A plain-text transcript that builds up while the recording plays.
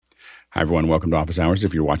Hi, everyone. Welcome to Office Hours.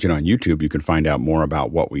 If you're watching on YouTube, you can find out more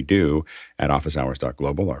about what we do at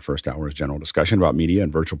officehours.global. Our first hour is general discussion about media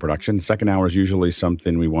and virtual production. Second hour is usually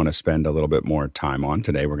something we want to spend a little bit more time on.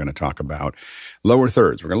 Today, we're going to talk about lower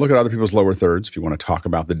thirds. We're going to look at other people's lower thirds. If you want to talk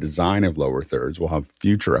about the design of lower thirds, we'll have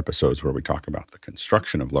future episodes where we talk about the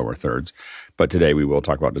construction of lower thirds. But today, we will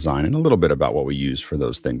talk about design and a little bit about what we use for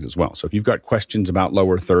those things as well. So if you've got questions about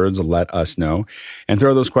lower thirds, let us know. And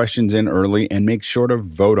throw those questions in early and make sure to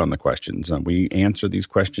vote on the questions. We answer these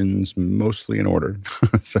questions mostly in order.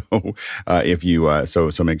 So if you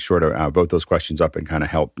so make sure to vote those questions up and kind of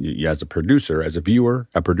help you as a producer, as a viewer,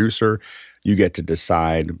 a producer. You get to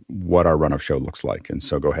decide what our run of show looks like. And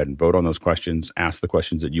so go ahead and vote on those questions. Ask the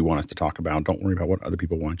questions that you want us to talk about. Don't worry about what other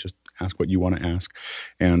people want. Just ask what you want to ask.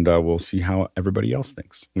 And we'll see how everybody else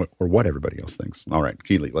thinks or what everybody else thinks. All right,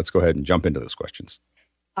 Keely, let's go ahead and jump into those questions.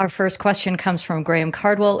 Our first question comes from Graham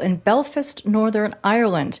Cardwell in Belfast, Northern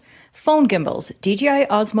Ireland. Phone gimbals, DJI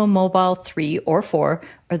Osmo Mobile 3 or 4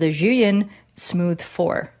 or the Zhiyun Smooth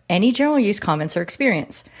 4. Any general use comments or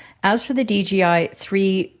experience? As for the DJI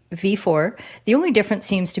 3 V4, the only difference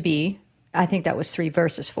seems to be, I think that was 3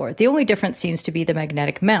 versus 4. The only difference seems to be the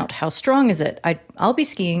magnetic mount. How strong is it? I'll be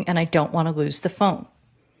skiing and I don't want to lose the phone.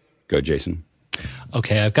 Go, Jason.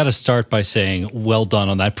 Okay, I've got to start by saying well done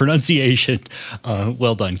on that pronunciation.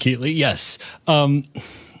 Well done, Keely. Yes.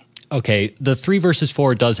 Okay, the 3 versus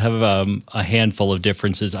 4 does have a handful of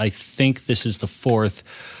differences. I think this is the fourth.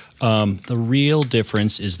 The real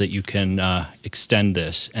difference is that you can extend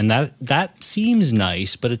this. And that seems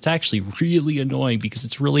nice, but it's actually really annoying because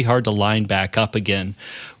it's really hard to line back up again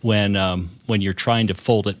when you're trying to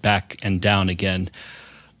fold it back and down again.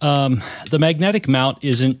 The magnetic mount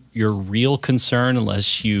isn't your real concern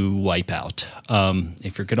unless you wipe out.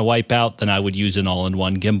 If you're going to wipe out, then I would use an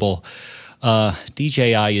all-in-one gimbal.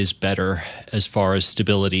 DJI is better as far as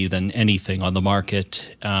stability than anything on the market,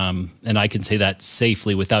 and I can say that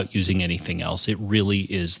safely without using anything else. It really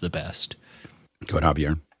is the best. Go ahead,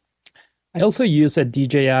 Javier. I also use a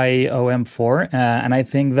DJI OM4, and I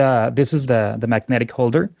think this is the magnetic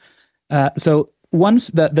holder. So once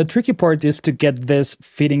the tricky part is to get this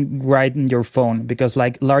fitting right in your phone, because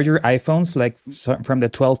like larger iPhones, like from the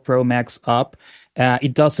 12 Pro Max up,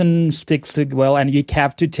 it doesn't stick so well, and you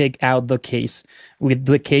have to take out the case. With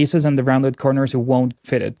the cases and the rounded corners, it won't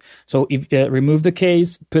fit it. So if remove the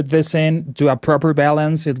case, put this in, do a proper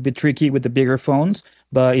balance. It'll be tricky with the bigger phones,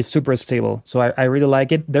 but it's super stable. So I really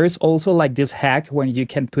like it. There is also like this hack when you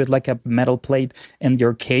can put like a metal plate in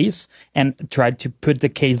your case and try to put the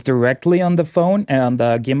case directly on the phone and on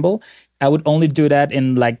the gimbal. I would only do that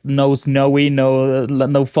in like no snowy,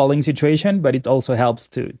 no falling situation, but it also helps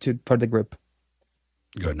for the grip.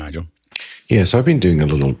 Go ahead, Nigel. Yeah, so I've been doing a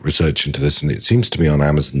little research into this, and it seems to me on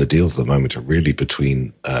Amazon the deals at the moment are really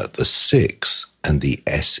between the 6 and the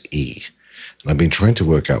SE. And I've been trying to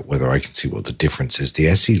work out whether I can see what the difference is. The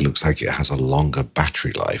SE looks like it has a longer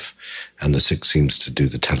battery life, and the 6 seems to do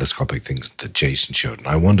the telescopic things that Jason showed. And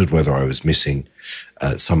I wondered whether I was missing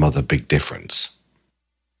some other big difference.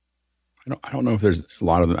 I don't know if there's a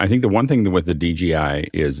lot of them. I think the one thing with the DJI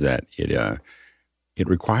is that it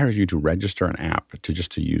requires you to register an app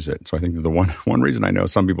to use it. So I think the one reason I know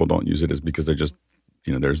some people don't use it is because they're just,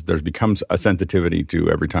 there's becomes a sensitivity to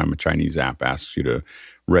every time a Chinese app asks you to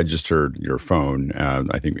register your phone.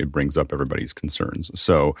 I think it brings up everybody's concerns.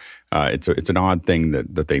 So it's an odd thing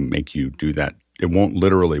that they make you do that. It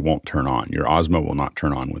won't turn on. Your Osmo will not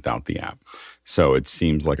turn on without the app. So it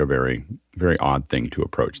seems like a very, very odd thing to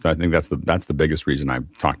approach. I think that's the biggest reason I've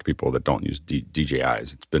talked to people that don't use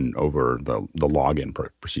DJIs. It's been over the login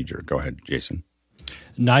procedure. Go ahead, Jason.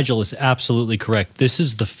 Nigel is absolutely correct. This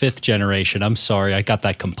is the 5th generation. I'm sorry, I got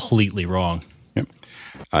that completely wrong. Yep.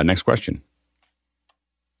 Next question.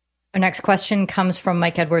 Our next question comes from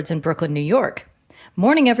Mike Edwards in Brooklyn, New York.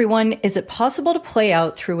 Morning, everyone. Is it possible to play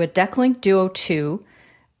out through a Decklink Duo 2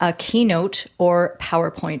 a Keynote or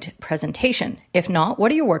PowerPoint presentation? If not,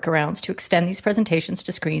 what are your workarounds to extend these presentations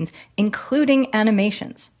to screens, including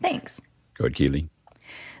animations? Thanks. Go ahead, Keely.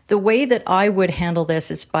 The way that I would handle this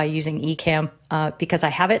is by using Ecamm because I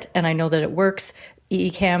have it and I know that it works.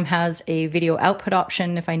 Ecamm has a video output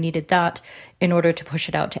option if I needed that in order to push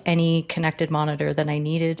it out to any connected monitor that I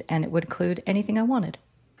needed, and it would include anything I wanted.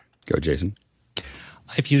 Go, Jason.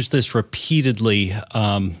 I've used this repeatedly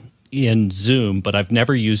in Zoom, but I've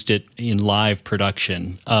never used it in live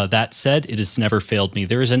production. That said, it has never failed me.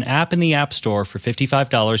 There is an app in the App Store for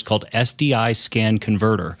 $55 called SDI Scan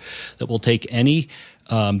Converter that will take any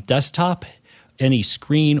desktop any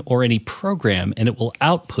screen or any program, and it will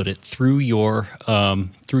output it through your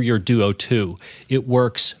Duo 2. It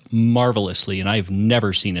works marvelously, and I've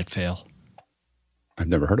never seen it fail. I've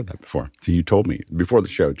never heard of that before. So you told me before the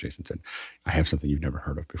show, Jason said, I have something you've never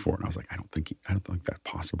heard of before. And I was like, I don't think that's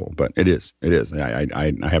possible, but it is. I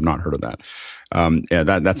have not heard of that. Yeah,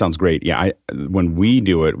 that sounds great. Yeah. When we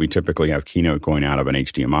do it, we typically have Keynote going out of an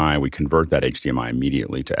HDMI. We convert that HDMI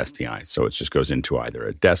immediately to SDI. So it just goes into either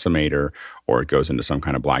a decimator or it goes into some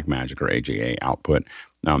kind of Blackmagic or AJA output.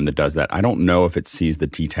 That does that. I don't know if it sees the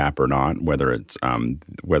TTAP or not, whether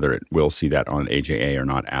it will see that on AJA or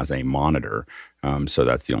not as a monitor. So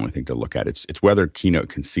that's the only thing to look at. It's whether Keynote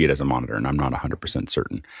can see it as a monitor, and I'm not 100%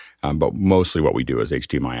 certain. But mostly what we do is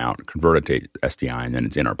HDMI out, convert it to SDI, and then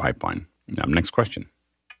it's in our pipeline. Next question.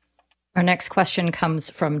 Our next question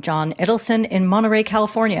comes from John Idelson in Monterey,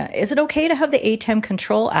 California. Is it okay to have the ATEM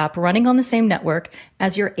Control app running on the same network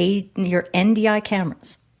as your NDI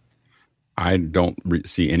cameras? I don't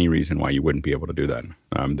see any reason why you wouldn't be able to do that.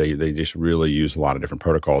 They just really use a lot of different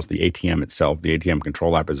protocols. The ATM itself, the ATM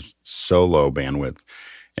Control app is so low bandwidth,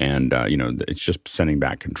 and it's just sending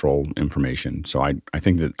back control information. So I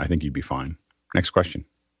think you'd be fine. Next question.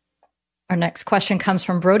 Our next question comes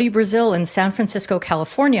from Brody Brazil in San Francisco,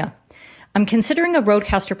 California. I'm considering a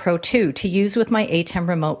Rodecaster Pro 2 to use with my ATEM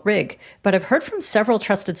remote rig, but I've heard from several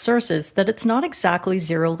trusted sources that it's not exactly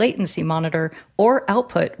zero latency monitor or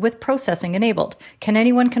output with processing enabled. Can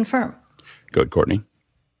anyone confirm? Go ahead, Courtney.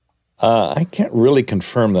 I can't really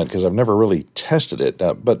confirm that because I've never really tested it,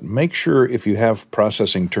 but make sure if you have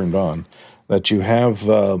processing turned on that you have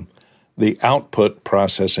the output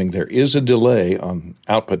processing. There is a delay on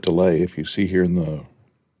output delay, if you see here in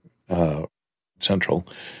the central,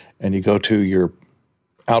 and you go to your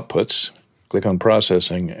outputs, click on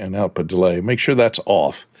processing and output delay. Make sure that's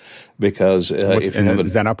off because if you have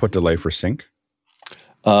is that output delay for sync?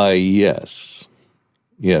 Yes.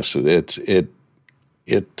 There's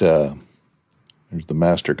the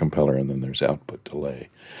master compeller and then there's output delay,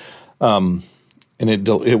 and it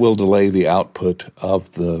will delay the output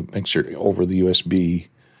of the mixer over the USB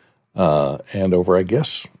and over, I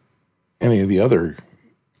guess, any of the other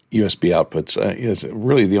USB outputs. It's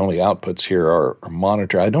really the only outputs here are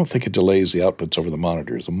monitor. I don't think it delays the outputs over the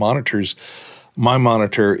monitors. The monitors, my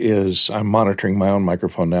monitor is, I'm monitoring my own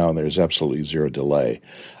microphone now, and there's absolutely zero delay.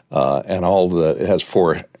 And it has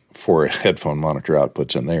four headphone monitor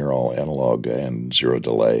outputs, and they are all analog and zero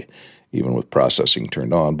delay, even with processing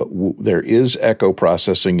turned on. But there is echo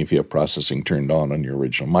processing if you have processing turned on your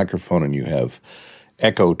original microphone and you have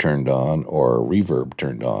echo turned on or reverb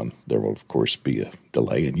turned on. There will, of course, be a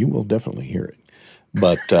delay, and you will definitely hear it.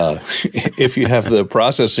 But if you have the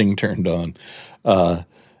processing turned on,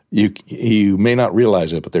 you may not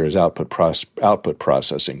realize it, but there is output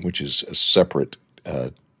processing, which is a separate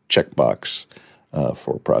checkbox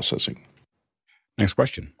for processing. Next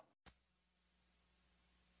question.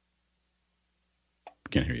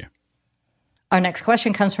 Can't hear you. Our next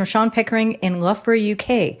question comes from Sean Pickering in Loughborough,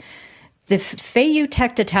 UK. The Feiyu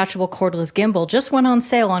Tech detachable cordless gimbal just went on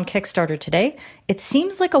sale on Kickstarter today. It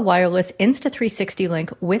seems like a wireless Insta360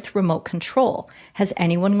 link with remote control. Has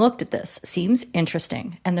anyone looked at this? Seems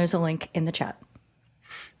interesting. And there's a link in the chat.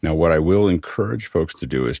 Now, what I will encourage folks to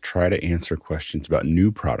do is try to answer questions about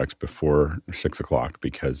new products before 6 o'clock,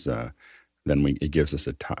 because then it gives us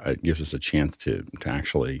a chance to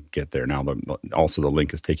actually get there. Now, also the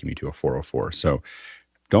link is taking me to a 404. So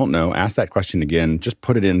don't know. Ask that question again. Just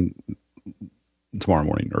put it in tomorrow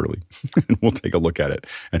morning early, and we'll take a look at it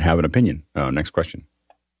and have an opinion. Next question.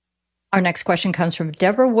 Our next question comes from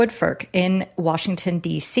Deborah Woodfirk in Washington,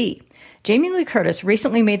 D.C. Jamie Lee Curtis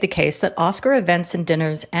recently made the case that Oscar events and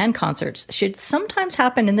dinners and concerts should sometimes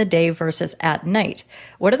happen in the day versus at night.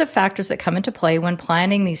 What are the factors that come into play when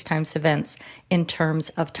planning these types of events in terms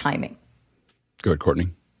of timing? Go ahead, Courtney.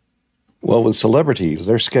 Well, with celebrities,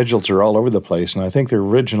 their schedules are all over the place, and I think they're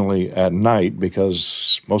originally at night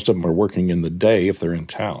because most of them are working in the day if they're in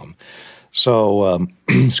town. So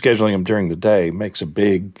scheduling them during the day makes a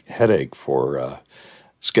big headache for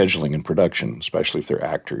scheduling and production, especially if they're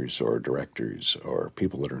actors or directors or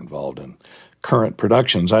people that are involved in current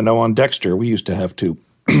productions. I know on Dexter, we used to have to,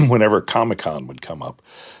 whenever Comic-Con would come up,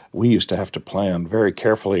 we used to have to plan very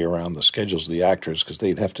carefully around the schedules of the actors because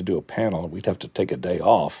they'd have to do a panel and we'd have to take a day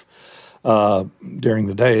off during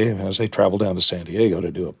the day as they travel down to San Diego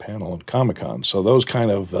to do a panel at Comic-Con. So those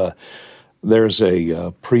kind of, there's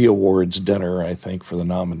a pre-awards dinner, I think, for the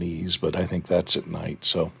nominees, but I think that's at night.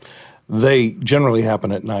 So they generally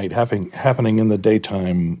happen at night. Happening in the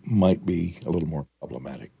daytime might be a little more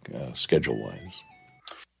problematic schedule-wise.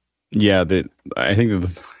 Yeah, I think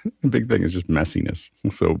the big thing is just messiness.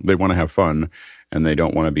 So they want to have fun, and they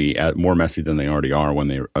don't want to be more messy than they already are when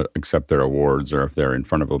they accept their awards or if they're in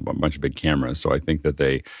front of a bunch of big cameras. So I think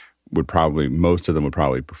that most of them would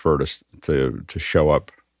probably prefer to show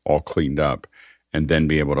up all cleaned up and then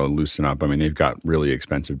be able to loosen up. I mean, they've got really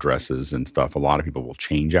expensive dresses and stuff. A lot of people will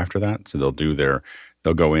change after that, so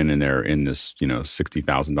they'll go in and they're in this,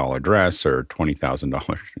 $60,000 dress or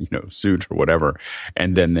 $20,000, suit or whatever.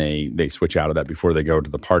 And then they switch out of that before they go to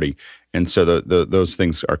the party. And so those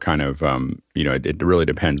things are kind of, it really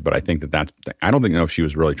depends. But I think I don't know if she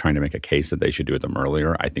was really trying to make a case that they should do them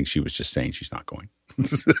earlier. I think she was just saying she's not going.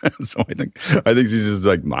 So I think she's just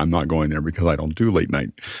like, I'm not going there because I don't do late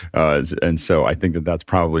night. And so I think that's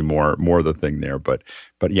probably more the thing there. But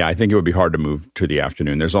yeah, I think it would be hard to move to the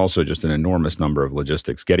afternoon. There's also just an enormous number of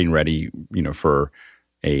logistics. Getting ready, for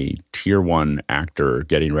a tier 1 actor,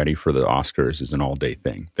 getting ready for the Oscars is an all day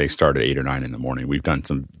thing. They start at 8 or 9 in the morning. We've done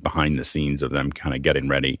some behind the scenes of them kind of getting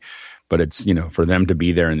ready. But it's, for them to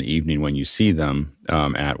be there in the evening when you see them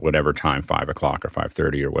at whatever time, 5 o'clock or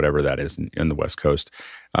 5:30 or whatever that is in the West Coast,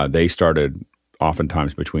 they started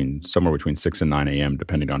oftentimes somewhere between 6 and 9 a.m.,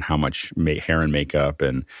 depending on how much hair and makeup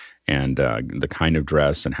and the kind of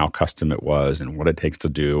dress and how custom it was and what it takes to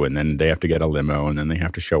do. And then they have to get a limo, and then they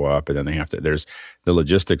have to show up, and then the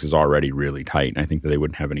logistics is already really tight. And I think that they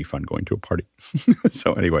wouldn't have any fun going to a party.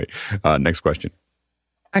 So anyway, next question.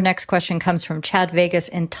 Our next question comes from Chad Vegas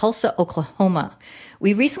in Tulsa, Oklahoma.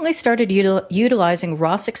 We recently started utilizing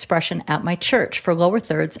Ross Expression at my church for lower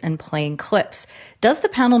thirds and playing clips. Does the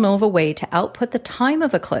panel know of a way to output the time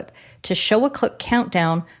of a clip to show a clip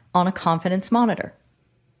countdown on a confidence monitor?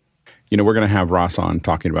 We're going to have Ross on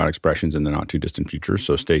talking about expressions in the not too distant future,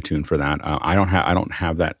 so stay tuned for that. I don't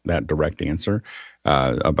have that direct answer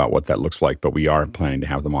about what that looks like, but we are planning to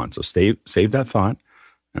have them on. So save that thought.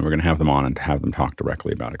 And we're going to have them on and have them talk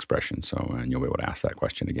directly about expression. And you'll be able to ask that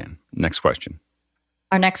question again. Next question.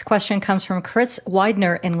 Our next question comes from Chris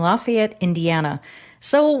Widener in Lafayette, Indiana.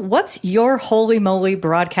 So what's your holy moly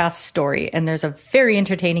broadcast story? And there's a very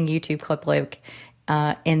entertaining YouTube clip link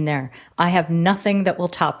in there. I have nothing that will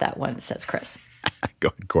top that one, says Chris. Go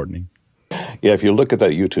ahead, Courtney. Yeah, if you look at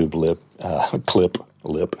that YouTube clip,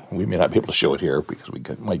 we may not be able to show it here because we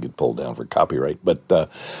might get pulled down for copyright, but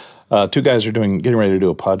two guys are getting ready to do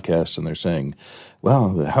a podcast, and they're saying,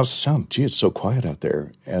 well, how's the sound? Gee, it's so quiet out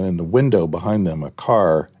there. And in the window behind them, a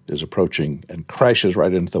car is approaching and crashes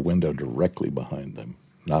right into the window directly behind them,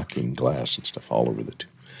 knocking glass and stuff all over the two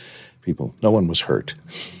people. No one was hurt.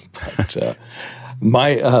 But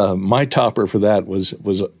my topper for that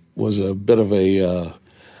was a bit of a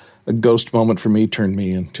ghost moment for me, turned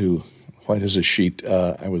me into white as a sheet.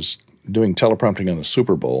 I was doing teleprompting on a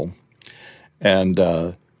Super Bowl,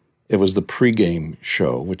 and it was the pregame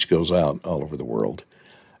show, which goes out all over the world,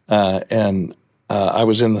 and I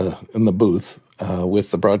was in the booth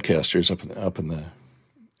with the broadcasters up in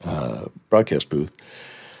the broadcast booth,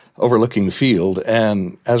 overlooking the field.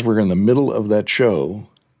 And as we're in the middle of that show,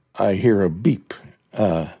 I hear a beep,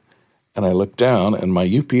 and I look down, and my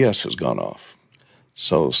UPS has gone off.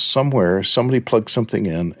 So somewhere somebody plugged something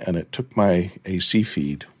in, and it took my AC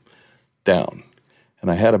feed down. And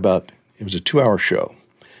it was a 2-hour show.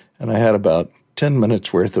 And I had about 10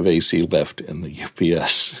 minutes worth of AC left in the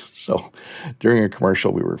UPS. So during a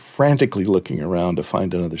commercial, we were frantically looking around to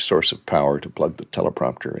find another source of power to plug the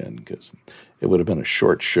teleprompter in, because it would have been a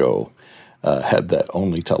short show had that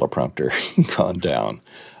only teleprompter gone down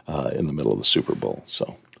in the middle of the Super Bowl.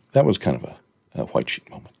 So that was kind of a white sheet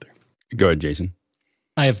moment there. Go ahead, Jason.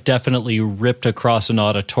 I have definitely ripped across an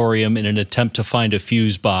auditorium in an attempt to find a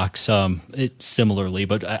fuse box. Similarly,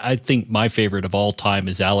 but I think my favorite of all time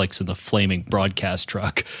is Alex in the flaming broadcast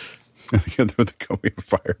truck. We were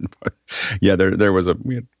fired. Yeah, there was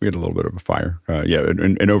we had a little bit of a fire.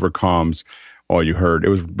 And over comms, all you heard, it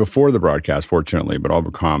was before the broadcast, fortunately, but over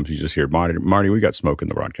comms, you just hear, Marty, we got smoke in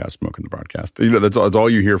the broadcast. That's all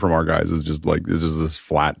you hear from our guys is just this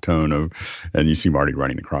flat tone and you see Marty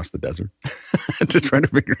running across the desert to try to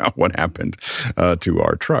figure out what happened to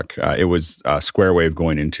our truck. It was square wave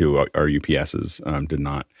going into our UPSs,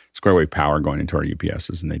 square wave power going into our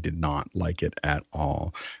UPSs, and they did not like it at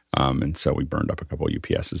all. And so we burned up a couple of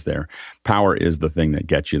UPSs there. Power is the thing that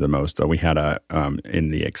gets you the most. We had in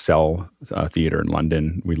the Excel Theater in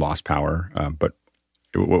London, we lost power. But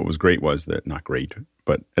what was great was that, not great,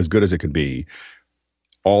 but as good as it could be,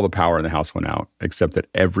 all the power in the house went out, except that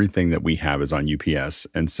everything that we have is on UPS.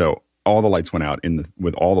 And so all the lights went out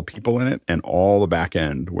with all the people in it, and all the back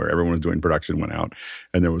end where everyone was doing production went out,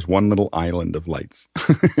 and there was one little island of lights.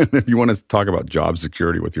 And if you want to talk about job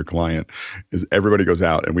security with your client, is everybody goes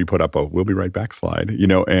out, and we put up a "we'll be right back" slide,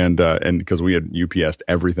 and because we had UPS'd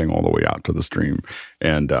everything all the way out to the stream,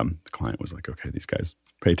 and the client was like, "Okay, these guys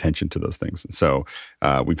pay attention to those things." And so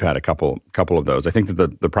we've had a couple of those. I think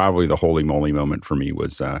that the probably the holy moly moment for me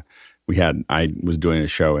was I was doing a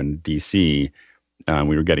show in DC.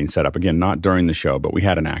 We were getting set up again, not during the show, but we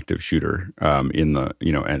had an active shooter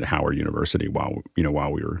at Howard University while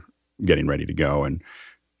we were getting ready to go, and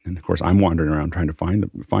of course I'm wandering around trying to find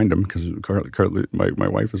them because my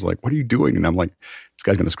wife is like, "What are you doing?" And I'm like, "This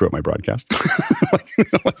guy's going to screw up my broadcast."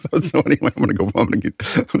 So anyway, I'm going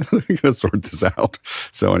to sort this out.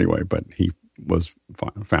 So anyway, but he was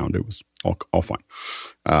found. It was all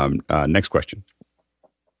fine. Next question.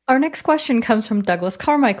 Our next question comes from Douglas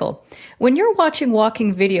Carmichael. When you're watching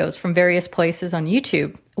walking videos from various places on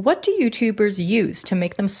YouTube, what do YouTubers use to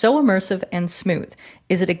make them so immersive and smooth?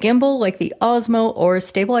 Is it a gimbal like the Osmo or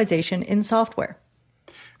stabilization in software?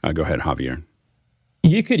 Go ahead, Javier.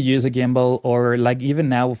 You could use a gimbal, or like even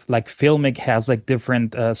now, like Filmic has like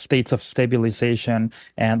different states of stabilization,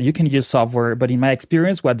 and you can use software. But in my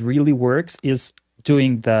experience, what really works is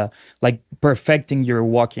doing the perfecting your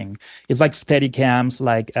walking. It's like Steadicams,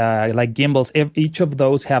 like gimbals. Each of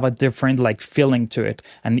those have a different feeling to it,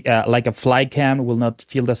 and like a Flycam will not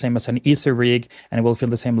feel the same as an Easy Rig, and it will feel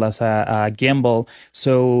the same as a gimbal.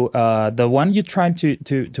 So the one you try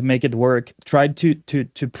to make it work, try to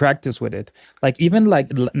practice with it. Even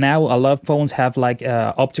now, a lot of phones have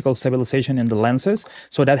optical stabilization in the lenses,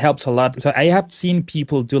 so that helps a lot. So I have seen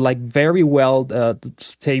people do very well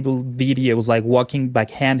stable videos, walking back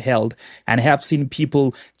handheld, and have seen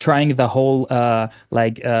people trying the whole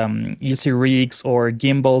Easy Rigs or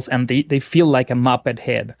gimbals, and they feel like a Muppet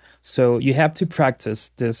head. So you have to practice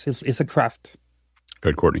this. It's a craft.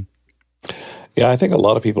 Good, Courtney. Yeah, I think a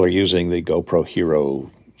lot of people are using the GoPro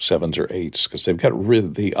Hero 7s or 8s because they've got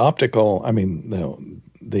the optical,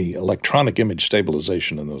 the electronic image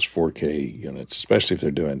stabilization in those 4K units, especially if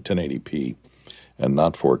they're doing 1080p and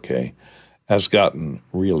not 4K, has gotten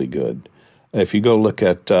really good. If you go look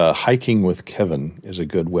at Hiking with Kevin is a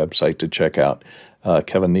good website to check out.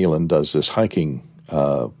 Kevin Nealon does this hiking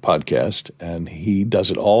podcast, and he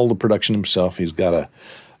does it all the production himself. He's got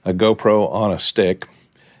a GoPro on a stick,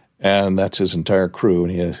 and that's his entire crew.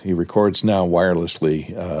 And he records now wirelessly,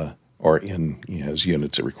 he has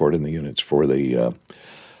units that record in the units for the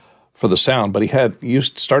sound. But he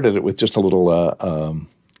started it with just a little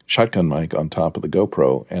shotgun mic on top of the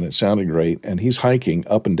GoPro, and it sounded great. And he's hiking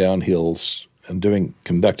up and down hills and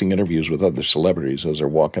conducting interviews with other celebrities as they're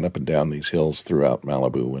walking up and down these hills throughout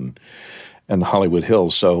Malibu and the Hollywood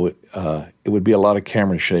Hills. So it would be a lot of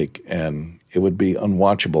camera shake, and it would be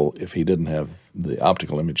unwatchable if he didn't have the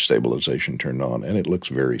optical image stabilization turned on. And it looks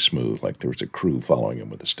very smooth, like there was a crew following him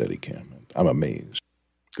with a Steadicam. I'm amazed.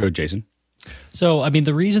 Good, Jason. So,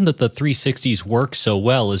 the reason that the 360s work so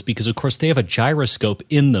well is because, of course, they have a gyroscope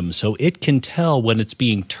in them, so it can tell when it's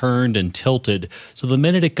being turned and tilted. So the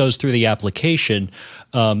minute it goes through the application,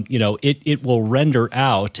 it will render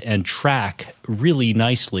out and track really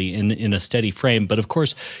nicely in a steady frame. But, of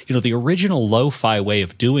course, the original lo-fi way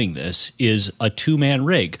of doing this is a two-man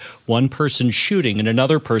rig, one person shooting and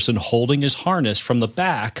another person holding his harness from the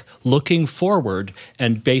back, looking forward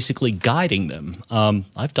and basically guiding them.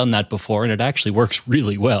 I've done that before, and it actually works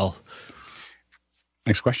really well.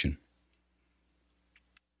 Next question.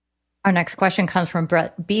 Our next question comes from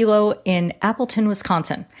Brett Below in Appleton,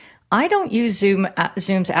 Wisconsin. I don't use Zoom's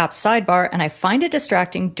app sidebar, and I find it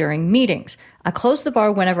distracting during meetings. I close the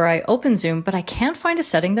bar whenever I open Zoom, but I can't find a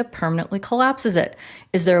setting that permanently collapses it.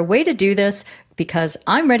 Is there a way to do this? Because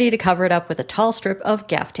I'm ready to cover it up with a tall strip of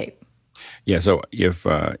gaff tape. Yeah. So if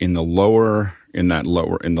in the lower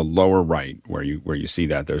right where you see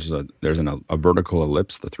that there's a vertical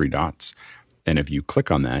ellipse, the three dots, and if you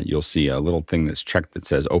click on that, you'll see a little thing that's checked that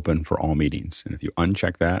says "Open for all meetings." And if you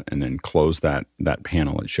uncheck that and then close that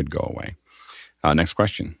panel, it should go away. Next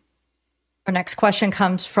question. Our next question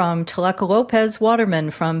comes from Teleco Lopez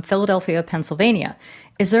Waterman from Philadelphia, Pennsylvania.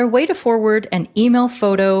 Is there a way to forward an email,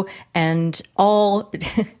 photo, and all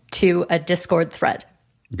to a Discord thread?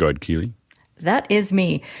 Go ahead, Keely. That is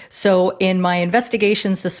me. So in my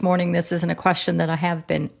investigations this morning, this isn't a question that I have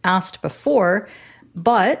been asked before,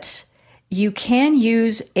 but you can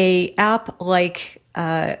use a app like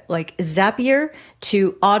Zapier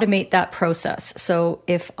to automate that process. So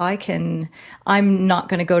if I'm not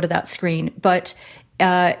going to go to that screen, but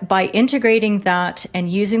by integrating that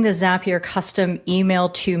and using the Zapier custom email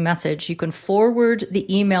to message, you can forward the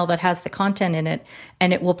email that has the content in it,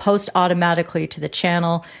 and it will post automatically to the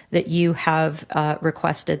channel that you have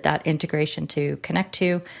requested that integration to connect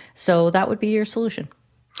to. So that would be your solution.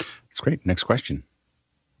 That's great. Next question.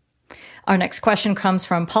 Our next question comes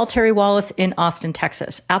from Paul Terry Wallace in Austin,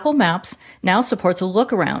 Texas. Apple Maps now supports a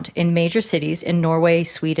look around in major cities in Norway,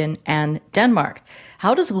 Sweden, and Denmark.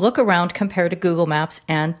 How does look around compare to Google Maps,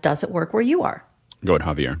 and does it work where you are? Go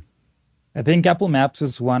ahead, Javier. I think Apple Maps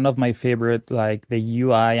is one of my favorite, like the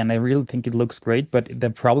UI, and I really think it looks great. But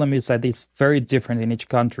the problem is that it's very different in each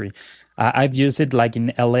country. I've used it like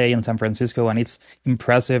in LA and San Francisco, and it's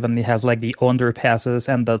impressive. And it has like the underpasses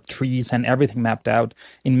and the trees and everything mapped out.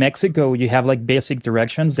 In Mexico, you have like basic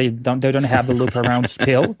directions. They don't have the look around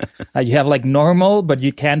still. You have like normal, but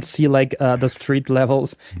you can't see like the street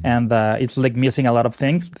levels, and it's like missing a lot of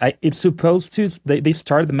things. It's supposed to. They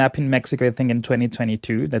started the map in Mexico, I think, in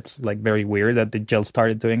 2022. That's like very weird that they just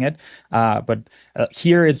started doing it. But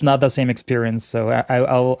here it's not the same experience. So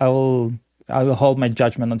I will hold my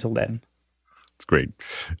judgment until then. It's great.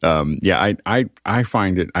 I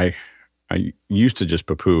find it. I used to just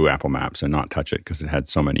poo-poo Apple Maps and not touch it because it had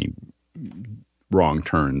so many wrong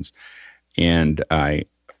turns, and I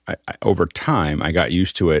over time I got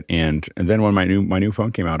used to it, and then when my new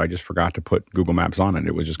phone came out, I just forgot to put Google Maps on it.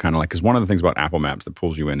 It was just kind of like, because one of the things about Apple Maps that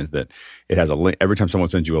pulls you in is that it has a link. Every time someone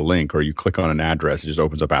sends you a link or you click on an address, it just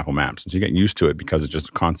opens up Apple Maps, and so you get used to it because it's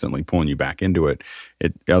just constantly pulling you back into it.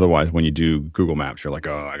 Otherwise, when you do Google Maps, you're like,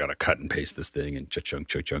 oh, I got to cut and paste this thing and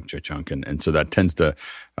cha-chunk, and so that tends to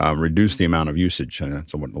reduce the amount of usage, and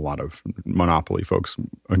that's what a lot of monopoly folks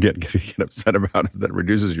get upset about, is that it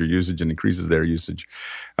reduces your usage and increases their usage.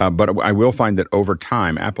 But I will find that over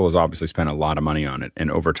time, Apple has obviously spent a lot of money on it, and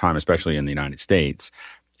over time, especially in the United States,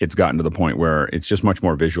 it's gotten to the point where it's just much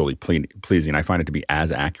more visually pleasing. I find it to be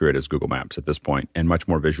as accurate as Google Maps at this point, and much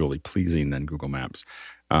more visually pleasing than Google Maps.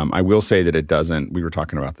 I will say that it doesn't. We were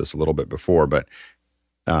talking about this a little bit before, but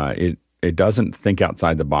it doesn't think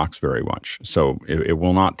outside the box very much. So it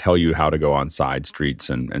will not tell you how to go on side streets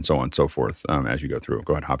and so on and so forth as you go through.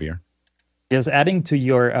 Go ahead, Javier. Yes, adding to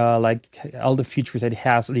your like all the features that it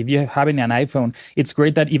has. If you're having an iPhone, it's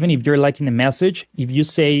great that even if you're like in a message, if you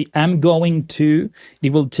say I'm going to,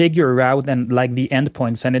 it will take your route and like the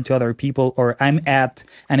endpoint, send it to other people, or I'm at,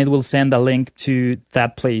 and it will send a link to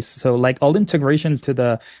that place. So like all the integrations to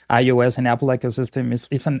the iOS and Apple ecosystem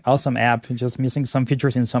is an awesome app, just missing some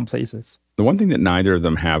features in some places. The one thing that neither of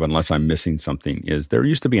them have, unless I'm missing something, is there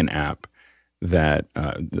used to be an app that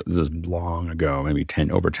this is long ago, maybe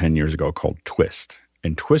over 10 years ago, called Twist.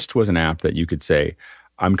 And Twist was an app that you could say,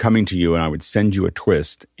 I'm coming to you, and I would send you a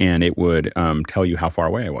twist, and it would tell you how far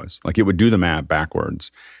away I was. Like it would do the map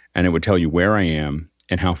backwards, and it would tell you where I am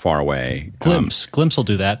and how far away. Glimpse will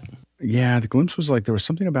do that. Yeah, the Glimpse was like, there was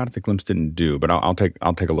something about it that Glimpse didn't do, but I'll take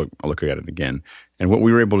a look at it again. And what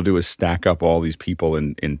we were able to do is stack up all these people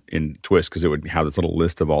in Twist, because it would have this little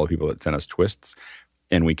list of all the people that sent us twists.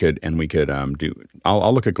 And we could do.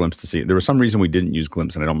 I'll look at Glimpse to see. There was some reason we didn't use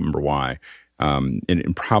Glimpse, and I don't remember why.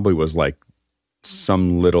 It probably was like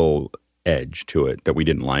some little edge to it that we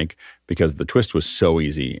didn't like, because the twist was so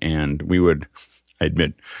easy, and we would, I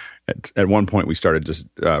admit, at one point we started just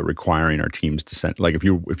requiring our teams to send, like if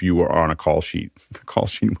you were on a call sheet, the call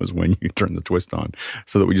sheet was when you turned the twist on,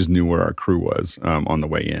 so that we just knew where our crew was on the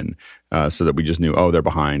way in, so that we just knew, oh, they're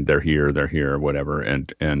behind, they're here, whatever,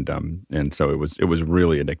 and so it was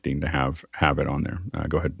really addicting to have it on there.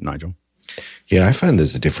 Go ahead, Nigel. Yeah, I find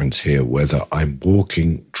there's a difference here whether I'm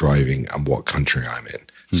walking, driving, and what country I'm in.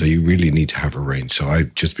 So you really need to have a range. So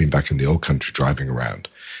I've just been back in the old country driving around,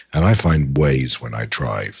 and I find Waze when I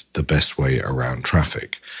drive the best way around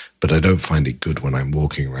traffic. But I don't find it good when I'm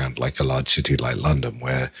walking around like a large city like London,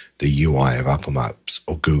 where the UI of Apple Maps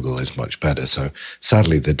or Google is much better. So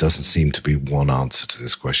sadly, there doesn't seem to be one answer to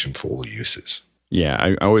this question for all uses. Yeah,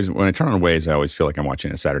 I always, when I turn on Waze, I always feel like I'm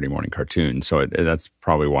watching a Saturday morning cartoon. So that's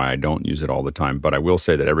probably why I don't use it all the time. But I will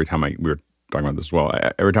say that every time we were talking about this as well,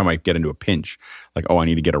 every time I get into a pinch, like, oh, I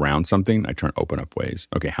need to get around something, I open up Waze.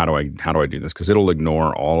 Okay, how do I do this? Because it'll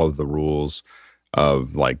ignore all of the rules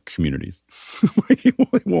of like communities. Like it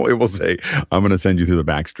will say, I'm going to send you through the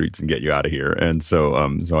back streets and get you out of here. And so I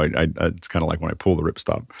it's kind of like when I pull the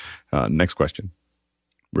ripstop. Next question.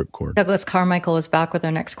 Ripcord. Douglas Carmichael is back with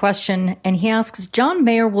our next question, and he asks, John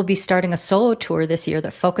Mayer will be starting a solo tour this year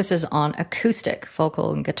that focuses on acoustic,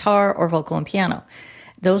 vocal and guitar, or vocal and piano.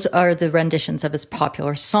 Those are the renditions of his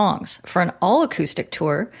popular songs. For an all-acoustic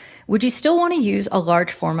tour, would you still want to use a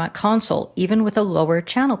large format console, even with a lower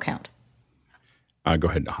channel count? Go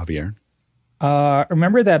ahead, Javier.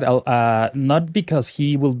 Remember that not because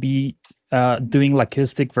he will be doing like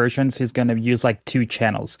acoustic versions, he's going to use like 2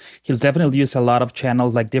 channels. He'll definitely use a lot of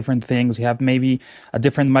channels, like different things. You have maybe a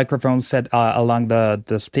different microphone set along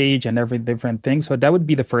the stage and every different thing. So that would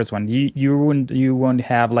be the first one. You won't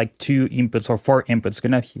have like 2 inputs or 4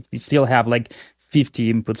 inputs. You still have like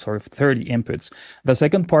 50 inputs or 30 inputs. The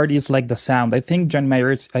second part is like the sound. I think John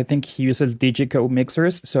Mayers, I think he uses Digico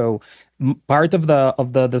mixers. So part of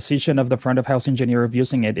the decision of the front of house engineer of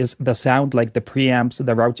using it is the sound, like the preamps,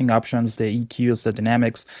 the routing options, the EQs, the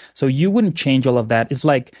dynamics. So you wouldn't change all of that. It's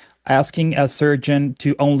like asking a surgeon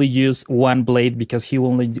to only use one blade because he will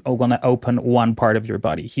only going to open one part of your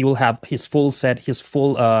body. He will have his full set, his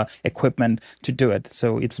full equipment to do it.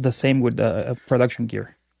 So it's the same with production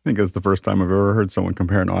gear. I think it's the first time I've ever heard someone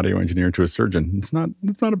compare an audio engineer to a surgeon. It's not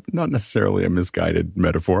necessarily a misguided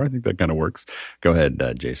metaphor. I think that kind of works. Go ahead,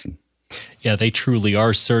 Jason. Yeah, they truly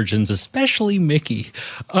are surgeons, especially Mickey.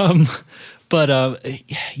 Yeah,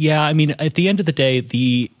 I mean, at the end of the day,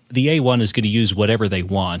 the A1 is going to use whatever they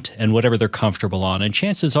want and whatever they're comfortable on. And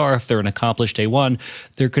chances are, if they're an accomplished A1,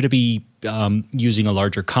 they're going to be using a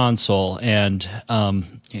larger console. And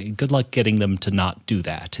good luck getting them to not do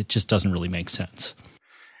that. It just doesn't really make sense.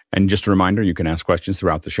 And just a reminder, you can ask questions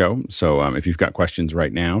throughout the show. So if you've got questions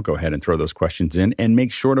right now, go ahead and throw those questions in and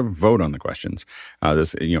make sure to vote on the questions.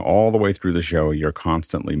 All the way through the show, you're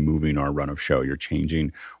constantly moving our run of show. You're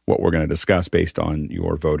changing what we're going to discuss based on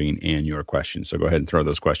your voting and your questions. So go ahead and throw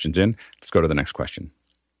those questions in. Let's go to the next question.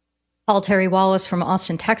 Paul Terry Wallace from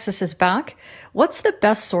Austin, Texas is back. What's the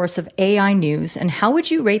best source of AI news and how would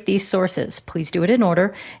you rate these sources? Please do it in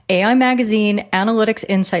order. AI Magazine, Analytics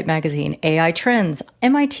Insight Magazine, AI Trends,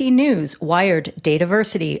 MIT News, Wired,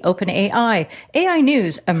 Dataversity, OpenAI, AI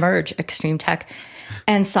News, Emerge, Extreme Tech,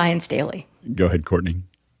 and Science Daily. Go ahead, Courtney.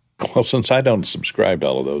 Well, since I don't subscribe to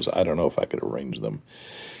all of those, I don't know if I could arrange them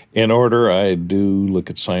in order. I do look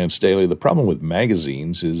at Science Daily. The problem with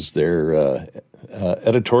magazines is their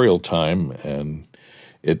editorial time, and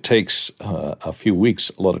it takes a few weeks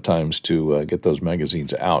a lot of times to get those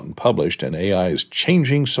magazines out and published, and AI is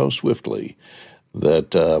changing so swiftly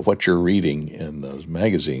that what you're reading in those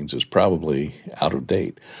magazines is probably out of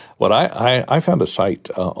date. What I found a site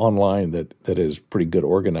online that is a pretty good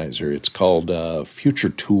organizer. It's called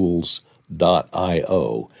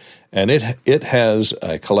futuretools.io. And it has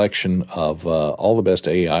a collection of all the best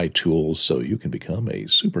AI tools so you can become a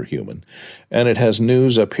superhuman. And it has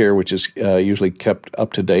news up here, which is usually kept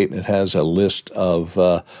up to date. And it has a list of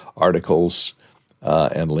articles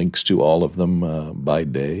and links to all of them by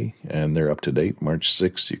day. And they're up to date, March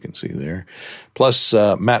 6th, you can see there. Plus,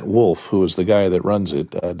 Matt Wolf, who is the guy that runs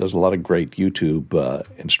it, does a lot of great YouTube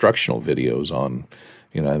instructional videos on.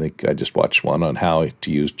 I think I just watched one on how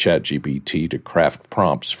to use ChatGPT to craft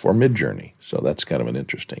prompts for Midjourney. So that's kind of an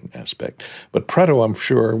interesting aspect. But Preto, I'm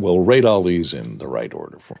sure, will rate all these in the right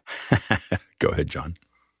order for me. Go ahead, John.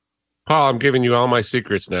 Paul, I'm giving you all my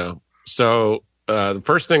secrets now. So the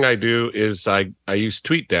first thing I do is I use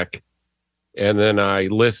TweetDeck, and then I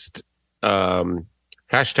list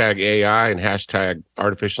hashtag AI and hashtag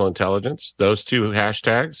artificial intelligence, those 2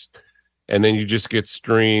 hashtags. And then you just get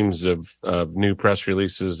streams of new press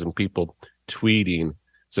releases and people tweeting.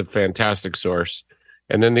 It's a fantastic source.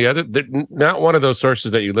 And then not one of those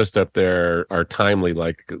sources that you list up there are timely,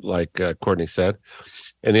 like Courtney said.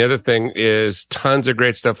 And the other thing is tons of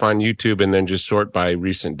great stuff on YouTube, and then just sort by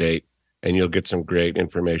recent date, and you'll get some great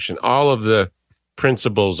information. All of the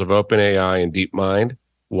principles of OpenAI and DeepMind,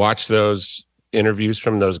 watch those interviews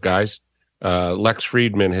from those guys. Lex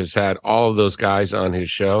Friedman has had all of those guys on his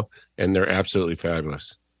show, and they're absolutely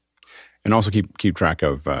fabulous. And also keep track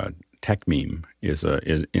of TechMeme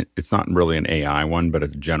it's not really an AI one, but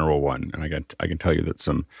it's a general one. And I can tell you that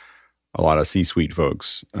a lot of C-suite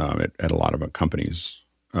folks at a lot of companies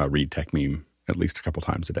read TechMeme at least a couple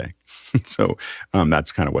times a day. So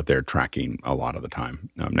that's kind of what they're tracking a lot of the time.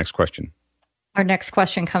 Next question. Our next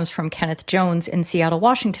question comes from Kenneth Jones in Seattle,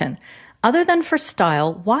 Washington. Other than for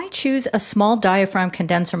style, why choose a small diaphragm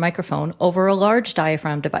condenser microphone over a large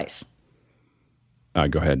diaphragm device?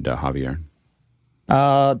 Go ahead, Javier. There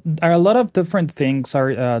are a lot of different things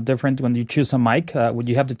are different when you choose a mic.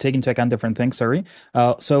 You have to take into account different things.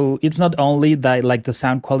 So it's not only the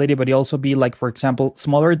sound quality, but it also be like, for example,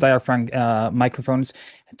 smaller diaphragm microphones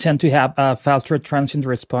tend to have a faster transient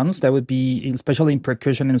response. That would be especially in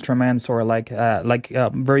percussion instruments or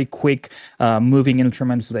very quick moving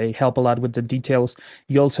instruments. They help a lot with the details.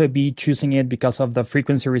 You also be choosing it because of the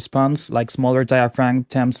frequency response. Like smaller diaphragm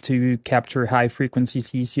tends to capture high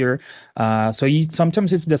frequencies easier.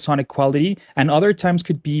 Sometimes it's the sonic quality, and other times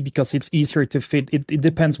could be because it's easier to fit. It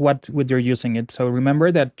depends what you're using it. So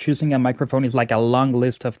remember that choosing a microphone is like a long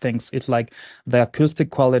list of things. It's like the acoustic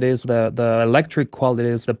qualities, the electric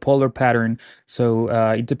qualities, the polar pattern. So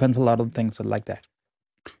it depends a lot of things like that.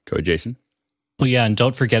 Go ahead, Jason. Well, yeah, and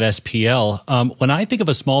don't forget SPL. When I think of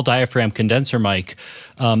a small diaphragm condenser mic,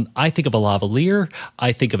 I think of a lavalier.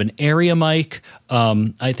 I think of an area mic.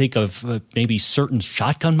 I think of maybe certain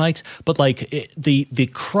shotgun mics. But the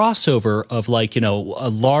crossover of a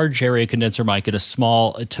large area condenser mic and a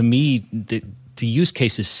small, to me, the use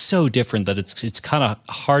case is so different that it's kind of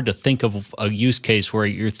hard to think of a use case where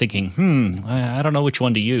you're thinking, I don't know which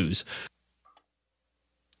one to use.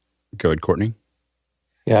 Go ahead, Courtney.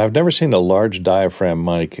 Yeah, I've never seen a large diaphragm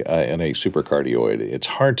mic in a supercardioid. It's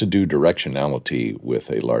hard to do directionality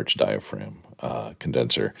with a large diaphragm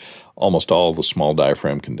condenser. Almost all the small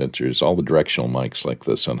diaphragm condensers, all the directional mics like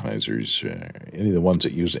the Sennheisers, any of the ones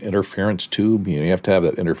that use an interference tube, you have to have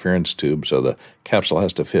that interference tube, so the capsule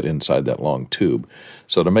has to fit inside that long tube.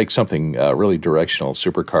 So to make something really directional,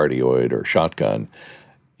 supercardioid or shotgun,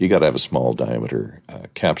 you got to have a small diameter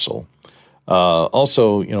capsule.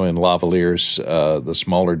 Also, in lavaliers, the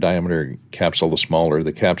smaller diameter capsule, the smaller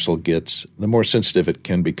the capsule gets, the more sensitive it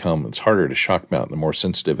can become. It's harder to shock mount, the more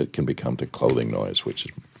sensitive it can become to clothing noise, which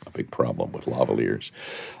is a big problem with lavaliers.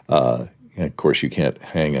 And of course, you can't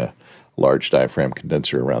hang a large diaphragm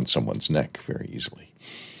condenser around someone's neck very easily.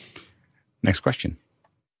 Next question.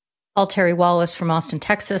 Terry Wallace from Austin,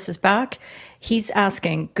 Texas is back. He's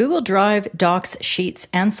asking, Google Drive, Docs, Sheets,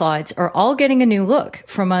 and Slides are all getting a new look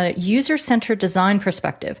from a user-centered design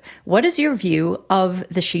perspective. What is your view of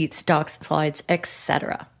the Sheets, Docs, Slides,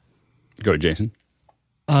 etc.? Go, Jason.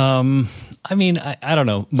 I don't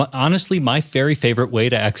know. Honestly, my very favorite way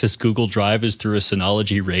to access Google Drive is through a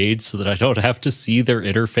Synology RAID so that I don't have to see their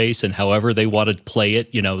interface and however they want to play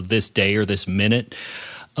it, this day or this minute.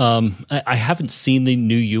 I haven't seen the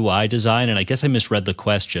new UI design, and I guess I misread the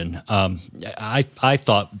question. I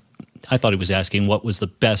thought he was asking what was the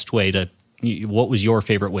best way what was your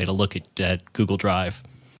favorite way to look at Google Drive?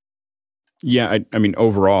 Yeah,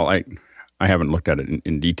 overall, I haven't looked at it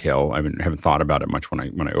in detail. I haven't thought about it much when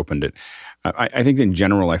I opened it. I think in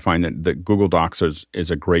general, I find that Google Docs is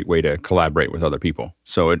a great way to collaborate with other people.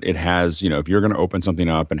 So it has, if you're going to open something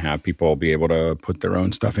up and have people be able to put their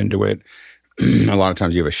own stuff into it, a lot of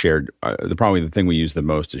times you have a shared, probably the thing we use the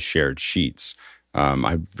most is shared sheets.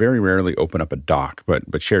 I very rarely open up a doc,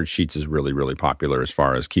 but shared sheets is really, really popular as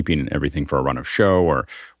far as keeping everything for a run of show or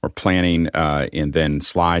planning. And then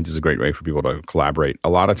slides is a great way for people to collaborate. A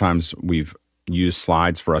lot of times we've used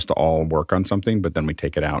slides for us to all work on something, but then we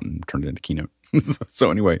take it out and turn it into Keynote.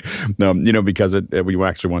 So anyway, because we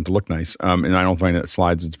actually want it to look nice. And I don't find that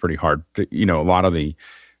slides, it's pretty hard. A lot of the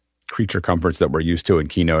creature comforts that we're used to in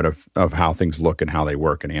Keynote of how things look and how they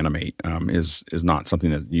work and animate is not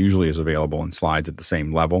something that usually is available in slides at the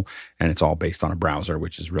same level, and it's all based on a browser,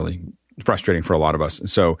 which is really frustrating for a lot of us.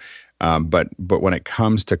 So, but when it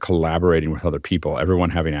comes to collaborating with other people, everyone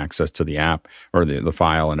having access to the app or the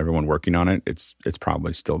file and everyone working on it, it's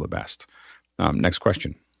probably still the best. Next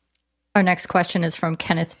question. Our next question is from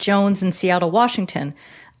Kenneth Jones in Seattle, Washington.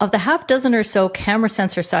 Of the half dozen or so camera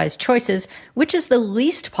sensor size choices, which is the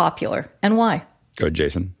least popular and why? Go,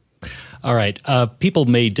 Jason. All right. People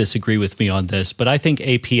may disagree with me on this, but I think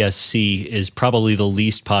APS-C is probably the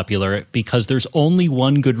least popular because there's only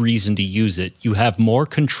one good reason to use it. You have more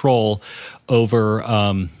control over,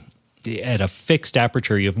 at a fixed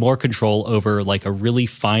aperture, you have more control over like a really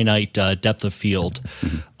finite depth of field.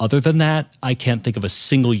 Mm-hmm. Other than that, I can't think of a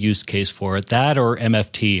single use case for it. That or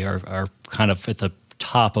MFT are kind of at the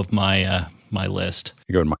top of my my list.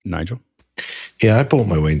 You go, Nigel. Yeah, I bought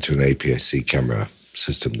my way into an APS-C camera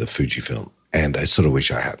system, the Fujifilm, and I sort of wish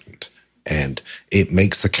I hadn't. And it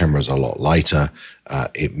makes the cameras a lot lighter.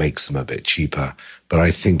 It makes them a bit cheaper. But I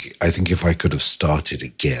think if I could have started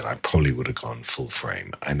again, I probably would have gone full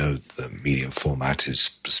frame. I know the medium format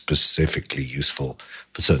is specifically useful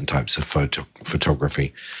for certain types of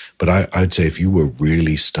photography. But I'd say if you were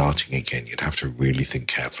really starting again, you'd have to really think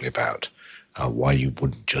carefully about why you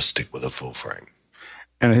wouldn't just stick with a full frame.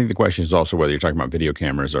 And I think the question is also whether you're talking about video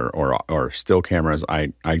cameras or still cameras.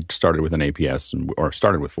 I started with an APS or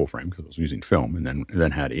started with full frame because I was using film, and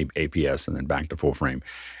then had APS and then back to full frame.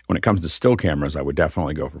 When it comes to still cameras, I would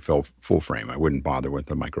definitely go for full frame. I wouldn't bother with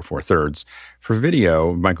the Micro Four Thirds. For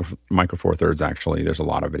video, Micro Four Thirds actually, there's a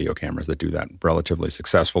lot of video cameras that do that relatively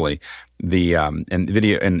successfully. And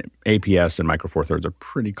video and APS and Micro Four Thirds are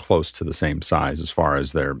pretty close to the same size as far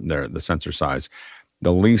as the sensor size.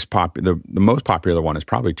 The most popular one is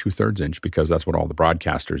probably 2/3 inch because that's what all the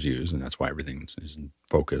broadcasters use, and that's why everything is in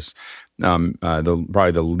focus.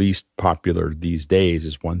 Probably the least popular these days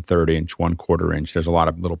is 1/3 inch, 1/4 inch. There's a lot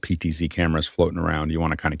of little PTZ cameras floating around. You want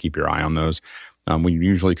to kind of keep your eye on those. We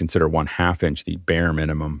usually consider 1/2 inch the bare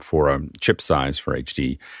minimum for a chip size for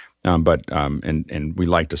HD. And we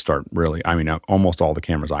like to start really. I mean, almost all the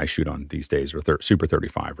cameras I shoot on these days are Super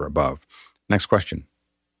 35 or above. Next question.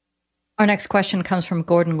 Our next question comes from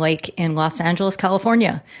Gordon Lake in Los Angeles,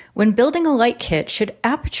 California. When building a light kit, should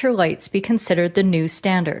aperture lights be considered the new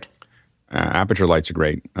standard? Aperture lights are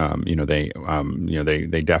great.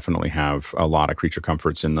 They definitely have a lot of creature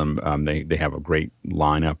comforts in them. They have a great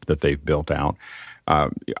lineup that they've built out. I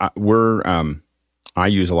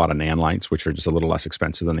use a lot of NAND lights, which are just a little less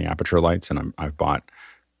expensive than the aperture lights, and I've bought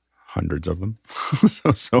hundreds of them.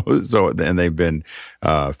 And they've been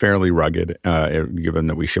fairly rugged, given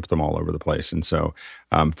that we ship them all over the place. And so,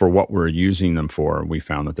 for what we're using them for, we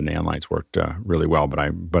found that the NAND lights worked really well. But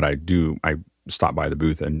I stop by the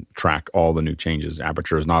booth and track all the new changes.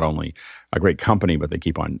 Aperture is not only a great company, but they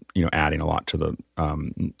keep on adding a lot to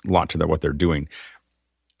what they're doing.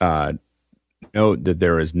 Note that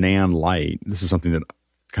there is NAND light. This is something that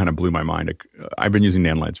kind of blew my mind. I've been using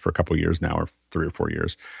NAND lights for a couple of years now, or 3 or 4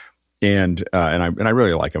 years. And I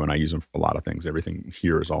really like them, and I use them for a lot of things. Everything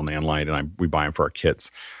here is all NAND light, and we buy them for our kits.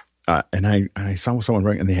 And I saw someone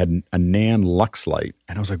bring, and they had a NAND Lux light,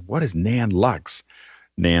 and I was like, "What is NAND Lux?"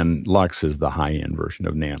 NAND Lux is the high-end version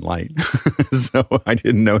of NAND light. So I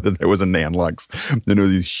didn't know that there was a NAND Lux. There were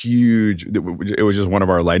these huge. It was just one of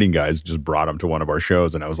our lighting guys just brought them to one of our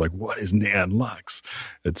shows, and I was like, "What is NAND Lux?"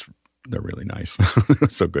 They're really nice.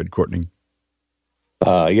 So good, Courtney.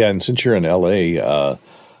 Yeah, and since you're in LA.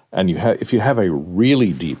 And if you have a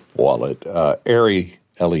really deep wallet, Arri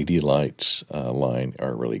LED lights line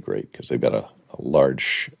are really great because they've got a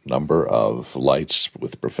large number of lights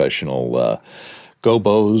with professional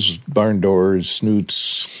gobos, barn doors,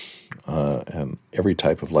 snoots, and every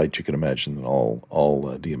type of light you can imagine,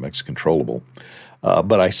 all DMX controllable.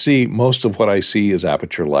 But I see most of what I see is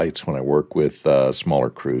aperture lights when I work with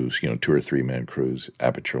smaller crews, 2 or 3 man crews,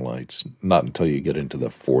 aperture lights. Not until you get into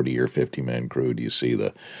the 40 or 50 man crew do you see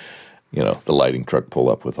the lighting truck pull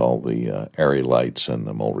up with all the Arri lights and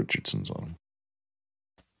the Mole Richardsons on them.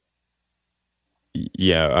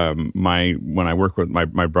 Yeah, when I work with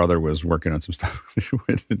my brother was working on some stuff,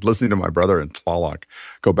 listening to my brother and Tlaloc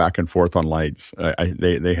go back and forth on lights.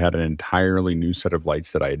 They had an entirely new set of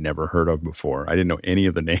lights that I had never heard of before. I didn't know any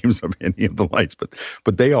of the names of any of the lights,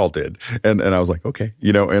 but they all did, and I was like, okay,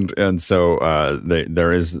 and so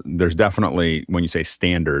there's definitely, when you say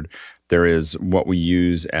standard, there is what we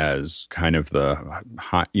use as kind of the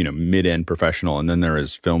hot, mid-end professional, and then there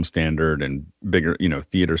is film standard and bigger,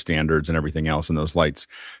 theater standards and everything else. And those lights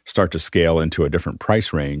start to scale into a different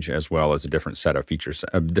price range as well as a different set of features,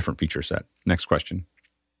 a different feature set. Next question.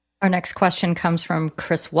 Our next question comes from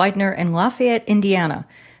Chris Widener in Lafayette, Indiana.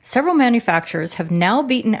 Several manufacturers have now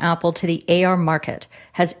beaten Apple to the AR market.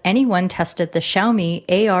 Has anyone tested the Xiaomi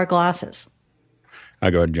AR glasses? Go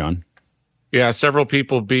ahead, John. Yeah, several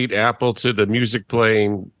people beat Apple to the music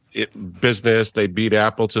playing business. They beat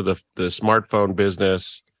Apple to the smartphone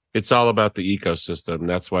business. It's all about the ecosystem.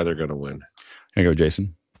 That's why they're going to win. Here you go,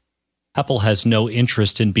 Jason. Apple has no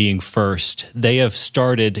interest in being first. They have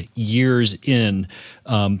started years in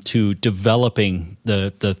to developing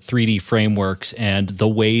the 3D frameworks and the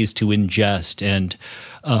ways to ingest. And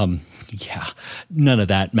none of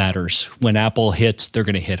that matters. When Apple hits, they're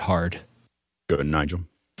going to hit hard. Good, Nigel.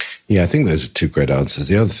 Yeah, I think those are 2 great answers.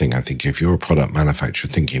 The other thing, I think, if you're a product manufacturer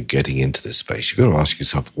thinking of getting into this space, you've got to ask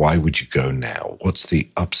yourself, why would you go now? What's the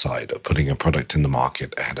upside of putting a product in the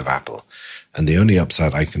market ahead of Apple? And the only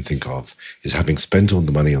upside I can think of is having spent all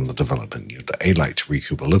the money on the development, you'd A, like to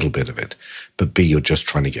recoup a little bit of it, but B, you're just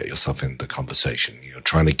trying to get yourself in the conversation. You're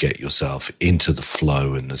trying to get yourself into the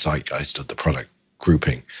flow and the zeitgeist of the product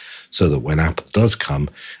grouping, so that when Apple does come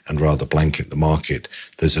and rather blanket the market,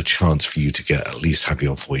 there's a chance for you to at least have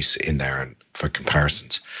your voice in there and for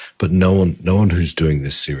comparisons. But no one who's doing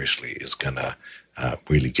this seriously is going to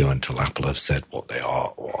really go until Apple have said what they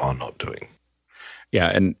are or are not doing.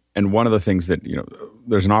 Yeah, and one of the things that,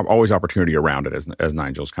 there's always opportunity around it, as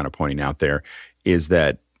Nigel's kind of pointing out there, is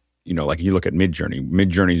that, like you look at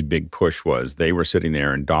Midjourney's big push was they were sitting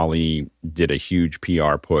there and DALL-E did a huge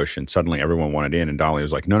PR push and suddenly everyone wanted in and DALL-E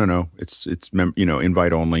was like, no, it's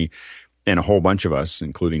invite only. And a whole bunch of us,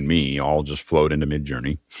 including me, all just flowed into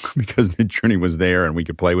Midjourney because Midjourney was there and we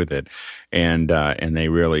could play with it, and they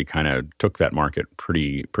really kind of took that market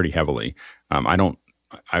pretty heavily.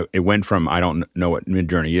 It went from I don't know what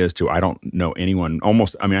Midjourney is to I don't know anyone.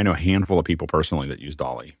 I know a handful of people personally that use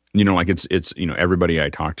DALL-E. It's everybody I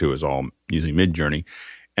talk to is all using Midjourney,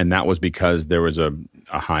 and that was because there was a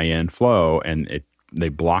high end flow and they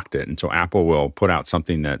blocked it, and so Apple will put out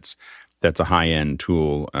something that's a high-end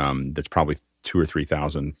tool that's probably $2,000 or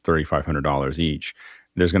 $3,000, $3,500 each.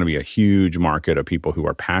 There's going to be a huge market of people who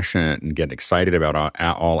are passionate and get excited about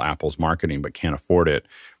all Apple's marketing but can't afford it.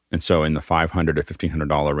 And so in the $500 to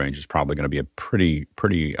 $1,500 range is probably going to be a pretty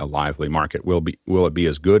lively market. Will it be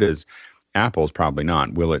as good as Apple's? Probably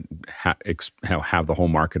not. Will it have the whole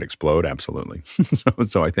market explode? Absolutely.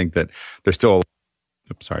 So I think that there's still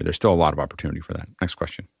a lot of opportunity for that. Next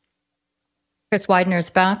question. Chris Widener is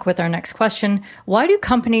back with our next question. Why do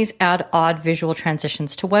companies add odd visual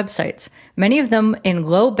transitions to websites? Many of them in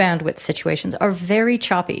low bandwidth situations are very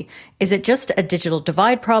choppy. Is it just a digital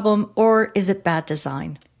divide problem or is it bad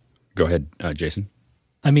design? Go ahead, Jason.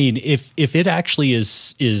 I mean, if it actually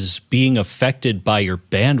is being affected by your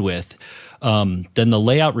bandwidth, then the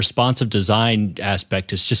layout responsive design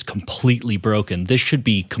aspect is just completely broken. This should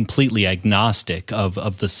be completely agnostic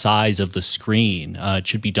of the size of the screen. It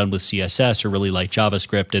should be done with CSS or really like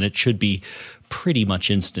JavaScript, and it should be pretty much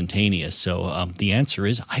instantaneous. So the answer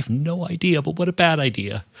is I have no idea, but what a bad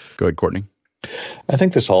idea. Go ahead, Courtney. I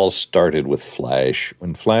think this all started with Flash.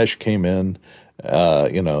 When Flash came in,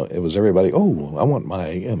 it was everybody, I want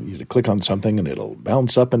you to click on something and it'll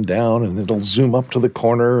bounce up and down and it'll zoom up to the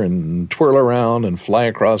corner and twirl around and fly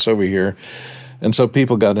across over here. And so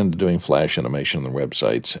people got into doing Flash animation on their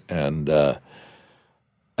websites. And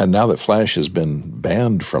now that Flash has been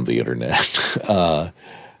banned from the internet,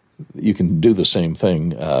 you can do the same thing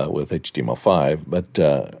with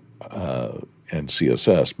HTML5 and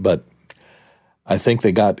CSS. But I think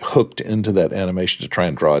they got hooked into that animation to try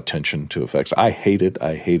and draw attention to effects. I hate it.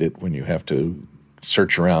 I hate it when you have to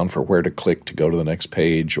search around for where to click to go to the next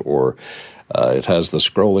page, or it has the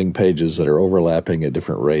scrolling pages that are overlapping at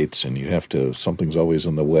different rates, and something's always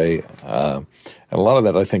in the way. And a lot of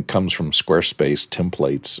that, I think, comes from Squarespace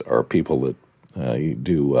templates or people that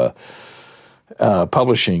do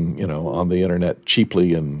publishing, on the internet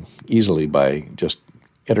cheaply and easily by just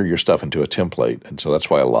enter your stuff into a template. And so that's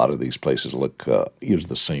why a lot of these places use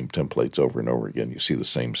the same templates over and over again. You see the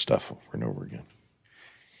same stuff over and over again.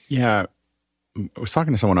 Yeah. I was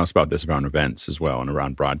talking to someone else about this around events as well and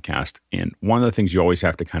around broadcast. And one of the things you always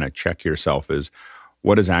have to kind of check yourself is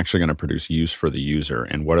what is actually going to produce use for the user,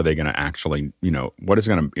 and what are they going to actually, what is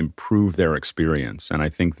going to improve their experience. And I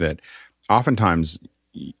think that oftentimes,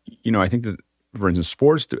 I think that, for instance,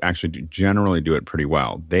 sports generally do it pretty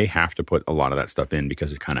well. They have to put a lot of that stuff in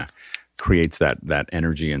because it kind of creates that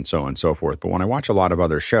energy and so on and so forth. But when I watch a lot of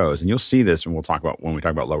other shows, and you'll see this, and we'll talk about when we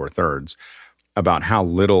talk about lower thirds, about how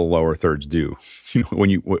little lower thirds do.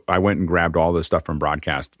 I went and grabbed all this stuff from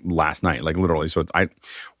broadcast last night, like literally. So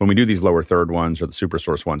when we do these lower third ones or the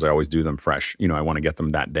SuperSource ones, I always do them fresh. I want to get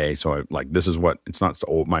them that day. So this is what, it's not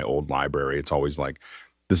my old library. It's always like,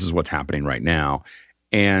 this is what's happening right now.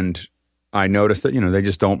 And I noticed that, they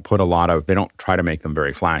just don't put they don't try to make them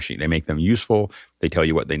very flashy. They make them useful. They tell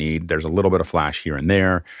you what they need. There's a little bit of flash here and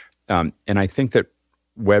there. And I think that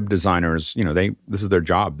web designers, this is their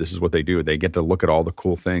job. This is what they do. They get to look at all the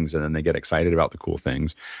cool things and then they get excited about the cool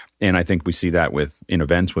things. And I think we see that in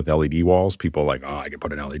events with LED walls. People are like, I could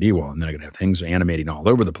put an LED wall and then I could have things animating all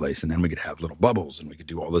over the place. And then we could have little bubbles and we could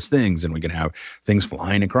do all those things and we could have things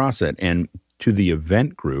flying across it. And to the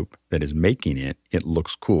event group that is making it, it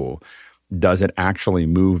looks cool. Does it actually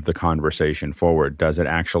move the conversation forward? Does it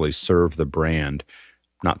actually serve the brand?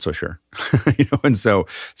 Not so sure. And so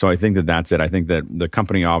I think that's it. I think that the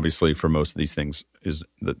company, obviously, for most of these things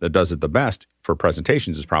that does it the best for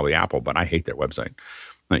presentations is probably Apple, but I hate their website.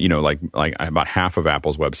 Like about half of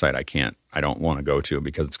Apple's website I don't want to go to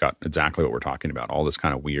because it's got exactly what we're talking about, all this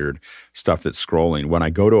kind of weird stuff that's scrolling. When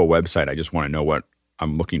I go to a website, I just want to know what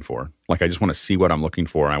I'm looking for. Like I just want to see what I'm looking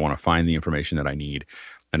for. I want to find the information that I need.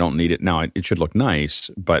 I don't need it. Now, it should look nice,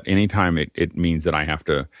 but anytime it means that I have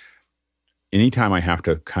to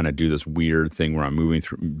kind of do this weird thing where I'm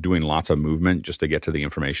doing lots of movement just to get to the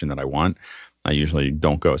information that I want, I usually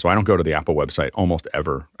don't go. So I don't go to the Apple website almost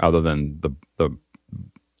ever, other than the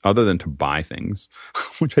other than to buy things,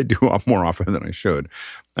 which I do more often than I should.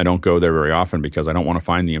 I don't go there very often because I don't want to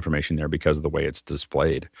find the information there because of the way it's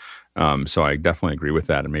displayed. So I definitely agree with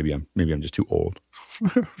that, and maybe I'm just too old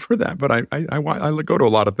for that. But I go to a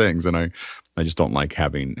lot of things, and I just don't like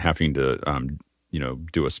having to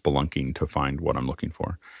do a spelunking to find what I'm looking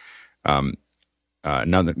for.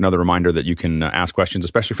 Another reminder that you can ask questions,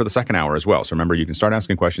 especially for the second hour as well. So remember, you can start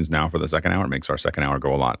asking questions now for the second hour. It makes our second hour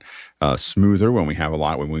go a lot smoother when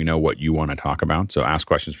we know what you want to talk about. So ask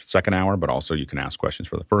questions for the second hour, but also you can ask questions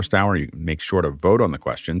for the first hour. You can make sure to vote on the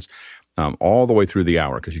questions all the way through the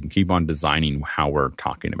hour, because you can keep on designing how we're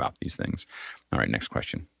talking about these things. All right, next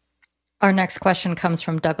question. Our next question comes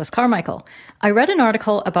from Douglas Carmichael. I read an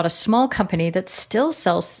article about a small company that still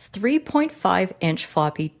sells 3.5-inch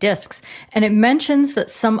floppy disks, and it mentions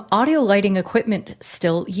that some audio lighting equipment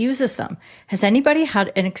still uses them. Has anybody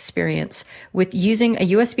had an experience with using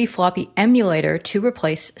a USB floppy emulator to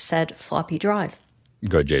replace said floppy drive?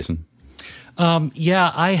 Go ahead, Jason.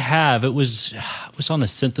 Yeah, I have. It was on a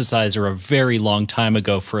synthesizer a very long time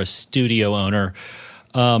ago for a studio owner.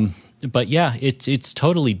 But yeah, it's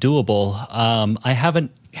totally doable. I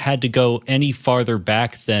haven't had to go any farther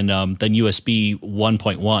back than USB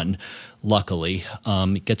 1.1. Luckily,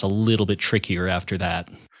 it gets a little bit trickier after that.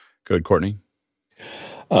 Good, Courtney.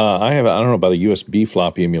 I don't know about a USB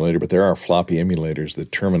floppy emulator, but there are floppy emulators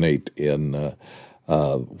that terminate in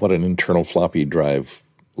what an internal floppy drive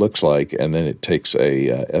looks like, and then it takes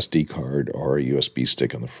a SD card or a USB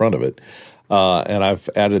stick on the front of it. And I've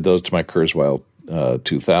added those to my Kurzweil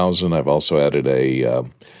 2000. I've also added a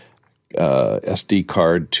SD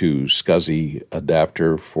card to SCSI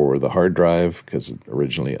adapter for the hard drive, because it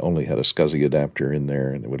originally only had a SCSI adapter in there,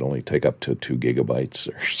 and it would only take up to 2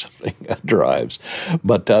 gigabytes or something drives.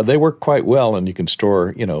 But they work quite well, and you can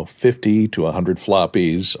store 50 to 100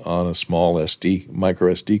 floppies on a small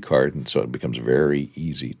micro SD card, and so it becomes very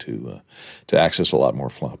easy to access a lot more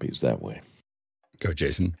floppies that way. Go,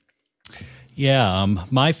 Jason. Yeah,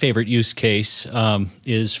 my favorite use case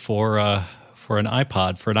is for an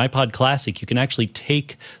iPod. For an iPod Classic, you can actually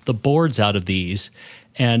take the boards out of these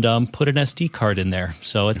and put an SD card in there.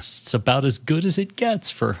 So it's about as good as it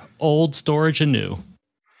gets for old storage and new.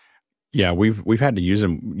 Yeah, we've had to use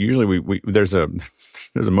them. Usually, there's a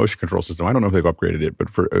motion control system. I don't know if they've upgraded it, but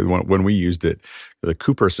for when we used it, the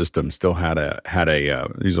Cooper system still had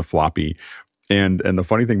a floppy. And the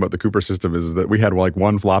funny thing about the Cooper system is that we had like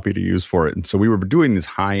one floppy to use for it. And so we were doing this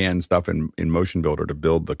high-end stuff in Motion Builder to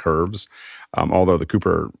build the curves, although the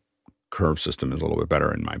Cooper curve system is a little bit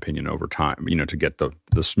better, in my opinion, over time, to get the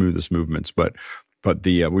smoothest movements. But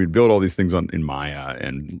we'd build all these things in Maya,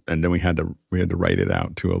 and then we had to write it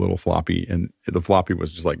out to a little floppy. And the floppy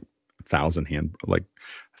was just like 1,000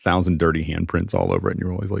 dirty handprints all over it. And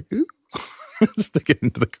you're always like, ooh, stick it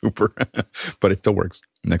into the Cooper. But it still works.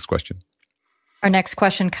 Next question. Our next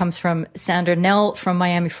question comes from Sandra Nell from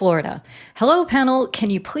Miami, Florida. Hello, panel. Can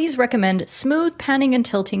you please recommend smooth panning and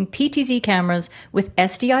tilting PTZ cameras with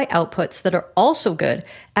SDI outputs that are also good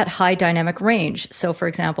at high dynamic range? So, for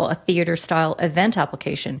example, a theater-style event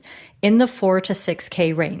application in the 4 to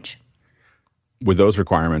 6K range. With those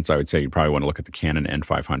requirements, I would say you probably want to look at the Canon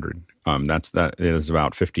N500. That is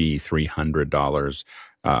about $5,300.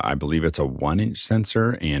 I believe it's a 1-inch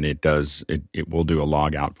sensor, and it will do a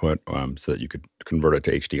log output so that you could convert it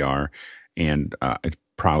to HDR, and it's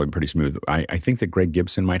probably pretty smooth. I think that Greg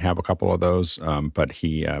Gibson might have a couple of those, but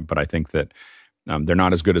I think that they're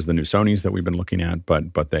not as good as the new Sonys that we've been looking at,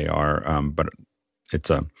 but they are. But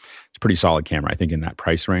it's a pretty solid camera. I think in that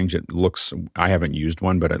price range, it looks. I haven't used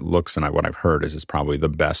one, but it looks, and what I've heard is it's probably the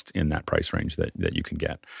best in that price range that you can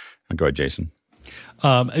get. Go ahead, Jason.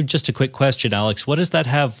 Just a quick question, Alex. What does that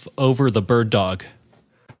have over the Bird Dog?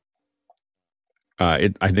 I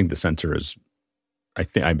think the sensor is.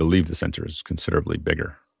 I believe the sensor is considerably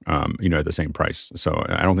bigger. At the same price. So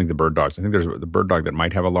I don't think the Bird Dogs. I think there's the Bird Dog that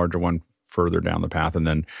might have a larger one further down the path, and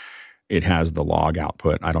then it has the log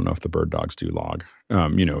output. I don't know if the Bird Dogs do log,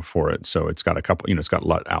 for it. So it's got a couple. It's got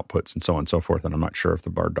LUT outputs and so on and so forth. And I'm not sure if the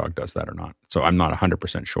Bird Dog does that or not. So I'm not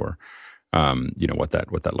 100% sure. What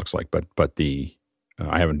that looks like, but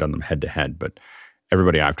I haven't done them head to head, but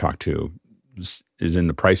everybody I've talked to is in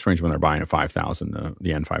the price range when they're buying a 5,000. The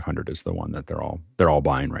N500 is the one that they're all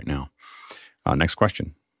buying right now. Next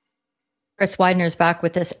question. Chris Widener's back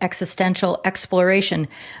with this existential exploration.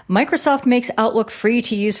 Microsoft makes Outlook free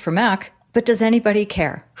to use for Mac, but does anybody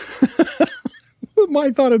care? My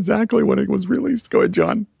thought exactly when it was released. Go ahead,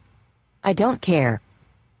 John. I don't care.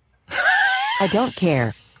 I don't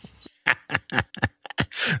care.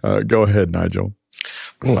 Go ahead, Nigel.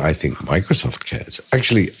 Well, I think Microsoft cares.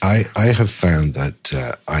 Actually, I have found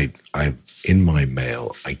that I in my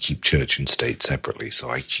mail, I keep church and state separately. So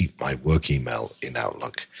I keep my work email in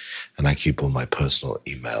Outlook, and I keep all my personal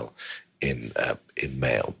email in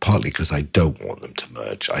Mail, partly because I don't want them to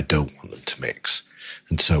merge. I don't want them to mix.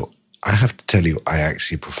 And so I have to tell you, I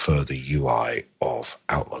actually prefer the UI of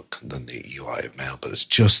Outlook than the UI of Mail, but it's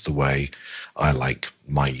just the way I like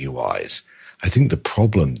my UIs. I think the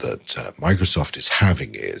problem that Microsoft is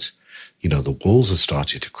having is, the walls are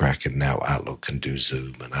starting to crack, and now Outlook can do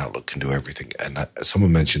Zoom and Outlook can do everything. And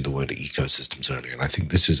someone mentioned the word ecosystems earlier, and I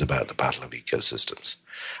think this is about the battle of ecosystems.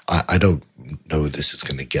 I don't know if this is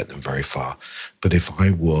going to get them very far, but if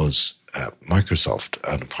I was Microsoft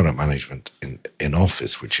and product management in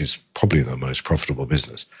Office, which is probably the most profitable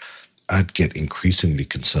business, I'd get increasingly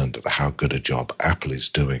concerned at how good a job Apple is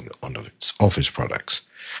doing on its Office products.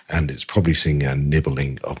 And it's probably seeing a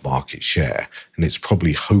nibbling of market share. And it's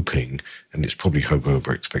probably hoping, and it's probably hope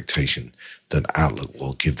over expectation, that Outlook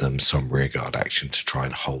will give them some rearguard action to try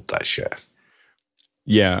and hold that share.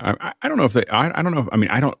 Yeah, I don't know if I don't know. I mean,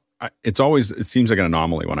 it seems like an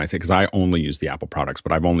anomaly when I say, because I only use the Apple products,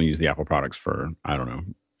 but I've only used the Apple products for, I don't know,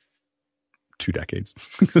 2 decades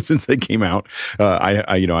since they came out.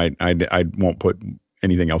 I won't put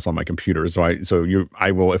anything else on my computer.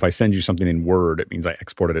 I will, if I send you something in Word, it means I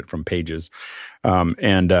exported it from Pages.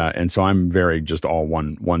 And so I'm very just all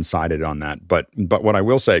one-sided on that. But what I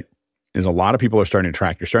will say is a lot of people are starting to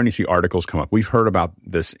track. You're starting to see articles come up. We've heard about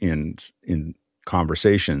this in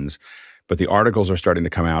conversations, but the articles are starting to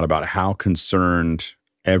come out about how concerned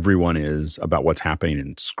everyone is about what's happening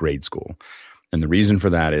in grade school. And the reason for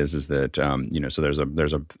that is that, so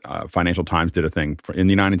there's a Financial Times did a thing in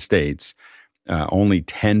the United States. Only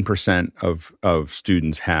 10% of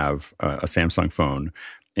students have a Samsung phone,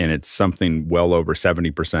 and it's something well over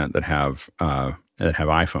 70% that have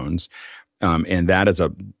iPhones. And that is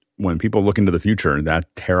when people look into the future, that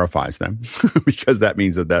terrifies them because that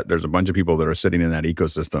means that there's a bunch of people that are sitting in that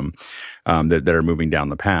ecosystem that are moving down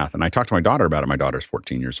the path. And I talked to my daughter about it. My daughter's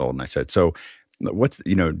 14 years old, and I said, so do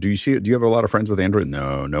you have a lot of friends with Android?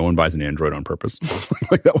 No one buys an Android on purpose.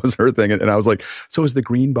 Like that was her thing. And I was like, so is the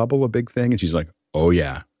green bubble a big thing? And she's like, oh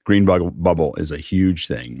yeah, green bubble is a huge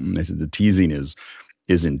thing. And I said, the teasing is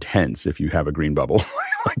intense if you have a green bubble.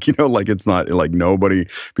 It's not like nobody,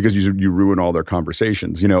 because you ruin all their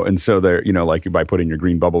conversations, and so they're, by putting your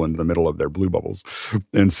green bubble into the middle of their blue bubbles.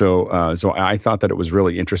 And so I thought that it was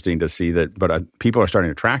really interesting to see that, but people are starting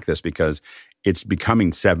to track this because it's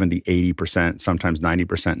becoming 70, 80%, sometimes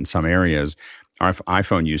 90% in some areas, our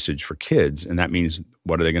iPhone usage for kids. And that means,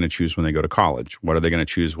 what are they going to choose when they go to college? What are they going to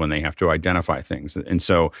choose when they have to identify things? And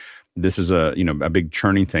so this is a big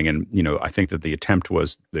churning thing. And, I think that the attempt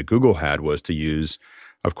that Google had was to use,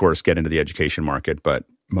 of course, get into the education market. But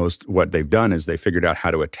what they've done is they figured out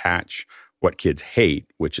how to attach what kids hate,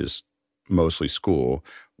 which is mostly school,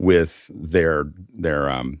 with their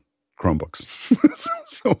Chromebooks.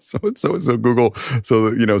 so Google,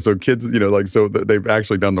 so kids, so they've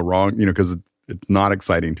actually done the wrong, because it's not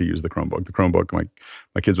exciting to use the Chromebook. The Chromebook,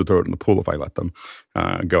 my kids would throw it in the pool if I let them.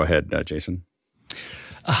 Go ahead, Jason.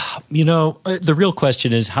 The real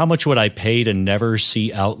question is, how much would I pay to never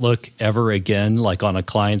see Outlook ever again, like on a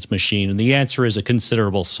client's machine? And the answer is a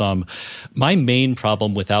considerable sum. My main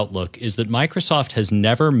problem with Outlook is that Microsoft has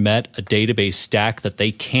never met a database stack that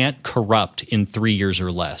they can't corrupt in 3 years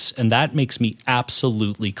or less. And that makes me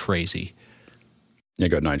absolutely crazy. Yeah,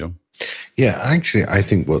 go ahead, Nigel. Yeah, actually, I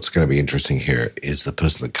think what's going to be interesting here is the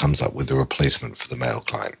person that comes up with the replacement for the mail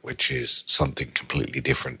client, which is something completely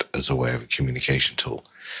different as a way of a communication tool.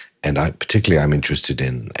 And I'm interested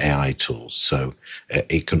in AI tools. So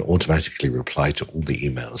it can automatically reply to all the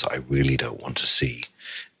emails I really don't want to see,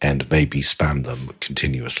 and maybe spam them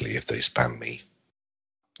continuously if they spam me.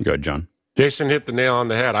 Go ahead, John. Jason hit the nail on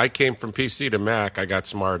the head. I came from PC to Mac. I got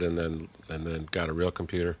smart and then got a real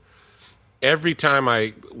computer. Every time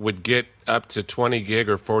I would get up to 20 gig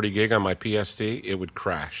or 40 gig on my PST, it would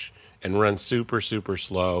crash and run super, super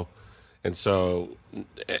slow. And so,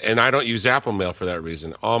 and I don't use Apple Mail for that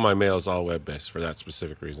reason. All my mail is all web-based for that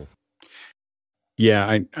specific reason.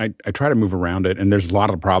 Yeah, I try to move around it, and there's a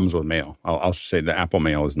lot of problems with mail. I'll say the Apple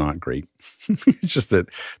Mail is not great. It's just that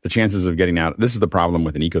the chances of getting out, this is the problem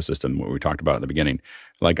with an ecosystem, what we talked about at the beginning.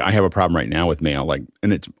 Like, I have a problem right now with mail,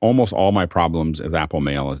 and it's almost all my problems with Apple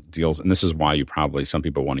Mail deals, and this is why some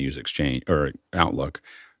people want to use Exchange or Outlook.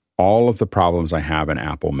 All of the problems I have in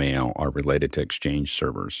Apple Mail are related to Exchange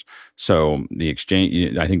servers. So the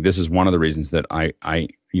Exchange, I think this is one of the reasons that I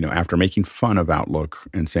after making fun of Outlook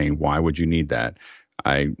and saying, why would you need that?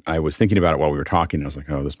 I was thinking about it while we were talking. I was like,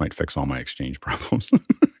 oh, this might fix all my Exchange problems.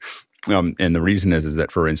 And the reason is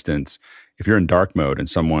that, for instance, if you're in dark mode and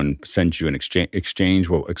someone sends you an Exchange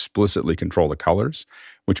will explicitly control the colors,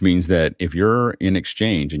 which means that if you're in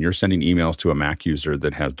Exchange and you're sending emails to a Mac user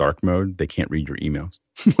that has dark mode, they can't read your emails.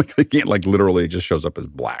 Like they can't, like literally it just shows up as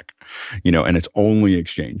black, and it's only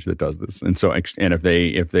Exchange that does this. And so, and if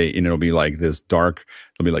they, and it'll be like this dark,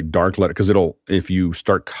 it'll be like dark letter, because if you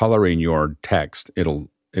start coloring your text,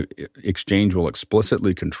 Exchange will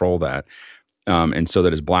explicitly control that. And so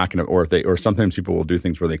that is black, or sometimes people will do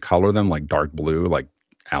things where they color them like dark blue, like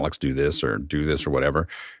Alex do this or whatever.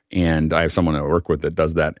 And I have someone I work with that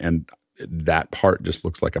does that, and that part just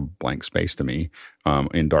looks like a blank space to me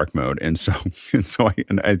in dark mode. And so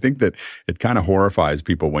I think that it kind of horrifies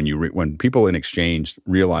people when people in Exchange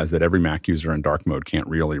realize that every Mac user in dark mode can't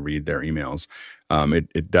really read their emails.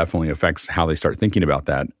 It definitely affects how they start thinking about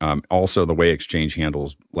that. Also, the way Exchange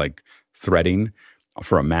handles like threading.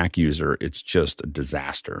 For a Mac user, it's just a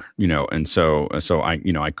disaster, and so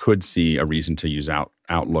I could see a reason to use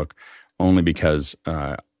Outlook only because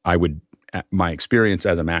my experience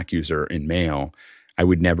as a Mac user in Mail, I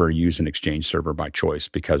would never use an Exchange server by choice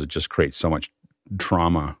because it just creates so much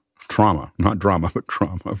trauma, not drama, but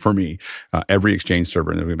trauma for me. Every Exchange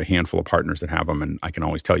server, and we have a handful of partners that have them, and I can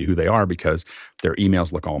always tell you who they are because their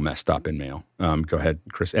emails look all messed up in Mail. Go ahead,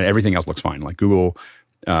 Chris. And everything else looks fine, like Google.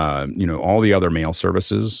 All the other mail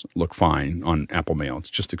services look fine on Apple Mail. It's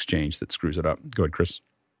just Exchange that screws it up. Go ahead, Chris.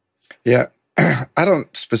 Yeah, I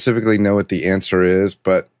don't specifically know what the answer is,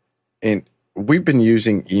 but we've been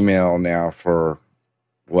using email now for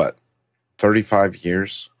 35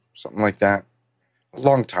 years, something like that. A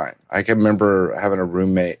long time. I can remember having a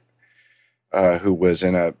roommate who was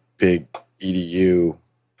in a big EDU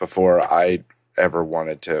before I ever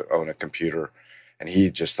wanted to own a computer. And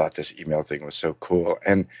he just thought this email thing was so cool.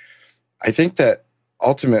 And I think that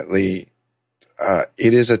ultimately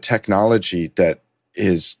it is a technology that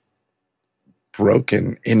is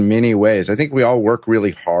broken in many ways. I think we all work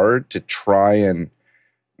really hard to try and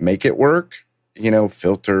make it work,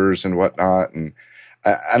 filters and whatnot. And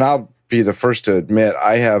I'll be the first to admit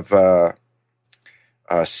I have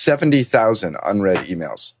 70,000 unread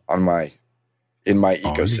emails in my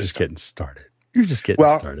ecosystem. You're just getting started.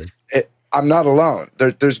 Started. I'm not alone.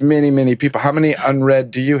 There's many, many people. How many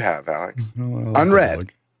unread do you have, Alex? Unread.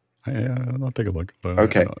 I'll take a look.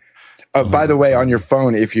 Okay. By the way, on your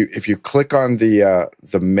phone, if you click on the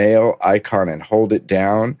Mail icon and hold it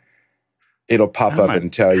down, it'll pop up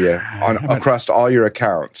and tell you across all your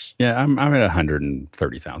accounts. Yeah, I'm at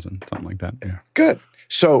 130,000, something like that. Yeah. Good.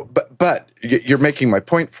 So, but you're making my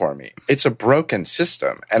point for me. It's a broken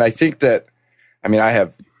system, and I think that, I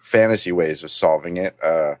have fantasy ways of solving it.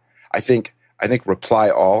 I think reply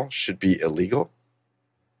all should be illegal.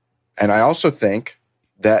 And I also think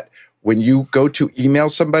that when you go to email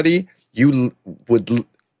somebody, you would,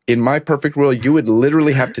 in my perfect world, you would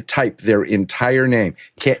literally have to type their entire name.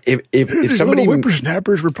 If somebody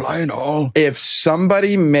whippersnappers replying all. If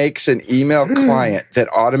somebody makes an email client that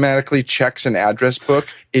automatically checks an address book,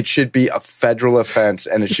 it should be a federal offense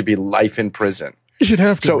and it should be life in prison. You should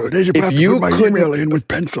have to. So they should if you put my email in with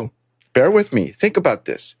pencil. Bear with me. Think about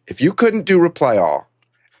this. If you couldn't do reply all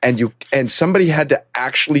and somebody had to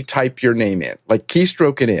actually type your name in, like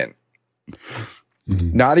keystroke it in,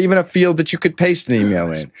 not even a field that you could paste an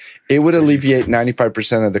email in, it would alleviate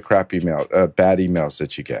 95% of the bad emails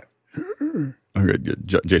that you get. Okay,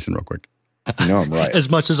 good. Jason, real quick. I'm right. As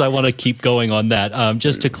much as I want to keep going on that,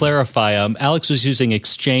 just to clarify, Alex was using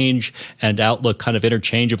Exchange and Outlook kind of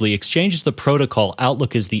interchangeably. Exchange is the protocol,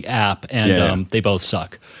 Outlook is the app, and they both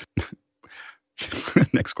suck.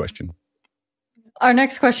 Next question. Our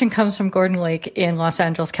next question comes from Gordon Lake in Los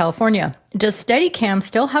Angeles, California. Does Steadicam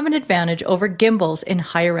still have an advantage over gimbals in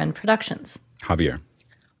higher end productions? Javier.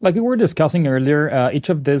 Like we were discussing earlier, each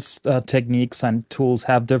of these techniques and tools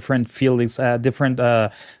have different feelings, different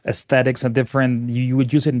aesthetics, and different. You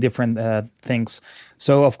would use it in different things.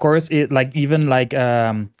 So of course, hybrid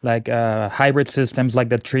systems like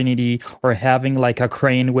the Trinity, or having like a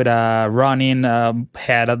crane with a running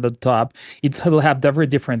head at the top, it will have very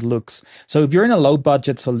different looks. So if you're in a low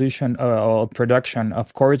budget solution or production,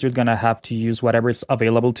 of course you're gonna have to use whatever is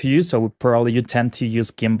available to you. So probably you tend to use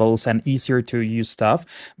gimbals and easier to use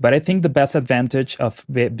stuff. But I think the best advantage of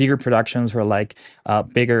bigger productions, or like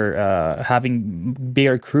having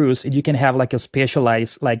bigger crews, you can have like a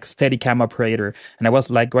specialized like Steadicam operator. And I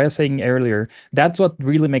I was saying earlier, that's what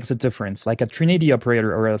really makes a difference. Like a Trinity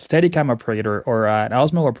operator or a Steadicam operator or an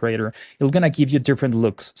Osmo operator, it's going to give you different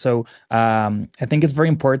looks. So I think it's very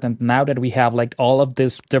important now that we have like all of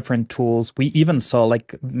these different tools. We even saw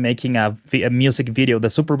like making a music video. The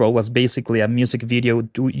Super Bowl was basically a music video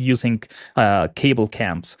using cable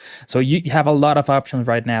cams. So you have a lot of options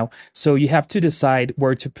right now. So you have to decide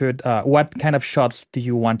where to put what kind of shots do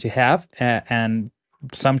you want to have, and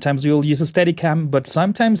sometimes you'll use a Steadicam, but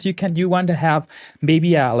sometimes you want to have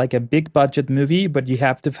maybe like a big budget movie, but you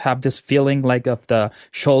have to have this feeling like of the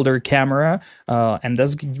shoulder camera, and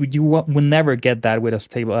that's you will never get that with a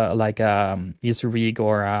stable like Easy Rig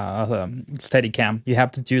or a Steadicam. You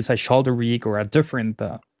have to use a shoulder rig or a different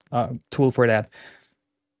tool for that.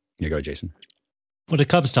 You go, Jason. When it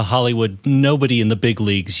comes to Hollywood, nobody in the big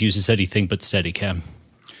leagues uses anything but Steadicam.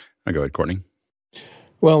 I go ahead, Courtney.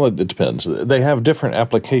 Well, it depends. They have different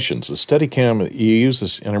applications. The Steadicam, you use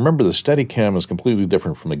this, and remember the Steadicam is completely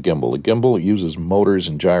different from the gimbal. The gimbal uses motors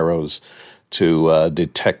and gyros to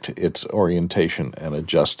detect its orientation and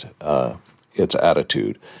adjust its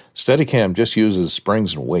attitude. Steadicam just uses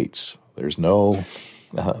springs and weights. There's no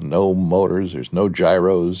motors, there's no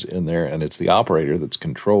gyros in there, and it's the operator that's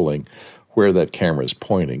controlling where that camera is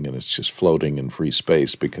pointing, and it's just floating in free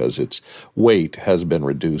space because its weight has been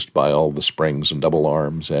reduced by all the springs and double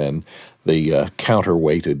arms and the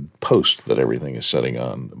counterweighted post that everything is sitting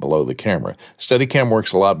on below the camera. Steadicam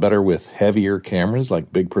works a lot better with heavier cameras,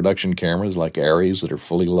 like big production cameras like Arris that are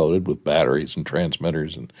fully loaded with batteries and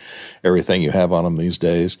transmitters and everything you have on them these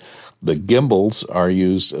days. The gimbals are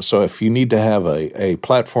used, so if you need to have a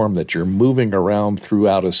platform that you're moving around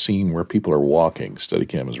throughout a scene where people are walking,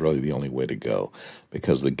 Steadicam is really the only way to go,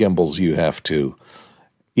 because the gimbals you have to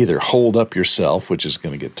either hold up yourself, which is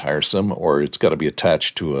going to get tiresome, or it's got to be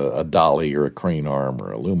attached to a dolly or a crane arm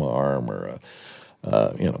or a Luma arm or a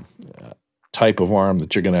type of arm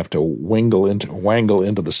that you're going to have to wangle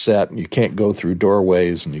into the set, and you can't go through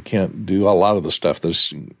doorways, and you can't do a lot of the stuff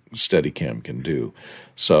this Steadicam can do.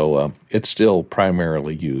 So it's still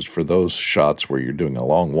primarily used for those shots where you're doing a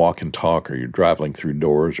long walk and talk, or you're traveling through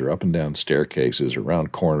doors or up and down staircases or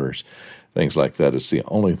around corners. Things like that. It's the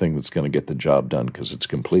only thing that's going to get the job done because it's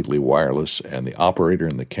completely wireless, and the operator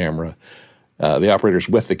and the camera, the operator's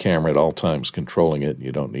with the camera at all times controlling it.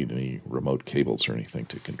 You don't need any remote cables or anything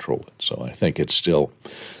to control it. So I think it's still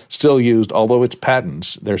used, although it's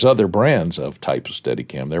patents. There's other brands of types of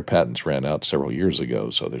Steadicam. Their patents ran out several years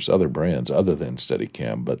ago, so there's other brands other than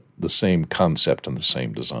Steadicam, but the same concept and the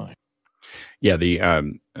same design. Yeah,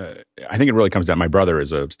 I think it really comes down. My brother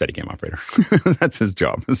is a Steadicam operator. That's his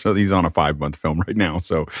job. So he's on a 5-month film right now.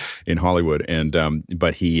 So in Hollywood, and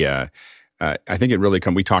but he, I think it really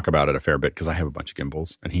we talk about it a fair bit because I have a bunch of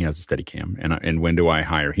gimbals and he has a Steadicam. And when do I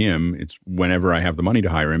hire him? It's whenever I have the money to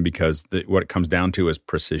hire him, because what it comes down to is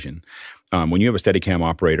precision. When you have a Steadicam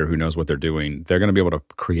operator who knows what they're doing, they're going to be able to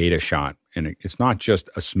create a shot, and it's not just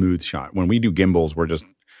a smooth shot. When we do gimbals, we're just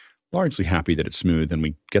largely happy that it's smooth and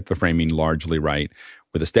we get the framing largely right.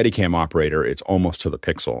 With a Steadicam operator, it's almost to the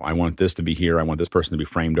pixel. I want this to be here. I want this person to be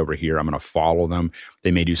framed over here. I'm going to follow them.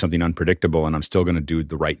 They may do something unpredictable, and I'm still going to do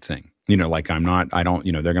the right thing. Like they're going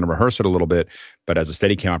to rehearse it a little bit, but as a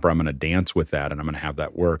Steadicam operator, I'm going to dance with that, and I'm going to have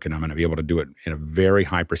that work, and I'm going to be able to do it in a very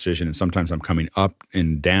high precision. And sometimes I'm coming up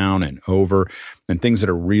and down and over, and things that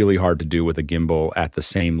are really hard to do with a gimbal at the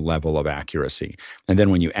same level of accuracy. And then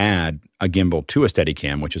when you add a gimbal to a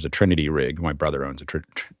Steadicam, which is a Trinity rig, my brother owns a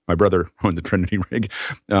Trinity rig.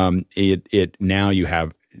 Now you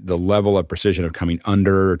have the level of precision of coming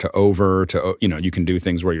under to over to, you can do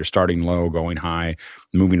things where you're starting low, going high,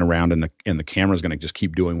 moving around, and the camera's going to just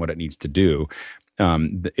keep doing what it needs to do.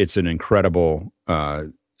 It's an incredible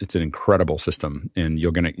system,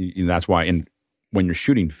 and that's why when you're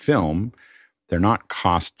shooting film, they're not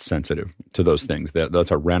cost sensitive to those things.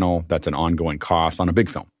 That's a rental. That's an ongoing cost on a big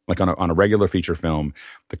film. Like on a regular feature film,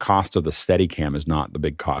 the cost of the Steadicam is not the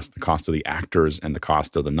big cost. The cost of the actors and the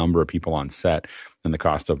cost of the number of people on set and the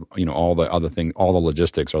cost of all the other things, all the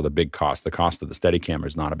logistics are the big cost. The cost of the Steadicam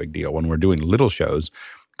is not a big deal. When we're doing little shows,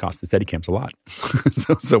 the cost of the Steadicam's a lot.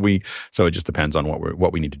 so it just depends on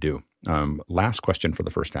what we need to do. Last question for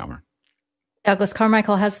the first hour. Douglas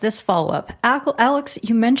Carmichael has this follow-up. Alex,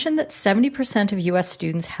 you mentioned that 70% of U.S.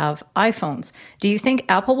 students have iPhones. Do you think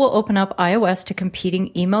Apple will open up iOS to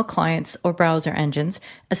competing email clients or browser engines,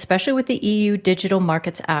 especially with the EU Digital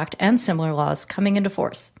Markets Act and similar laws coming into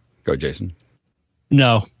force? Go, Jason.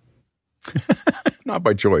 No. Not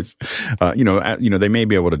by choice. They may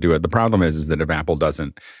be able to do it. The problem is that if Apple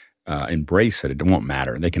doesn't, embrace it, it won't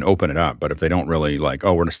matter. They can open it up, but if they don't really like,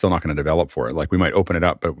 oh, we're still not going to develop for it. Like we might open it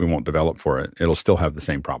up, but we won't develop for it. It'll still have the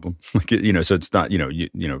same problem. Like so it's not.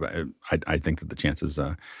 I think that the chances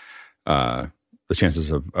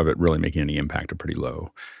of it really making any impact are pretty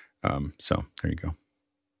low. So there you go.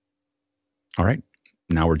 All right.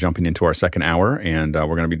 Now we're jumping into our second hour, and we're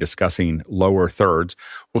going to be discussing lower thirds.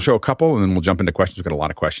 We'll show a couple, and then we'll jump into questions. We've got a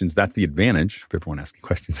lot of questions. That's the advantage of everyone asking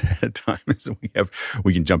questions ahead of time, is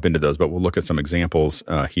we can jump into those. But we'll look at some examples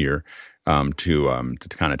here to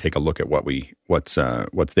kind of take a look at what's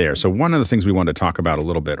there. So one of the things we wanted to talk about a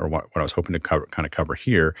little bit, or what I was hoping to cover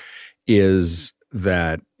here, is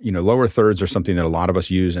that lower thirds are something that a lot of us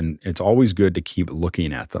use, and it's always good to keep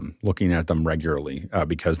looking at them regularly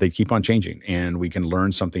because they keep on changing, and we can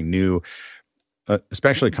learn something new,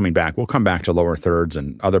 especially coming back. We'll come back to lower thirds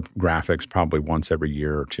and other graphics probably once every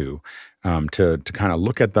year or two to kind of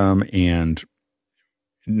look at them. And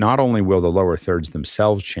not only will the lower thirds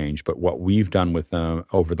themselves change, but what we've done with them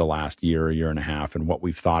over the last year and a half, and what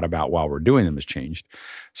we've thought about while we're doing them has changed.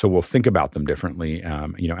 So we'll think about them differently,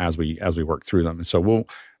 as we work through them. And so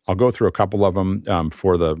I'll go through a couple of them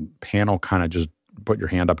for the panel. Kind of just put your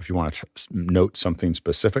hand up if you want to note something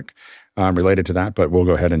specific related to that. But we'll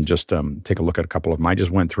go ahead and just take a look at a couple of them. I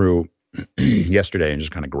just went through yesterday and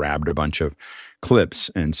just kind of grabbed a bunch of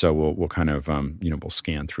clips, and so we'll kind of we'll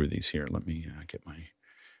scan through these here. Let me get my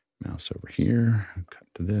mouse over here. Cut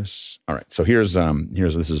to this. All right. So here's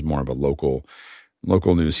this is more of a local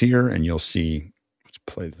news here, and you'll see. Let's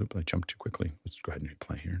play. I jumped too quickly. Let's go ahead and hit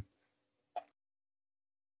play here.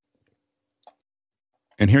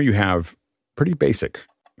 And here you have pretty basic.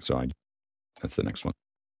 So that's the next one.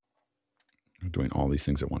 Doing all these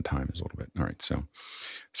things at one time is a little bit. All right.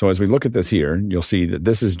 So as we look at this here, you'll see that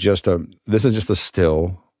this is just a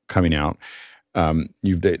still coming out.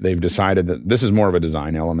 They've decided that this is more of a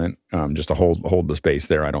design element, just to hold the space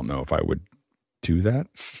there. I don't know if I would do that.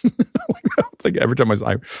 Like every time when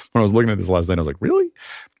I was looking at this last night, I was like, really?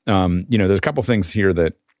 There's a couple things here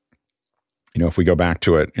that, if we go back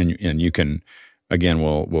to it and you can, again,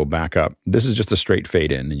 we'll back up. This is just a straight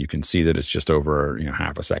fade in, and you can see that it's just over,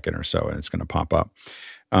 half a second or so, and it's going to pop up.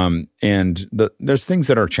 And there's things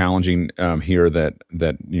that are challenging here that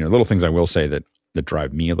little things I will say that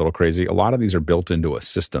drive me a little crazy. A lot of these are built into a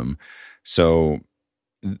system. So,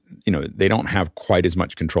 they don't have quite as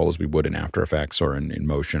much control as we would in After Effects or in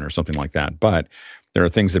Motion or something like that. But there are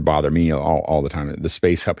things that bother me all the time. The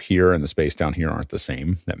space up here and the space down here aren't the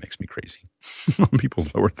same. That makes me crazy on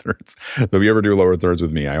people's lower thirds. So if you ever do lower thirds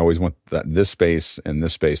with me, I always want this space and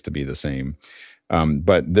this space to be the same.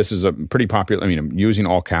 But this is a pretty popular, using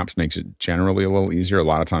all caps makes it generally a little easier. A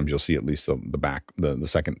lot of times you'll see at least the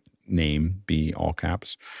second name be all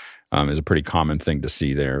caps. Is a pretty common thing to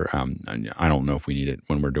see there. I don't know if we need it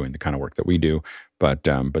when we're doing the kind of work that we do, but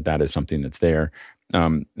that is something that's there.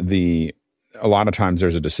 A lot of times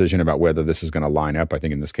there's a decision about whether this is going to line up. I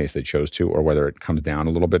think in this case they chose to, or whether it comes down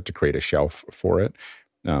a little bit to create a shelf for it.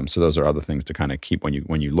 So those are other things to kind of keep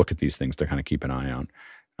when you look at these things to kind of keep an eye on.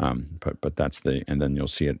 But that's and then you'll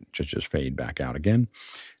see it just fade back out again.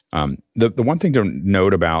 The one thing to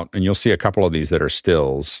note about, and you'll see a couple of these that are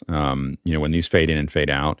stills, when these fade in and fade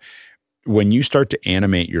out, when you start to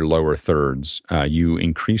animate your lower thirds, you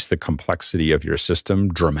increase the complexity of your system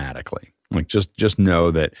dramatically. Like just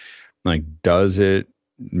know that, like, does it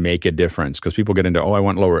make a difference? Because people get into, I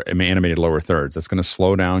want animated lower thirds. That's going to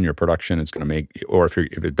slow down your production. It's going to make, or if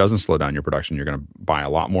it doesn't slow down your production, you're going to buy a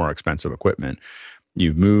lot more expensive equipment.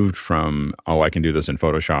 You've moved from, I can do this in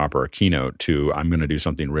Photoshop or a Keynote, to I'm going to do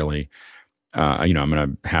something really, I'm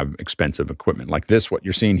going to have expensive equipment. Like this, what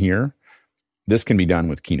you're seeing here, this can be done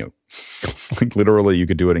with Keynote. Like literally you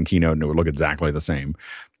could do it in Keynote and it would look exactly the same.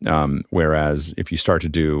 Whereas if you start to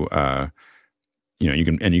do,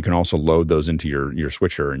 you can also load those into your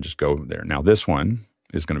switcher and just go there. Now this one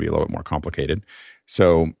is going to be a little bit more complicated.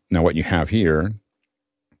 So now what you have here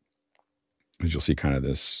is you'll see kind of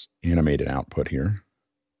this animated output here,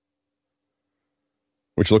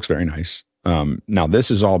 which looks very nice. Now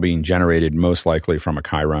this is all being generated most likely from a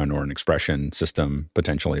Chiron or an Expression system,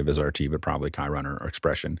 potentially a VizRT, but probably Chiron or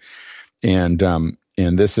Expression. And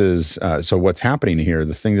this is, so what's happening here,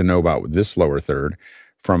 the thing to know about this lower third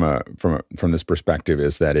from this perspective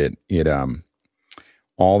is that it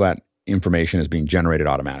all that information is being generated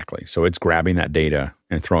automatically. So it's grabbing that data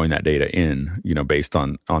and throwing that data in, based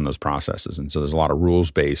on those processes. And so there's a lot of rules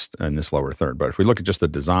based in this lower third. But if we look at just the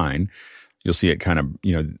design, you'll see it kind of,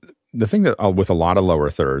 the thing that with a lot of lower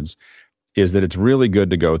thirds is that it's really good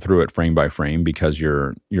to go through it frame by frame, because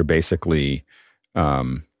you're basically,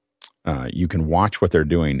 you can watch what they're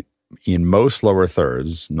doing in most lower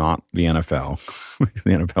thirds, not the NFL,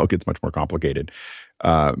 the NFL gets much more complicated.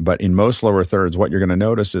 But in most lower thirds, what you're going to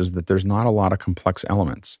notice is that there's not a lot of complex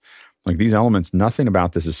elements. Like these elements, nothing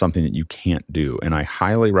about this is something that you can't do. And I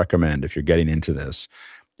highly recommend, if you're getting into this,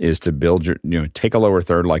 is to build take a lower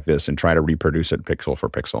third like this and try to reproduce it pixel for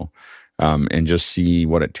pixel, and just see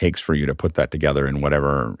what it takes for you to put that together in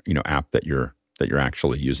whatever app that you're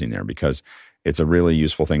actually using there, because it's a really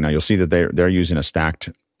useful thing. Now you'll see that they're using a stacked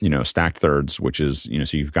thirds, which is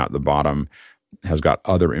so you've got the bottom has got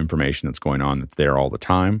other information that's going on that's there all the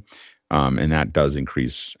time. And that does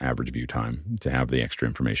increase average view time to have the extra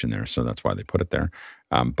information there. So that's why they put it there.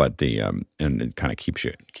 But and it kind of keeps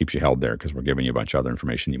you held there because we're giving you a bunch of other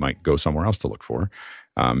information you might go somewhere else to look for.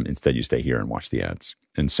 Instead, you stay here and watch the ads.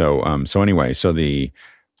 And so anyway, so there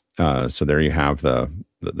you have the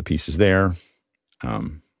pieces there.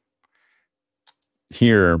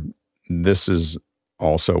 Here, this is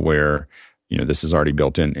also where this is already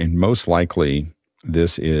built in, and most likely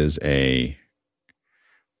this is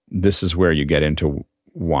where you get into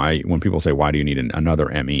why, when people say, why do you need another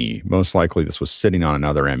ME? Most likely this was sitting on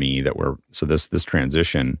another ME so this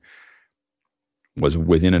transition was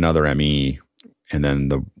within another ME, and then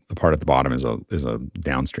the part at the bottom is a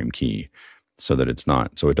downstream key so that it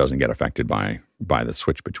doesn't get affected by the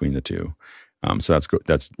switch between the two. So that's good.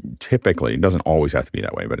 That's typically, it doesn't always have to be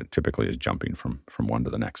that way, but it typically is jumping from one to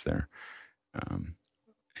the next there.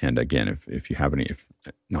 And again, if you have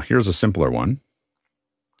now here's a simpler one.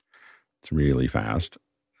 It's really fast.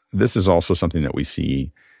 This is also something that we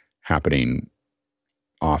see happening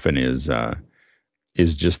often is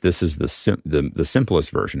just, this is the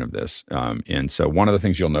simplest version of this. And so one of the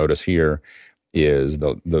things you'll notice here is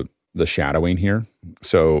the shadowing here.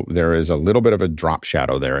 So there is a little bit of a drop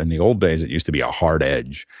shadow there. In the old days, it used to be a hard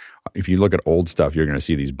edge. If you look at old stuff, you're going to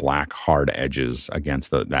see these black hard edges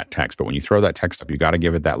against that text. But when you throw that text up, you got to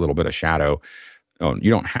give it that little bit of shadow.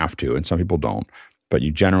 You don't have to, and some people don't. But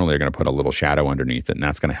you generally are going to put a little shadow underneath it, and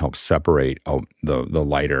that's going to help separate the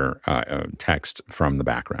lighter text from the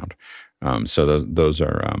background. So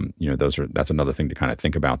that's another thing to kind of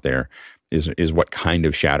think about there is what kind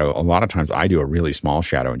of shadow. A lot of times I do a really small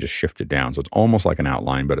shadow and just shift it down. So it's almost like an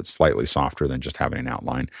outline, but it's slightly softer than just having an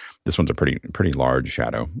outline. This one's a pretty large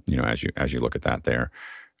shadow, as you look at that there.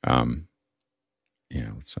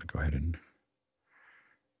 Let's go ahead and.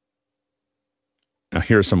 Now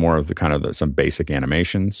here's some more of some basic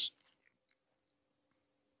animations.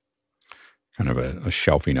 Kind of a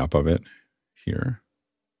shelving up of it here.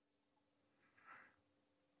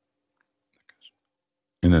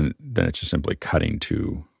 And then it's just simply cutting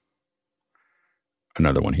to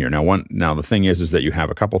another one here. Now the thing is that you have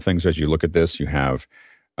a couple things as you look at this. You have,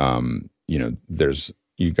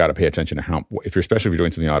 you've got to pay attention to especially if you're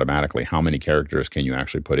doing something automatically, how many characters can you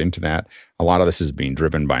actually put into that? A lot of this is being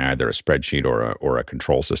driven by either a spreadsheet or a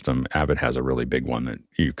control system. Avid has a really big one that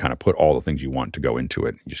you kind of put all the things you want to go into it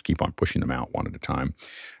and just keep on pushing them out one at a time.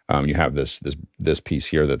 You have this piece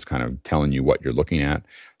here that's kind of telling you what you're looking at.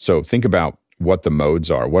 So think about what the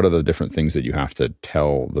modes are. What are the different things that you have to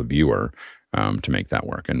tell the viewer to make that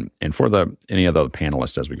work? And for any of the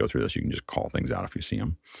panelists as we go through this, you can just call things out if you see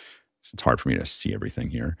them. It's hard for me to see everything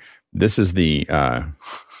here. This is these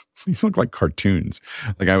look like cartoons.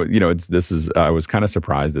 Like I was kind of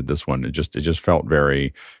surprised at this one. It just felt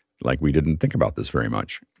very like we didn't think about this very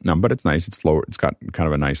much. No, but it's nice. It's lower. It's got kind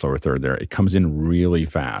of a nice lower third there. It comes in really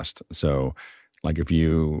fast. So like if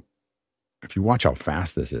you watch how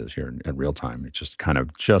fast this is here at real time, it just kind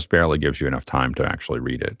of just barely gives you enough time to actually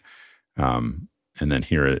read it. And then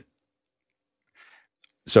hear it.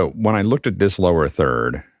 So when I looked at this lower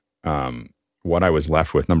third, what I was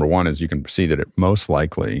left with, number one, is you can see that it most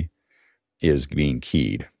likely is being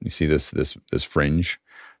keyed. You see this fringe.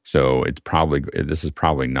 So this is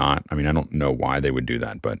probably not. I mean, I don't know why they would do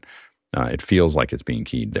that, but it feels like it's being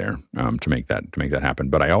keyed there to make that happen.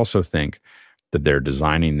 But I also think that they're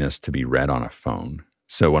designing this to be read on a phone.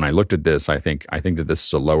 So when I looked at this, I think that this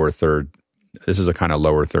is a lower third. This is a kind of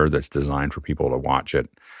lower third that's designed for people to watch it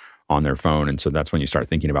on their phone. And so that's when you start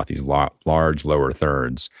thinking about these large lower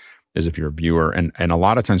thirds, is if you're a viewer. And a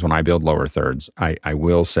lot of times when I build lower thirds, I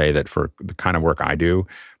will say that for the kind of work I do,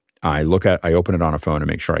 I open it on a phone to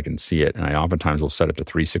make sure I can see it. And I oftentimes will set it to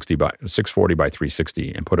 640 by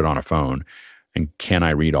 360 and put it on a phone. And can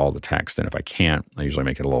I read all the text? And if I can't, I usually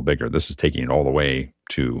make it a little bigger. This is taking it all the way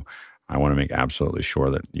to, I want to make absolutely sure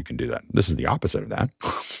that you can do that. This is the opposite of that.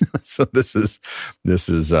 So this is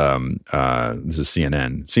CNN.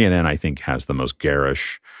 CNN, I think, has the most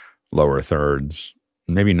garish lower thirds,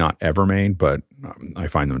 maybe not ever made, but I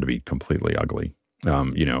find them to be completely ugly.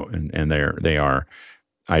 And they are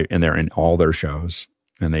and they're in all their shows,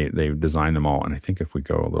 and they've designed them all. And I think if we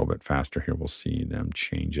go a little bit faster here, we'll see them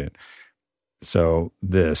change it. So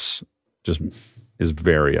this just is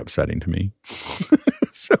very upsetting to me.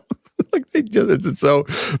 So like it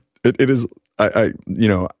is.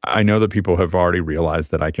 I know that people have already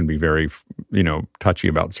realized that I can be very, touchy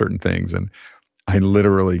about certain things, and I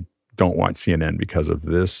literally don't watch CNN because of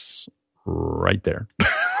this right there.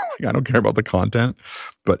 Like, I don't care about the content,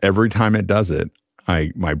 but every time it does it,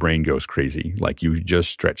 my brain goes crazy. Like, you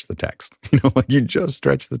just stretch the text,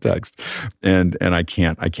 and I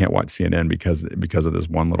can't watch CNN because of this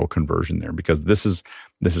one little conversion there, because this is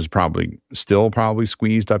probably still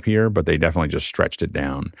squeezed up here, but they definitely just stretched it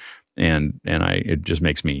down, and it just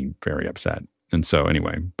makes me very upset. And so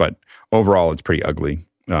anyway, but overall it's pretty ugly.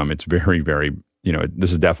 It's very, very,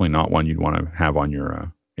 this is definitely not one you'd want to have on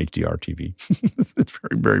your HDR TV. It's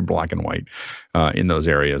very, very black and white in those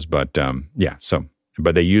areas. But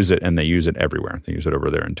but they use it, and they use it everywhere. They use it over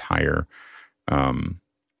their entire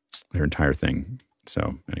thing.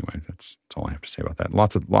 So anyway, that's all I have to say about that.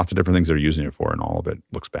 Lots of different things they're using it for, and all of it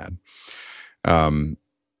looks bad. Let's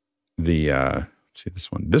see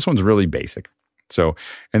this one. This one's really basic. So,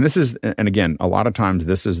 and again, a lot of times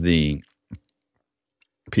this is the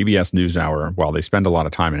PBS NewsHour. While they spend a lot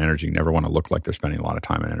of time and energy, never want to look like they're spending a lot of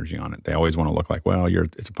time and energy on it. They always want to look like, well,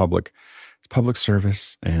 it's public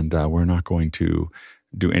service, and we're not going to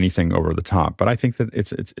do anything over the top. But I think that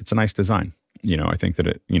it's a nice design. I think that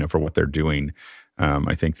it, for what they're doing,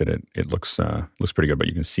 I think that it looks pretty good. But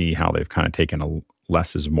you can see how they've kind of taken a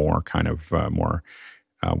less is more kind of more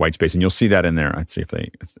white space, and you'll see that in there. I'd see if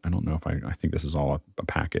I don't know if I think this is all a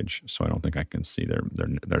package, so I don't think I can see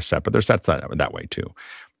their set, but their set's that way too.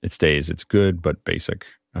 It's good, but basic,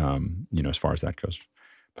 as far as that goes.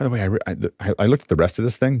 By the way, I looked at the rest of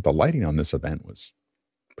this thing. The lighting on this event was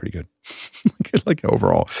pretty good. like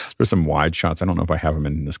overall, there's some wide shots. I don't know if I have them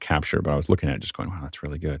in this capture, but I was looking at it just going, wow, that's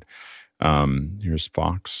really good. Here's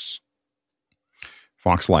Fox.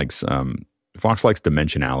 Fox likes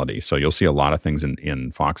dimensionality. So you'll see a lot of things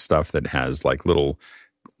in Fox stuff that has like little,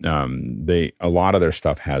 a lot of their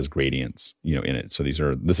stuff has gradients, in it. So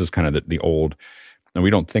this is kind of the old, and we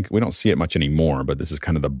don't see it much anymore, but this is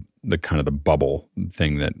kind of the bubble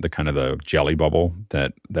thing, the kind of the jelly bubble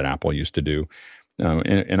that Apple used to do.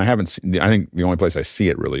 And I haven't seen, I think the only place I see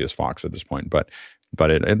it really is Fox at this point, but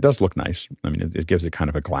it does look nice. I mean, it gives it kind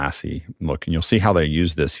of a glassy look, and you'll see how they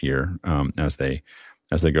use this here, as they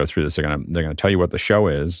go through this. They're gonna tell you what the show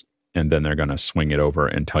is, and then they're gonna swing it over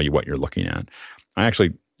and tell you what you're looking at. I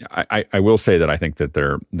will say that I think that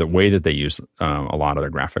the way that they use a lot of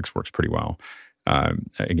their graphics works pretty well.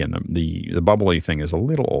 Again, the bubbly thing is a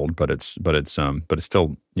little old, but it's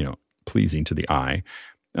still pleasing to the eye.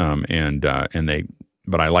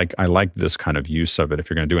 But I like this kind of use of it. If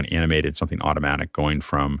you're going to do an animated, something automatic, going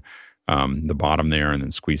from the bottom there and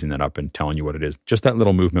then squeezing that up and telling you what it is. Just that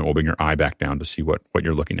little movement will bring your eye back down to see what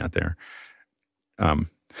you're looking at there.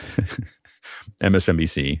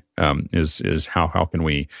 MSNBC is how can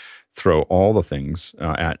we throw all the things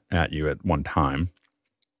at you at one time?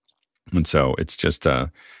 And so it's just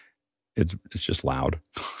loud.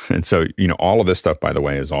 And so all of this stuff, by the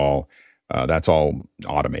way, is all that's all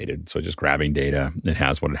automated. So just grabbing data, it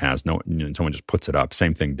has what it has. No, someone just puts it up.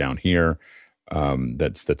 Same thing down here.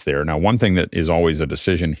 That's there. Now, one thing that is always a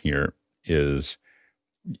decision here is,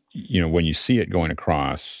 when you see it going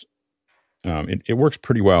across, it works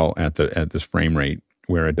pretty well at this frame rate,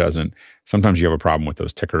 where it doesn't. Sometimes you have a problem with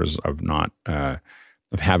those tickers of not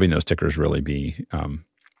of having those tickers really be,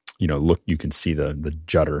 look. You can see the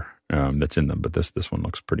judder that's in them, but this one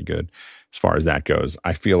looks pretty good as far as that goes.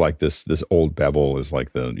 I feel like this old bevel is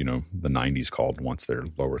like the 90s called once their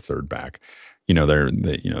lower third back.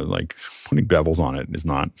 Like putting bevels on it is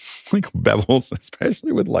not like bevels,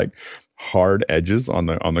 especially with like hard edges on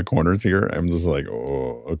the corners here. I'm just like,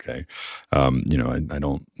 oh, okay. I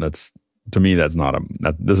don't. That's, to me, that's not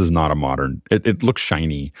this is not a modern. It looks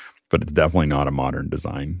shiny, but it's definitely not a modern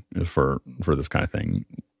design for this kind of thing.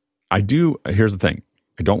 Here's the thing.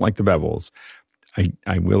 I don't like the bevels.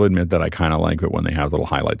 I will admit that I kind of like it when they have little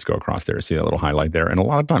highlights go across there. See that little highlight there? And a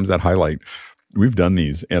lot of times that highlight, we've done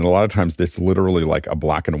these, and a lot of times it's literally like a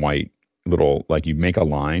black and white little, like you make a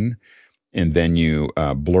line and then you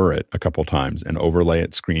blur it a couple times and overlay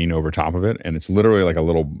it, screening over top of it. And it's literally like a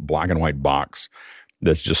little black and white box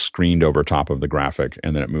that's just screened over top of the graphic,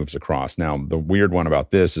 and then it moves across. Now, the weird one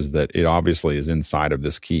about this is that it obviously is inside of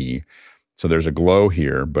this key. So there's a glow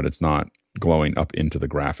here, but it's not glowing up into the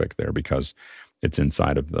graphic there because it's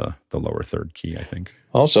inside of the lower third key, I think.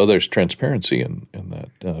 Also, there's transparency in that,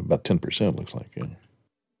 about 10% looks like. Yeah.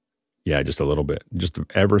 Yeah, just a little bit, just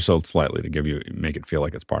ever so slightly to make it feel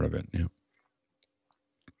like it's part of it. Yeah.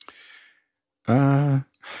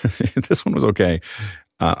 This one was okay.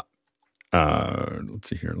 Let's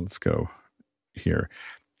see here. Let's go here.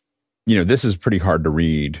 This is pretty hard to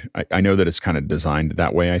read. I know that it's kind of designed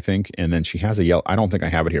that way, I think. And then she has a yellow, I don't think I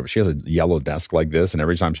have it here, but she has a yellow desk like this. And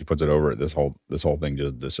every time she puts it over it, this whole thing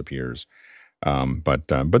just disappears. But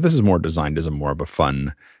this is more designed as more of a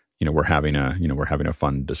fun, we're having a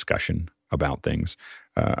fun discussion about things.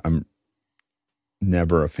 I'm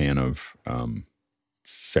never a fan of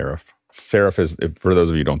serif. Serif is, for those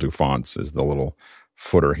of you who don't do fonts, is the little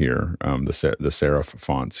footer here, the serif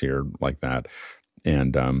fonts here like that.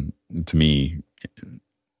 And to me,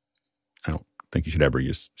 I don't think you should ever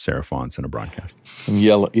use serif fonts in a broadcast. And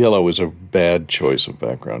yellow is a bad choice of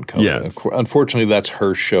background color. Yeah, unfortunately, that's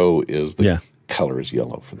her show. Is the color is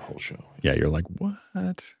yellow for the whole show. Yeah, you're like,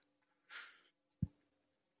 what?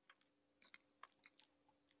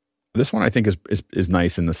 This one I think is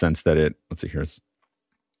nice in the sense that let's see here.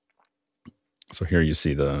 So here you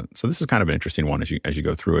see so this is kind of an interesting one as you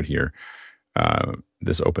go through it here.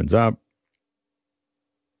 This opens up.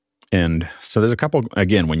 And so there's a couple,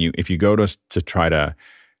 again, if you go to try to,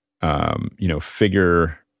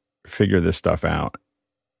 figure this stuff out,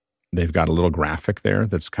 they've got a little graphic there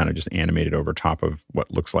that's kind of just animated over top of what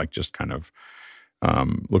looks like just kind of,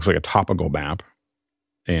 looks like a topical map.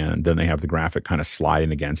 And then they have the graphic kind of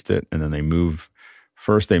sliding against it. And then they move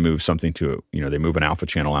something to, they move an alpha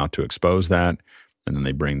channel out to expose that. And then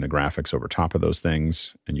they bring the graphics over top of those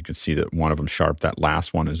things. And you can see that one of them sharp, that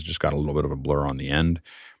last one has just got a little bit of a blur on the end,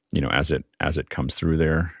 as it comes through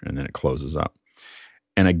there, and then it closes up.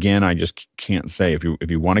 And again, I just can't say, if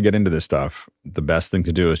you want to get into this stuff, the best thing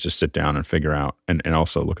to do is just sit down and figure out, and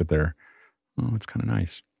also look at it's kind of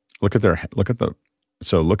nice. Look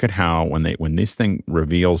at how when this thing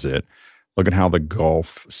reveals it, look at how the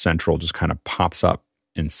Gulf Central just kind of pops up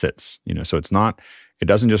and sits, so it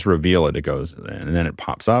doesn't just reveal it, it goes, and then it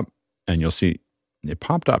pops up, and you'll see it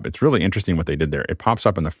popped up. It's really interesting what they did there. It pops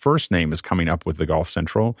up, and the first name is coming up with the Gulf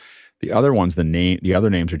Central. The other ones, the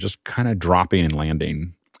other names are just kind of dropping and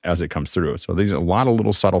landing as it comes through. So these are a lot of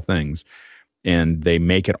little subtle things, and they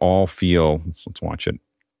make it all feel. Let's watch it.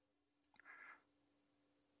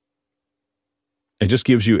 It just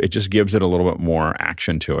gives it a little bit more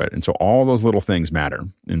action to it, and so all those little things matter.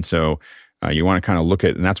 And so you want to kind of look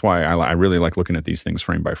at, and that's why I really like looking at these things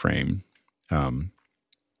frame by frame.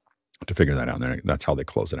 To figure that out. That's how they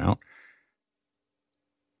close it out.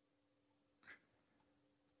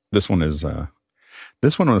 This one, when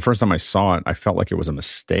the first time I saw it, I felt like it was a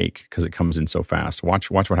mistake because it comes in so fast. Watch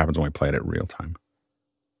what happens when we play it at real time.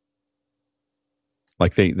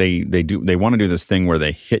 Like they want to do this thing where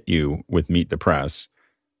they hit you with Meet the Press.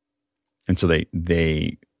 And so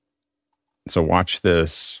so watch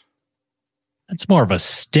this. That's more of a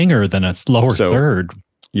stinger than a lower third.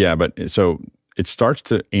 Yeah, but so it starts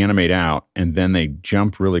to animate out, and then they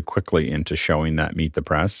jump really quickly into showing that Meet the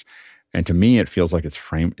Press. And to me, it feels like it's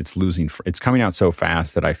coming out so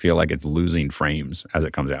fast that I feel like it's losing frames as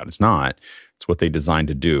it comes out. It's not. It's what they designed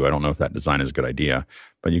to do. I don't know if that design is a good idea,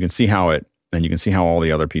 but you can see how all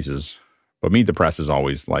the other pieces. But Meet the Press is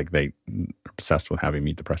always like, they are obsessed with having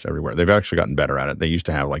Meet the Press everywhere. They've actually gotten better at it. They used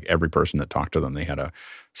to have like every person that talked to them, they had a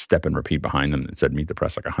step and repeat behind them that said Meet the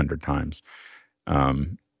Press like 100 times.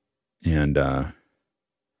 And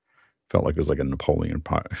felt like it was like a Napoleon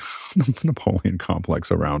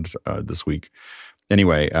complex around this week.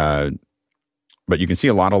 Anyway, but you can see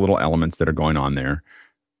a lot of little elements that are going on there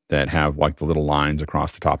that have like the little lines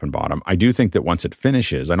across the top and bottom. I do think that once it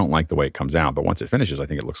finishes, I don't like the way it comes out, but once it finishes, I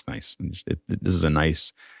think it looks nice. This is a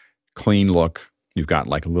nice, clean look. You've got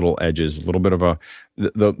like little edges, a little bit of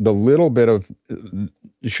the little bit of,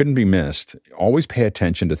 it shouldn't be missed. Always pay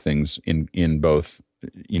attention to things in both,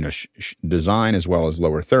 design as well as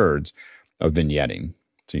lower thirds of vignetting.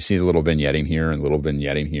 So you see the little vignetting here and a little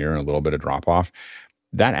vignetting here and a little bit of drop off.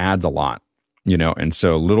 That adds a lot, and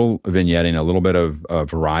so little vignetting, a little bit of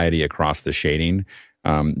variety across the shading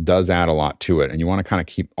does add a lot to it. And you want to kind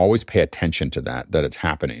of always pay attention to that it's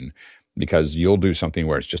happening, because you'll do something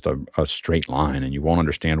where it's just a straight line and you won't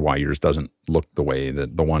understand why yours doesn't look the way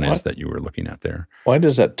that the one is that you were looking at there. Why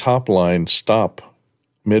does that top line stop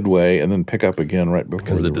midway and then pick up again right before?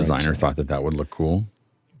 Because the designer thought that would look cool.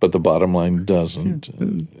 But the bottom line doesn't.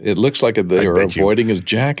 It looks like they are avoiding his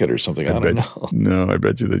jacket or something. I don't know. No, I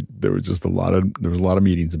bet you that there was just a lot of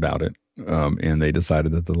meetings about it. And they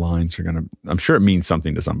decided that the lines are I'm sure it means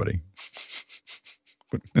something to somebody.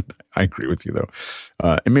 I agree with you though.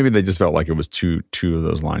 And maybe they just felt like it was two of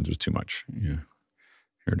those lines was too much. Yeah.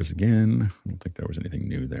 Here it is again. I don't think there was anything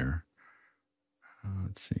new there.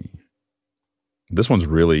 Let's see. This one's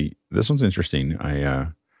interesting.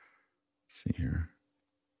 Let's see here.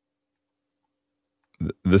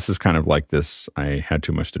 This is kind of like this. I had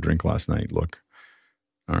too much to drink last night. Look.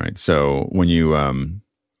 All right. So when you,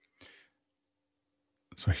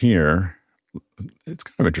 so here, it's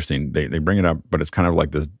kind of interesting. They bring it up, but it's kind of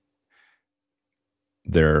like this.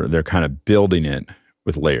 They're kind of building it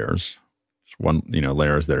with layers.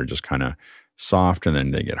 Layers that are just kind of soft, and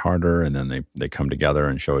then they get harder, and then they come together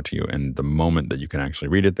and show it to you. And the moment that you can actually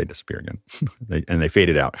read it, they disappear again. they fade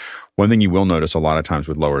it out. One thing you will notice a lot of times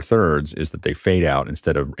with lower thirds is that they fade out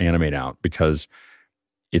instead of animate out, because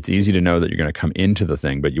it's easy to know that you're going to come into the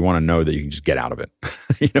thing, but you want to know that you can just get out of it.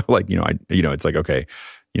 It's like, okay,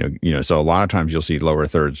 so a lot of times you'll see lower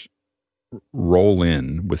thirds roll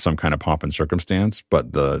in with some kind of pomp and circumstance,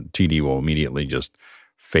 but the TD will immediately just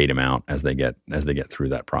fade them out as they get through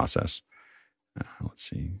that process. Let's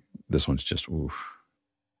see. This one's just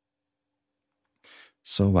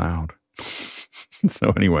so loud.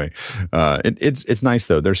 So anyway, it's nice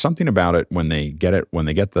though. There's something about it when they get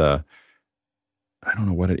the, I don't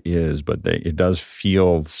know what it is, but it does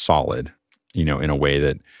feel solid, in a way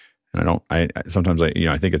that, and I sometimes I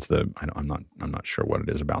think it's I'm not sure what it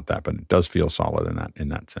is about that, but it does feel solid in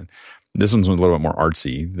that sense. This one's a little bit more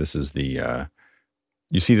artsy. This is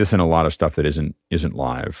you see this in a lot of stuff that isn't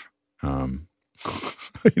live.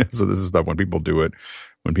 So this is stuff when people do it,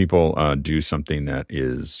 when people do something that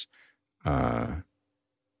is that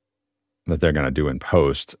they're going to do in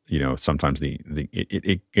post. Sometimes these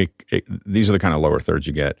are the kind of lower thirds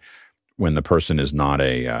you get when the person is not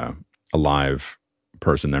a live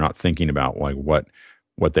person. They're not thinking about like what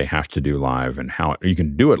they have to do live and how you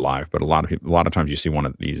can do it live. But a lot of times you see one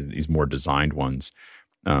of these more designed ones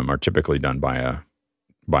are typically done by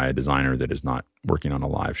a designer that is not working on a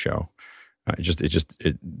live show.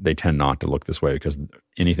 They tend not to look this way because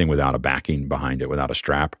anything without a backing behind it, without a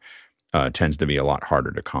strap, tends to be a lot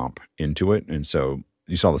harder to comp into it. And so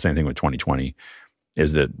you saw the same thing with 2020,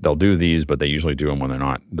 is that they'll do these, but they usually do them when they're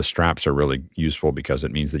not. The straps are really useful because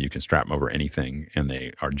it means that you can strap them over anything, and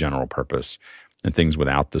they are general purpose. And things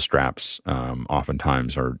without the straps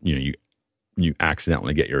oftentimes are, you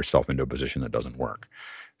accidentally get yourself into a position that doesn't work.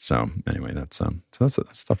 So anyway, that's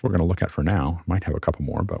stuff we're going to look at for now. Might have a couple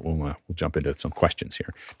more, but we'll jump into some questions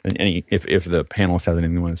here. And if the panelists have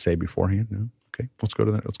anything they want to say beforehand, no? Okay, let's go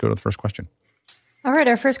to the first question. All right,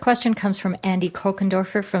 our first question comes from Andy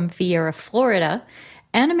Kokendorfer from Vieira, Florida.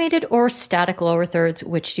 Animated or static lower thirds,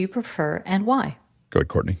 which do you prefer and why? Go ahead,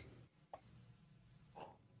 Courtney.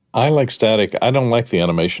 I like static. I don't like the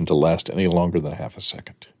animation to last any longer than a half a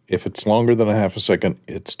second. If it's longer than a half a second,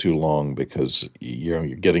 it's too long because you're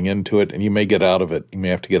getting into it and you may get out of it. You may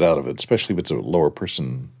have to get out of it, especially if it's a lower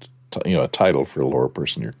person, a title for a lower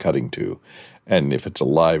person you're cutting to. And if it's a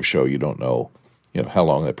live show, you don't know, how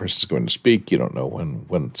long that person's going to speak. You don't know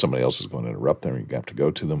when somebody else is going to interrupt them. You have to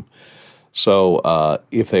go to them. So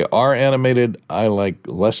if they are animated, I like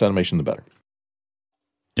less animation, the better.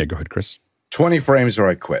 Yeah, go ahead, Chris. 20 frames or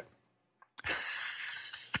I quit.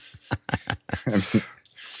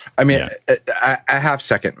 I mean, yeah. a half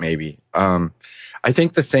second maybe. I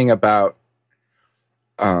think the thing about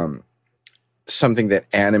something that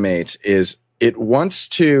animates is it wants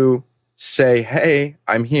to say, hey,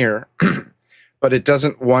 I'm here, but it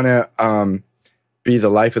doesn't want to be the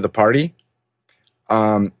life of the party.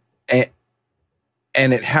 And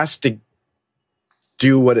it has to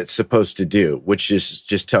do what it's supposed to do, which is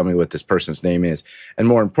just tell me what this person's name is. And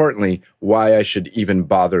more importantly, why I should even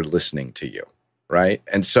bother listening to you. Right.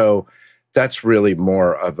 And so that's really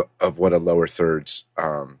more of what a lower thirds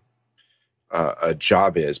a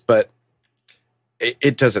job is. But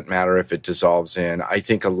it doesn't matter if it dissolves in. I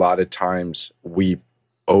think a lot of times we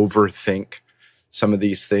overthink some of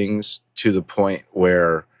these things to the point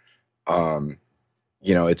where,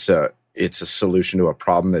 it's a solution to a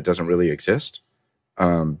problem that doesn't really exist.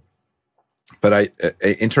 But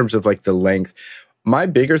in terms of like the length, my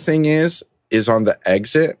bigger thing is on the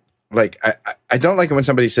exit. Like, I don't like it when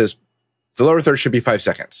somebody says the lower third should be 5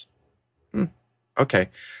 seconds. Okay.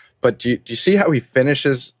 But do you see how he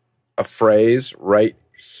finishes a phrase right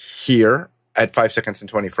here at 5 seconds and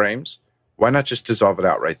 20 frames? Why not just dissolve it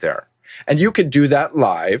out right there? And you could do that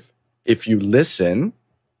live if you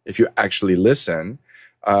actually listen.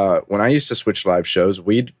 When I used to switch live shows,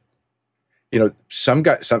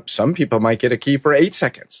 some people might get a key for 8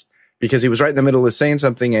 seconds because he was right in the middle of saying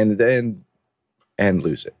something and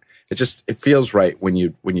lose it. It feels right when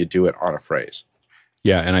you do it on a phrase.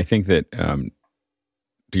 Yeah, and I think that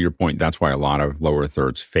to your point, that's why a lot of lower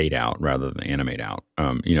thirds fade out rather than animate out.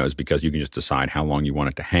 Is because you can just decide how long you want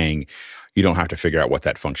it to hang. you don't have to figure out what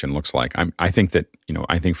that function looks like. I think that,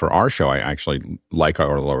 I think for our show, I actually like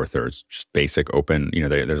our lower thirds, just basic open,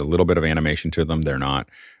 there's a little bit of animation to them. They're not,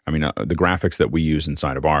 the graphics that we use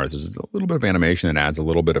inside of ours is a little bit of animation that adds a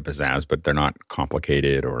little bit of pizzazz, but they're not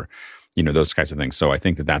complicated or, those kinds of things. So I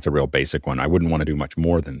think that that's a real basic one. I wouldn't want to do much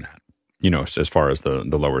more than that, as far as the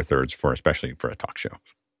lower thirds especially for a talk show.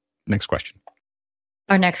 Next question.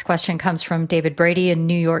 Our next question comes from David Brady in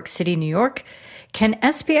New York City, New York. Can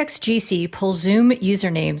SPX GC pull Zoom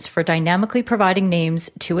usernames for dynamically providing names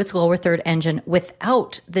to its lower third engine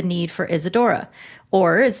without the need for Isadora?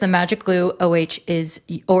 Or is that the magic glue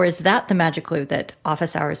that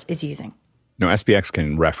Office Hours is using? No, SPX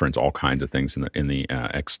can reference all kinds of things in the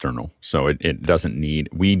external. So it doesn't need,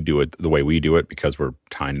 we do it the way we do it because we're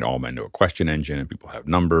tying it all into a question engine and people have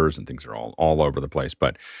numbers and things are all over the place.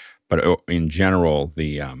 But in general,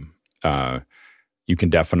 you can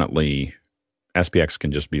definitely, SPX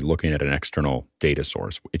can just be looking at an external data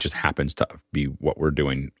source. It just happens to be what we're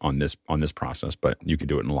doing on this process, but you can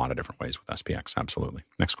do it in a lot of different ways with SPX. Absolutely.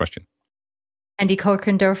 Next question. Andy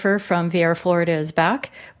Korkendorfer from Viera, Florida is back.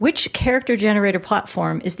 Which character generator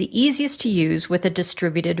platform is the easiest to use with a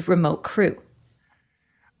distributed remote crew?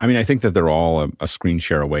 I think that they're all a screen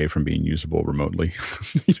share away from being usable remotely.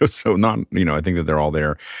 So not, I think that they're all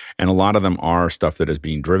there. And a lot of them are stuff that is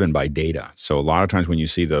being driven by data. So a lot of times when you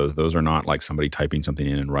see those are not like somebody typing something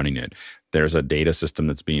in and running it. There's a data system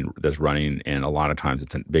that's running, and a lot of times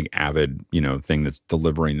it's a big Avid, thing that's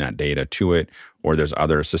delivering that data to it, or there's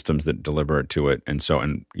other systems that deliver it to it. And so,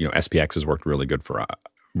 SPX has worked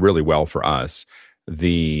really well for us.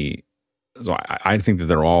 So I think that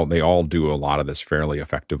they all do a lot of this fairly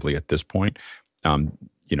effectively at this point.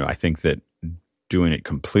 I think that doing it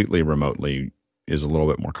completely remotely is a little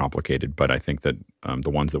bit more complicated, but I think that the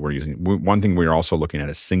ones that we're using, one thing we're also looking at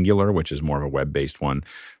is Singular, which is more of a web-based one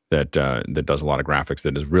that does a lot of graphics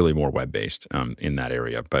that is really more web-based in that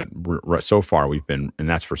area. But so far and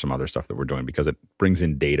that's for some other stuff that we're doing because it brings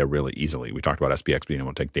in data really easily. We talked about SPX being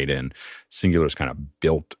able to take data in. Singular's kind of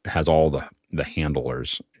has all the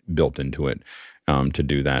handlers built into it to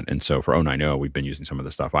do that. And so for 090, we've been using some of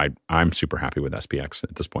the stuff. I'm super happy with SPX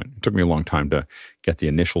at this point. It took me a long time to get the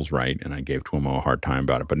initials right, and I gave Tuomo a hard time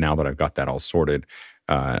about it. But now that I've got that all sorted,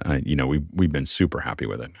 we've been super happy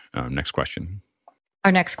with it. Next question.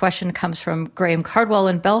 Our next question comes from Graham Cardwell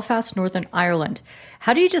in Belfast, Northern Ireland.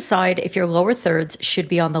 How do you decide if your lower thirds should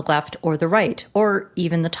be on the left or the right, or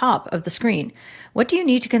even the top of the screen? What do you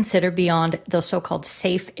need to consider beyond the so-called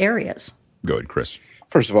safe areas? Go ahead, Chris.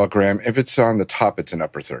 First of all, Graham, if it's on the top, it's an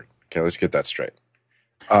upper third. Okay, let's get that straight.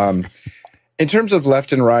 In terms of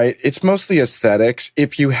left and right, it's mostly aesthetics.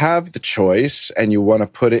 If you have the choice and you want to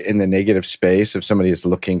put it in the negative space, if somebody is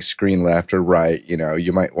looking screen left or right,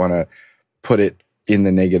 you might want to put it in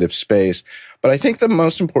the negative space. But I think the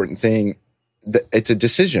most important thing, it's a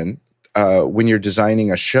decision when you're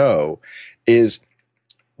designing a show, is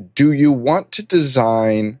do you want to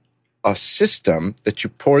design a system that you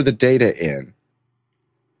pour the data in?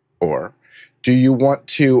 Or do you want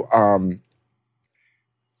to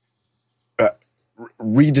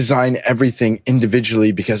redesign everything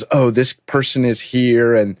individually because, this person is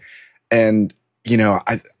here and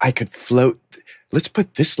I could float. Let's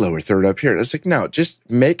put this lower third up here. It's like, no, just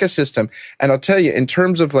make a system. And I'll tell you, in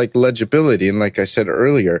terms of like legibility, and like I said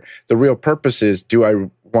earlier, the real purpose is, do I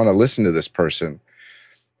want to listen to this person?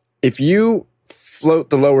 If you float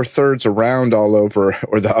the lower thirds around all over,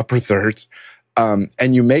 or the upper thirds,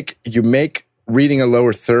 and you make reading a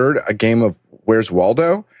lower third a game of Where's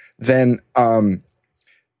Waldo, then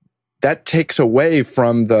that takes away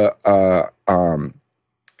from the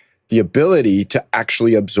ability to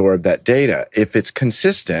actually absorb that data. If it's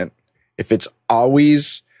consistent, if it's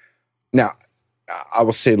always, now I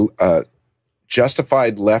will say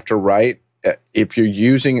justified left or right. If you're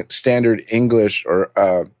using standard English or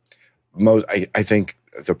I think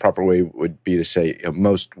the proper way would be to say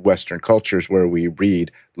most Western cultures where we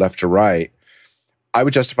read left to right, I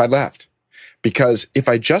would justify left. Because if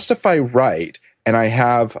I justify right and I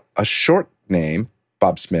have a short name,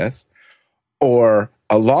 Bob Smith, or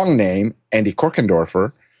a long name, Andy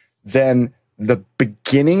Korkendorfer, then the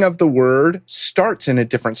beginning of the word starts in a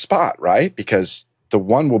different spot, right? Because the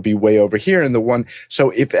one will be way over here and the one. So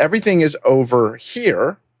if everything is over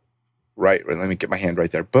here, right? Let me get my hand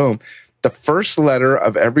right there. Boom. The first letter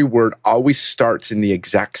of every word always starts in the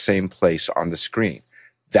exact same place on the screen.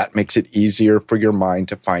 That makes it easier for your mind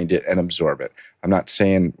to find it and absorb it. I'm not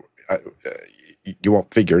saying you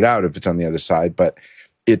won't figure it out if it's on the other side, but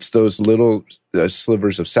it's those little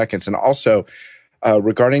slivers of seconds. And also,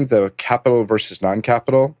 regarding the capital versus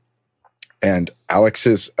non-capital, and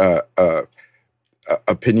Alex's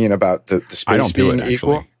opinion about the space I don't being do it,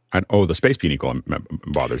 equal. The space being equal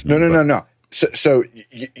bothers me. No. So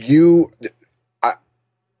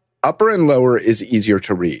upper and lower is easier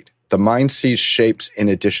to read. The mind sees shapes in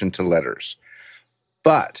addition to letters.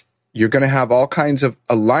 But you're going to have all kinds of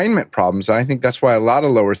alignment problems. And I think that's why a lot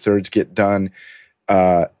of lower thirds get done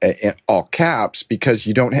in all caps, because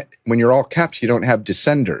you don't when you're all caps, you don't have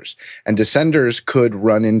descenders. And descenders could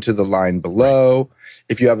run into the line below.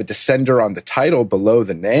 If you have a descender on the title below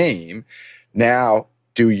the name, now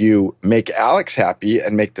do you make Alex happy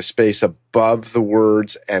and make the space above the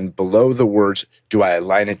words and below the words? Do I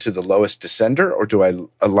align it to the lowest descender, or do I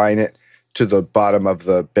align it to the bottom of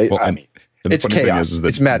the base? Well, I mean, it's funny chaos. thing is that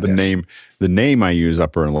It's madness. The name I use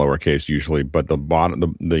upper and lowercase usually, but the bottom,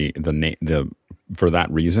 the for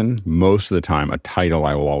that reason, most of the time, a title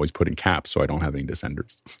I will always put in caps so I don't have any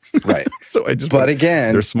descenders. Right. So I just, but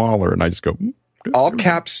again, they're smaller, and I just go. All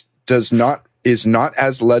caps is not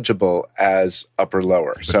as legible as upper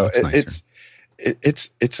lower. But so it's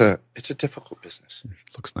a difficult business.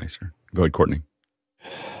 It looks nicer. Go ahead, Courtney.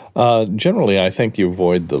 Generally, I think you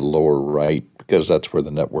avoid the lower right because that's where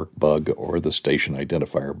the network bug or the station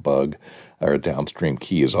identifier bug or a downstream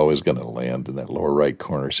key is always going to land in that lower right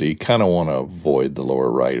corner. So you kind of want to avoid the lower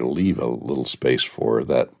right or leave a little space for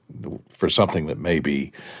that, for something that may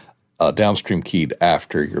be downstream keyed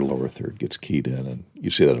after your lower third gets keyed in. And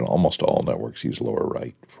you see that in almost all networks use lower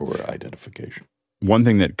right for identification. One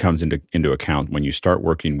thing that comes into account when you start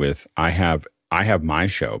working with, I have my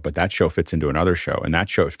show, but that show fits into another show, and that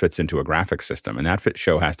show fits into a graphic system, and that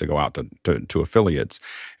show has to go out to affiliates,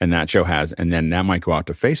 and that show has, and then that might go out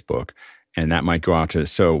to Facebook, and that might go out to.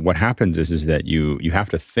 So what happens is that you have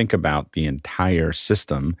to think about the entire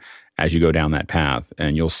system as you go down that path,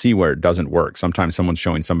 and you'll see where it doesn't work. Sometimes someone's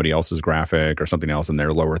showing somebody else's graphic or something else, and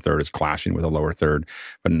their lower third is clashing with a lower third,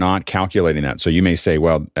 but not calculating that. So you may say,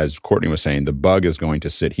 well, as Courtney was saying, the bug is going to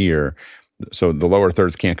sit here. So the lower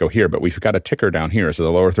thirds can't go here, but we've got a ticker down here, so the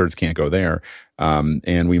lower thirds can't go there.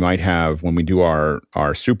 And we might have, when we do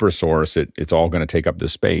our super source, it's all going to take up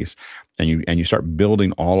this space. And you start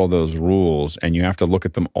building all of those rules, and you have to look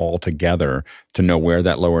at them all together to know where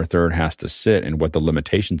that lower third has to sit and what the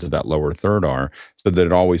limitations of that lower third are, so that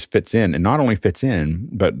it always fits in. And not only fits in,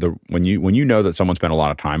 but when you know that someone spent a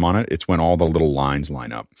lot of time on it, it's when all the little lines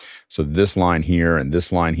line up. So this line here and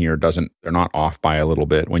this line here they're not off by a little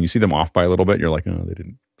bit. When you see them off by a little bit, you're like, oh,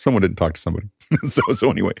 someone didn't talk to somebody. so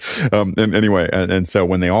anyway, and so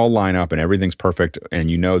when they all line up and everything's perfect, and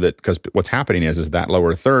you know that, because what's happening is that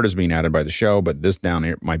lower third is being added by the show, but this down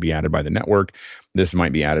here might be added by the network. This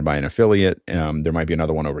might be added by an affiliate. There might be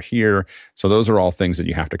another one over here. So those are all things that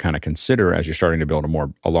you have to kind of consider as you're starting to build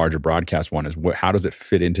a larger broadcast one. Is how does it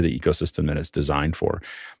fit into the ecosystem that it's designed for?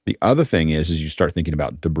 The other thing is you start thinking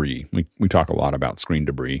about debris. We talk a lot about screen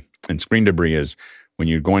debris, and screen debris is when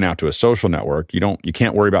you're going out to a social network, you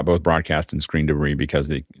can't worry about both broadcast and screen debris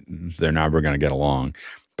because they're never going to get along.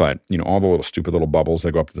 But all the little stupid little bubbles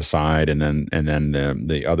that go up to the side, and then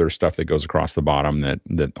the other stuff that goes across the bottom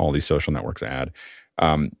that all these social networks add,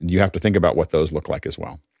 you have to think about what those look like as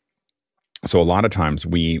well. So a lot of times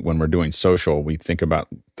when we're doing social, we think about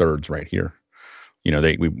thirds right here.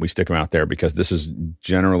 We stick them out there because this is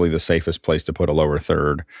generally the safest place to put a lower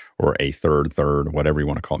third or a third, whatever you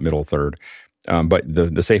want to call it, middle third. But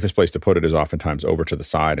the safest place to put it is oftentimes over to the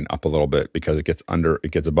side and up a little bit, because it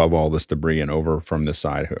gets above all this debris and over from this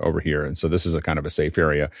side over here. And so this is a kind of a safe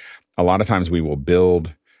area. A lot of times we will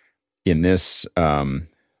build in this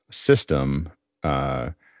system,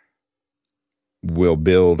 we'll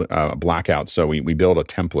build blackouts. So we build a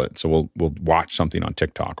template. So we'll watch something on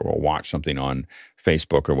TikTok, or we'll watch something on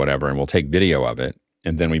Facebook or whatever, and we'll take video of it.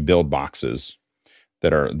 And then we build boxes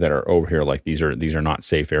that are over here, like these are not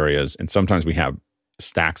safe areas. And sometimes we have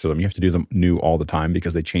stacks of them. You have to do them new all the time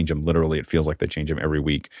because they change them literally. It feels like they change them every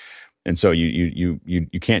week. And so you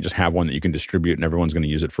can't just have one that you can distribute and everyone's going to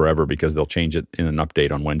use it forever, because they'll change it in an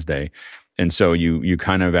update on Wednesday. And so you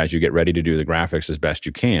kind of, as you get ready to do the graphics as best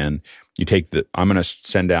you can, you take I'm going to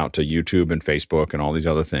send out to YouTube and Facebook and all these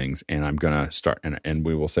other things, and I'm going to start, and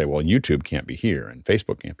we will say, well, YouTube can't be here and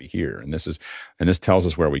Facebook can't be here, and this tells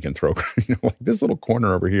us where we can throw, like this little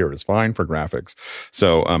corner over here is fine for graphics.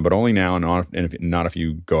 So, but only now, and not if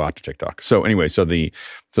you go out to TikTok. So anyway, so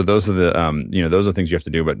those are the those are things you have to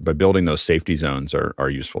do, but building those safety zones are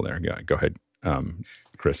useful there. Yeah, go ahead.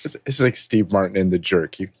 Chris. It's like Steve Martin in The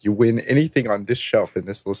Jerk. You win anything on this shelf in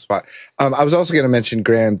this little spot. I was also going to mention,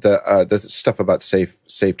 Graham, the stuff about safe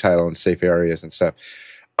title and safe areas and stuff.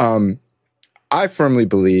 I firmly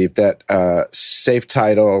believe that safe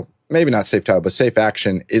title, maybe not safe title, but safe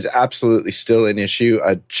action is absolutely still an issue.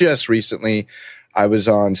 Just recently, I was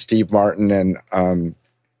on Steve Martin and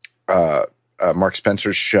Mark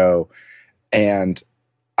Spencer's show, and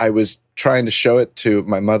I was trying to show it to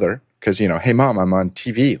my mother because, hey, Mom, I'm on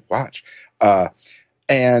TV, watch.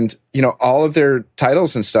 And, all of their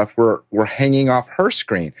titles and stuff were hanging off her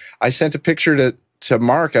screen. I sent a picture to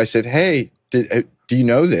Mark. I said, hey, do you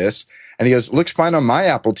know this? And he goes, looks fine on my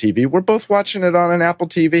Apple TV. We're both watching it on an Apple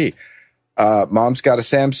TV. Mom's got a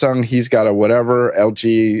Samsung. He's got a whatever,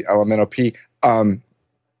 LG, Elemento P.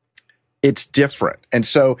 It's different. And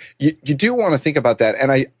so you do want to think about that.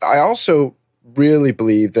 And I also really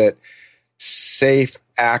believe that safe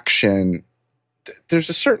action, there's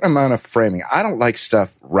a certain amount of framing. I don't like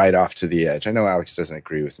stuff right off to the edge. I know Alex doesn't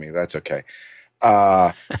agree with me. That's okay.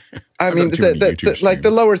 I mean,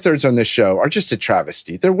 the lower thirds on this show are just a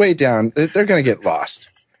travesty. They're way down. They're going to get lost.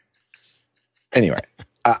 Anyway,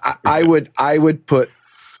 I would put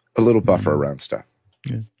a little buffer around stuff.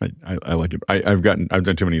 Yeah, I like it. I've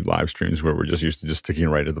done too many live streams where we're just used to just sticking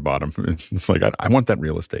right at the bottom. It's like I want that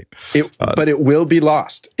real estate. But it will be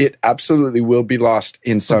lost. It absolutely will be lost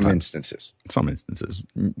in some instances. Some instances,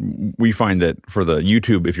 we find that for the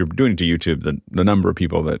YouTube, if you're doing it to YouTube, the number of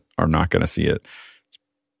people that are not going to see it is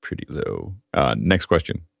pretty low. Next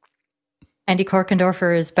question. Andy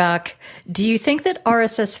Korkendorfer is back. Do you think that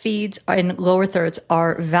RSS feeds in lower thirds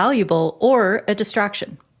are valuable or a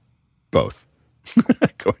distraction? Both.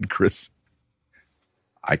 Go ahead, Chris.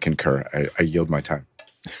 I concur. I yield my time.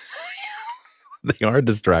 They are a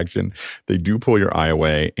distraction. They do pull your eye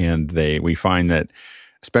away, and we find that,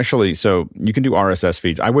 especially, so you can do RSS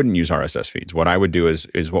feeds. I wouldn't use RSS feeds. What I would do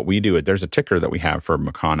is what we do. There's a ticker that we have for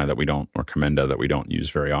Makana that we don't, or Commenda that we don't use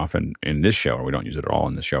very often in this show, or we don't use it at all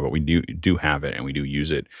in this show, but we do have it, and we do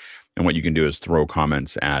use it. And what you can do is throw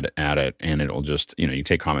comments at it, and it'll just, you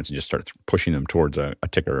take comments and just start pushing them towards a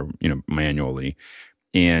ticker, manually.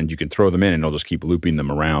 And you can throw them in, and it'll just keep looping them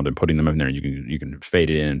around and putting them in there. You can fade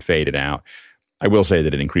it in, fade it out. I will say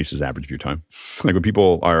that it increases average view time. Like when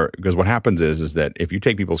people because what happens is that if you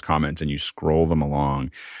take people's comments and you scroll them along,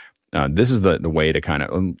 this is the way to kind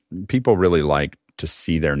of, people really like to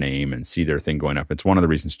see their name and see their thing going up. It's one of the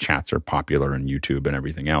reasons chats are popular in YouTube and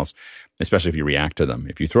everything else, especially if you react to them.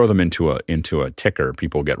 If you throw them into a ticker,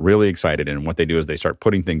 people get really excited, and what they do is they start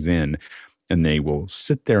putting things in, and they will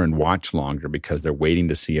sit there and watch longer because they're waiting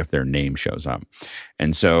to see if their name shows up.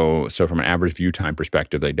 And so from an average view time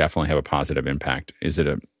perspective, they definitely have a positive impact. Is it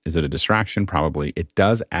a distraction? Probably. It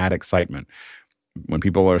does add excitement. When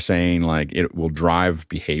people are saying like it will drive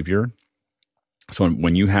behavior. So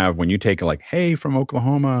when you take like, hey, from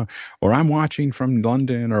Oklahoma, or I'm watching from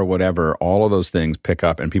London or whatever, all of those things pick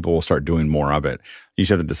up and people will start doing more of it. You just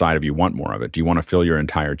have to decide if you want more of it. Do you want to fill your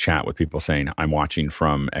entire chat with people saying, I'm watching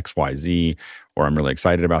from XYZ, or I'm really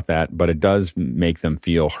excited about that? But it does make them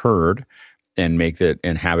feel heard and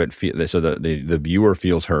have it feel so the viewer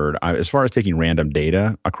feels heard. As far as taking random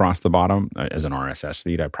data across the bottom as an RSS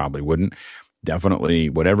feed, I probably wouldn't. Definitely,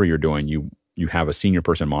 whatever you're doing, you have a senior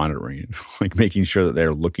person monitoring, like making sure that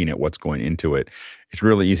they're looking at what's going into it. It's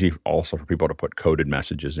really easy also for people to put coded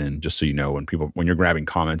messages in, just so you know, when you're grabbing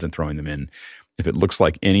comments and throwing them in, if it looks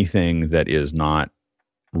like anything that is not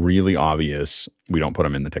really obvious, we don't put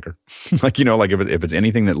them in the ticker. Like if it's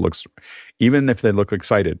anything that looks, even if they look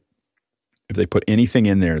excited, if they put anything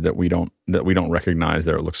in there that we don't recognize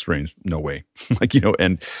there, it looks strange, no way.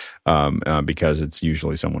 Because it's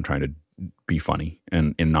usually someone trying to be funny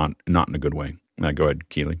and not in a good way. Go ahead,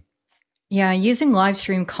 Keely. Yeah, using live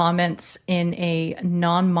stream comments in a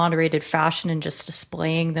non-moderated fashion and just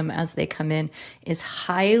displaying them as they come in is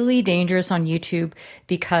highly dangerous on YouTube,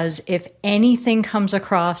 because if anything comes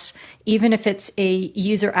across, even if it's a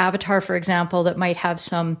user avatar, for example, that might have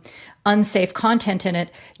some unsafe content in it,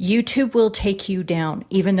 YouTube will take you down,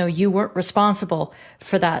 even though you weren't responsible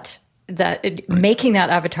for that. Making that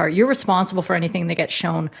avatar, you're responsible for anything that gets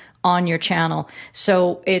shown on your channel.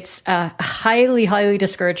 So it's a highly, highly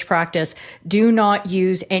discouraged practice. Do not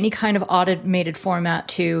use any kind of automated format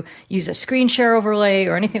to use a screen share overlay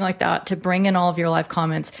or anything like that to bring in all of your live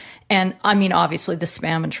comments. And I mean, obviously the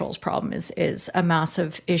spam and trolls problem is a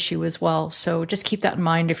massive issue as well. So just keep that in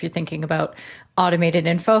mind if you're thinking about automated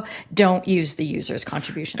info. Don't use the user's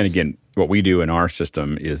contributions. And again, what we do in our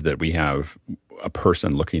system is that we have a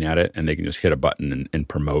person looking at it, and they can just hit a button and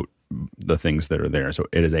promote the things that are there. So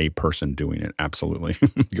it is a person doing it. Absolutely.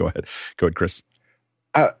 Go ahead, Chris.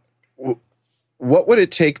 What would it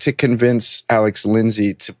take to convince Alex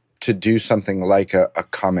Lindsay to do something like a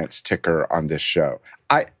comments ticker on this show?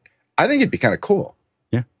 I think it'd be kind of cool.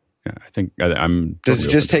 Yeah. Yeah, I think I'm. Does it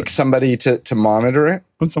just take somebody to monitor it?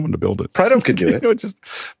 Want someone to build it. Predo could do it.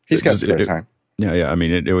 He's got spare time. Yeah. I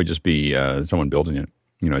mean, it would just be someone building it.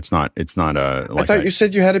 It's not. Like I thought you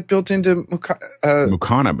said you had it built into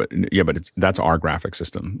Mukana, but that's our graphic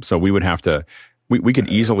system. So we would have to. We could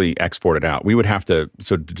easily export it out. We would have to.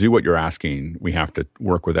 So to do what you're asking, we have to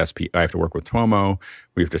work with SP. I have to work with Tomo.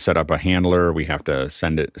 We have to set up a handler. We have to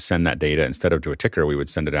send that data instead of to a ticker. We would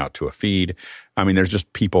send it out to a feed. I mean, there's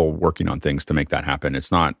just people working on things to make that happen.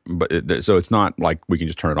 It's not. So it's not like we can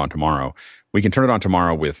just turn it on tomorrow. We can turn it on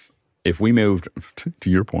tomorrow if we moved. To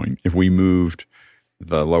your point, if we moved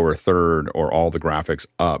the lower third or all the graphics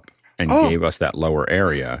up and gave us that lower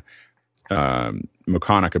area,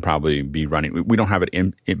 Mukana could probably be running. We don't have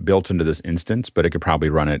it built into this instance, but it could probably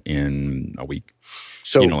run it in a week.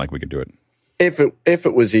 So, like we could do it. If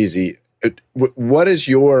it was easy, what is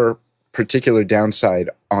your particular downside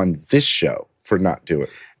on this show for not doing it?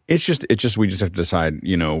 It's just we just have to decide.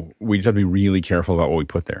 We just have to be really careful about what we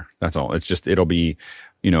put there. That's all. It's just it'll be.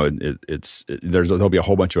 There'll be a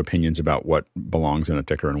whole bunch of opinions about what belongs in a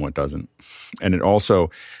ticker and what doesn't. And it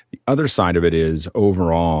also, the other side of it is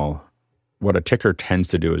overall, what a ticker tends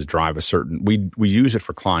to do is drive a certain, we use it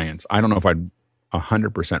for clients. I don't know if I'd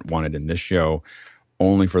 100% want it in this show,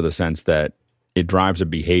 only for the sense that it drives a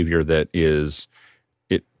behavior that is,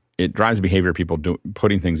 it drives a behavior of people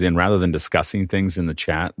putting things in rather than discussing things in the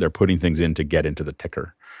chat. They're putting things in to get into the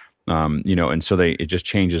ticker. And so it just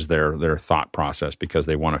changes their thought process because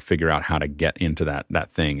they want to figure out how to get into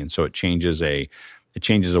that thing. And so it changes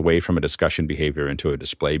away from a discussion behavior into a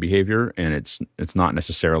display behavior. And it's not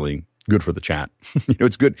necessarily good for the chat.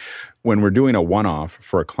 It's good when we're doing a one-off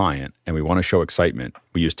for a client and we want to show excitement,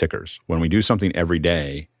 we use tickers. When we do something every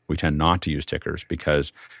day, we tend not to use tickers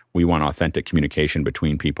because we want authentic communication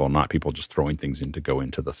between people, not people just throwing things in to go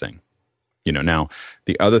into the thing. Now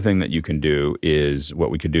the other thing that you can do is what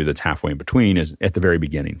we could do that's halfway in between is at the very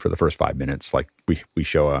beginning for the first 5 minutes, like we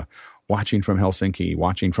show a watching from Helsinki,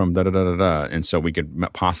 watching from da-da-da-da-da. And so we could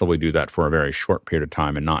possibly do that for a very short period of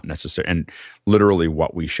time and not necessarily, and literally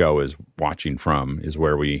what we show is watching from is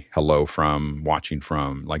where we hello from, watching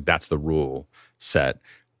from, like that's the rule set.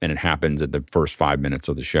 And it happens at the first 5 minutes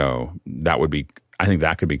of the show. I think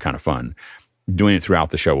that could be kind of fun. Doing it throughout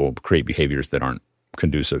the show will create behaviors that aren't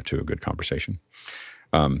conducive to a good conversation.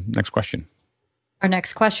 Next question. Our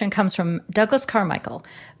next question comes from Douglas Carmichael.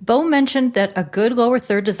 Bo mentioned that a good lower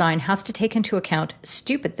third design has to take into account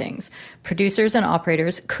stupid things producers and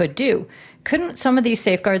operators could do. Couldn't some of these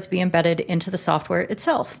safeguards be embedded into the software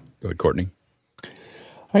itself? Go ahead, Courtney.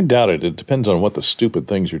 I doubt it. It depends on what the stupid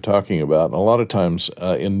things you're talking about. And a lot of times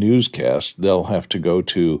in newscasts, they'll have to go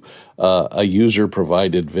to a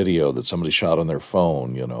user-provided video that somebody shot on their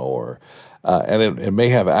phone, or and it may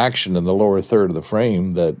have action in the lower third of the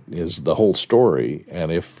frame that is the whole story.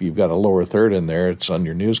 And if you've got a lower third in there, it's on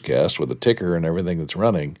your newscast with a ticker and everything that's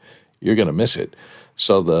running, you're going to miss it.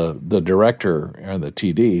 So the director and the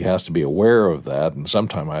TD has to be aware of that. And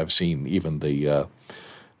sometimes I've seen even the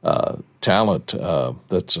talent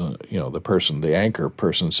that's the anchor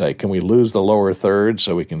person say, can we lose the lower third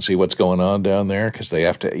so we can see what's going on down there? Because they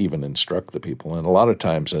have to even instruct the people. And a lot of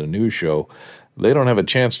times in a news show, they don't have a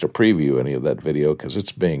chance to preview any of that video because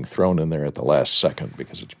it's being thrown in there at the last second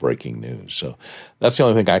because it's breaking news. So that's the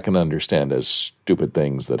only thing I can understand as stupid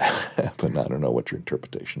things that happen. I don't know what your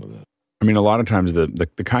interpretation of that. I mean, a lot of times the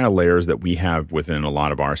kind of layers that we have within a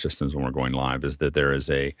lot of our systems when we're going live is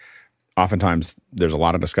that oftentimes there's a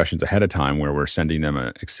lot of discussions ahead of time where we're sending them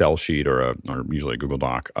an Excel sheet or usually a Google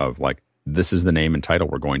Doc of like, this is the name and title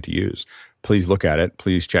we're going to use. Please look at it.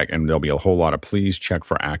 Please check. And there'll be a whole lot of please check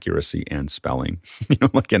for accuracy and spelling,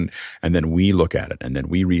 and then we look at it and then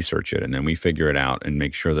we research it and then we figure it out and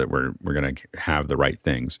make sure that we're going to have the right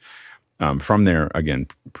things. From there, again,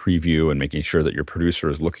 preview and making sure that your producer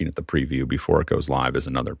is looking at the preview before it goes live is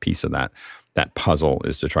another piece of that puzzle,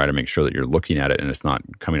 is to try to make sure that you're looking at it and it's not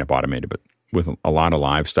coming up automated. But with a lot of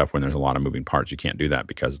live stuff, when there's a lot of moving parts, you can't do that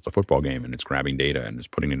because it's a football game and it's grabbing data and it's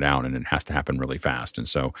putting it down and it has to happen really fast. And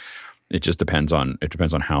so it just depends on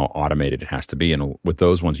how automated it has to be. And with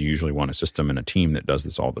those ones, you usually want a system and a team that does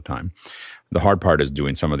this all the time. The hard part is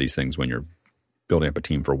doing some of these things when you're building up a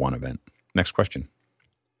team for one event. Next question.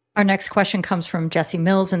 Our next question comes from Jesse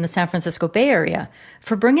Mills in the San Francisco Bay Area.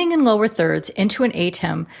 For bringing in lower thirds into an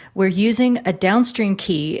ATEM, we're using a downstream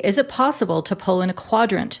key. Is it possible to pull in a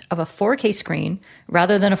quadrant of a 4K screen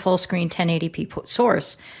rather than a full screen 1080p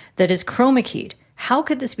source that is chroma keyed? How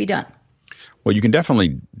could this be done? Well, you can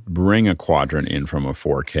definitely bring a quadrant in from a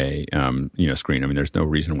 4K, screen. I mean, there's no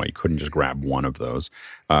reason why you couldn't just grab one of those.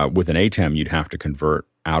 With an ATEM, you'd have to convert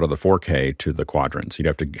out of the 4K to the quadrant. So you'd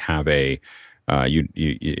have to have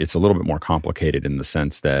it's a little bit more complicated in the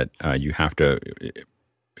sense that you have to.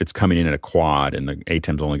 It's coming in at a quad, and the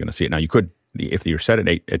ATEM's only going to see it. Now, you could, if you're set at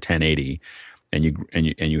 1080, and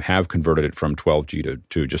you have converted it from 12G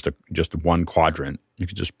to just one quadrant, you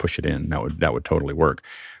could just push it in. That would totally work.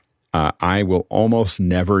 I will almost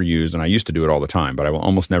never use, and I used to do it all the time, but I will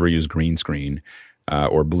almost never use green screen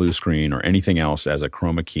or blue screen or anything else as a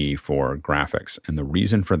chroma key for graphics. And the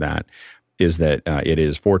reason for that is that it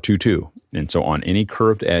is 422. And so on any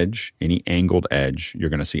curved edge, any angled edge, you're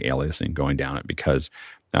going to see aliasing going down it because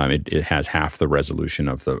it has half the resolution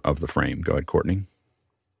of the frame. Go ahead, Courtney.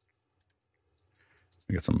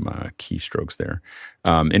 We got some keystrokes there.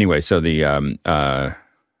 Anyway, so the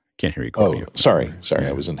can't hear you, Courtney. Oh, sorry. Yeah.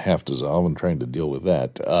 I was in half dissolve and trying to deal with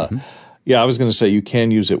that. Yeah, I was going to say you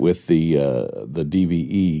can use it with the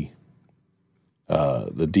DVE.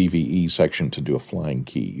 The DVE section to do a flying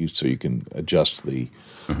key, so you can adjust the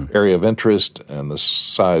area of interest and the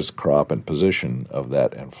size, crop, and position of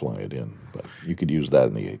that and fly it in. But you could use that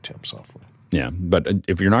in the ATEM software. Yeah, but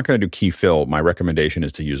if you're not going to do key fill, my recommendation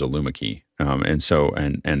is to use a Luma key. And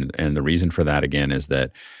the reason for that again is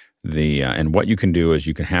that and what you can do is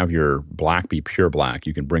you can have your black be pure black.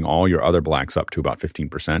 You can bring all your other blacks up to about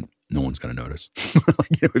 15%. No one's going to notice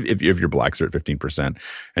if your blacks are at 15%,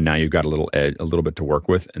 and now you've got a little bit to work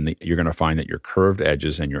with, and you're going to find that your curved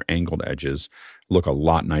edges and your angled edges look a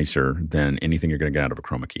lot nicer than anything you're going to get out of a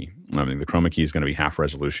chroma key. I mean, the chroma key is going to be half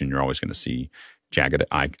resolution. You're always going to see jagged.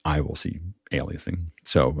 I will see aliasing.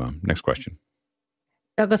 So next question.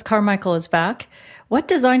 Douglas Carmichael is back. What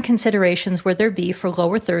design considerations would there be for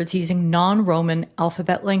lower thirds using non-Roman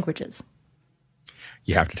alphabet languages?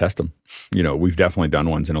 You have to test them. We've definitely done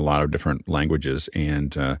ones in a lot of different languages,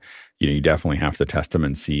 and you definitely have to test them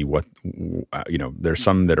and see what there's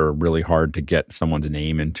some that are really hard to get someone's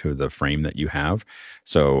name into the frame that you have.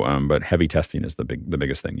 So, but heavy testing is the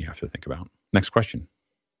biggest thing you have to think about. Next question.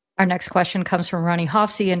 Our next question comes from Ronnie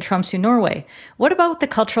Hofsey in Tromsø, Norway. What about the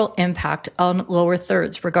cultural impact on lower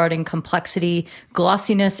thirds regarding complexity,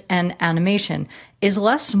 glossiness, and animation? Is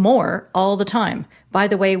less more all the time? By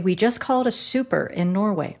the way, we just call it a super in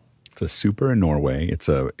Norway. It's a super in Norway. It's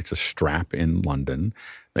a strap in London.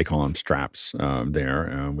 They call them straps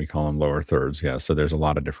there. We call them lower thirds. Yeah. So there's a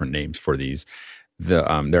lot of different names for these.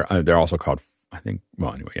 They're also called, I think.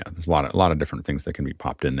 Well, anyway, yeah. There's a lot of different things that can be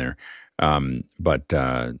popped in there. I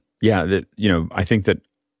think that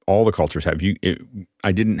all the cultures have.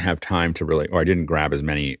 I didn't have time to really, or I didn't grab as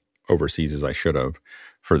many overseas as I should have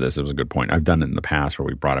for this. It was a good point. I've done it in the past where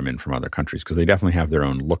we brought them in from other countries because they definitely have their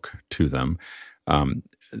own look to them.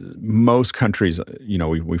 Most countries,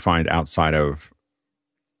 we find outside of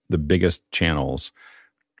the biggest channels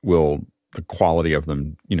the quality of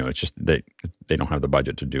them, it's just they don't have the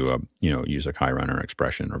budget to do use a Chiron or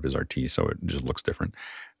Expression or VizRT, so it just looks different.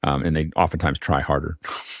 And they oftentimes try harder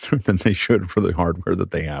than they should for the hardware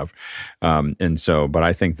that they have. But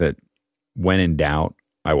I think that when in doubt,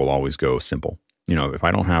 I will always go simple. If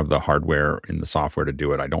I don't have the hardware and the software to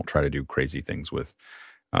do it, I don't try to do crazy things with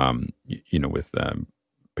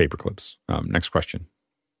paper clips. Next question.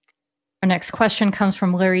 Our next question comes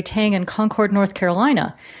from Larry Tang in Concord, North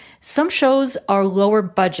Carolina. Some shows are lower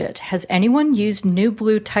budget. Has anyone used New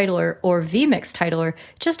Blue Titler or vMix Titler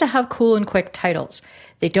just to have cool and quick titles?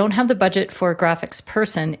 They don't have the budget for a graphics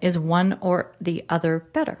person. Is one or the other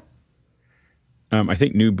better? I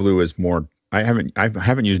think New Blue is more. I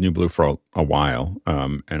haven't used New Blue for a while,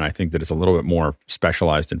 and I think that it's a little bit more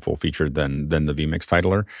specialized and full featured than the vMix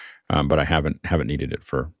Titler. But I haven't needed it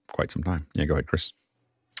for quite some time. Yeah, go ahead, Chris.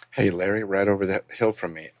 Hey, Larry, right over the hill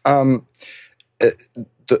from me.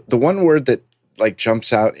 The one word that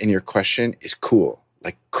jumps out in your question is cool,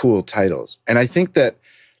 like cool titles. And I think that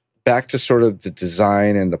back to sort of the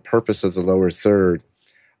design and the purpose of the lower third,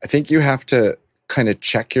 I think you have to kind of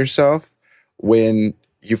check yourself when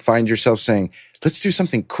you find yourself saying, let's do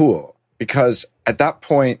something cool. Because at that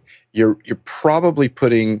point, you're probably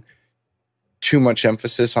putting too much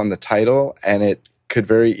emphasis on the title, and it could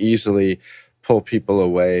very easily pull people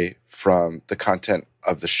away from the content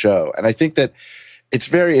of the show. And I think that it's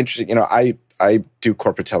very interesting. I do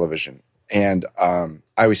corporate television, and I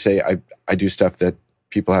always say I do stuff that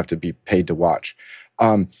people have to be paid to watch.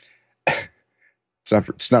 It's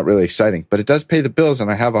not really exciting, but it does pay the bills, and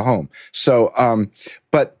I have a home. So,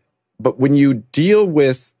 but when you deal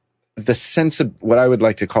with the sense of what I would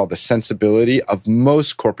like to call the sensibility of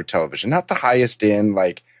most corporate television, not the highest end,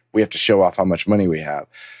 like we have to show off how much money we have,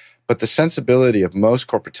 but the sensibility of most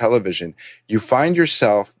corporate television, you find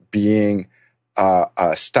yourself being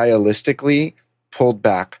stylistically pulled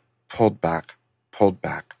back, pulled back, pulled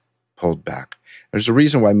back, pulled back. There's a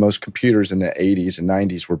reason why most computers in the 80s and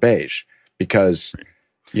 90s were beige, because,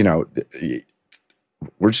 you know,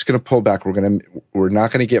 we're just going to pull back. We're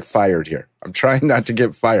not going to get fired here. I'm trying not to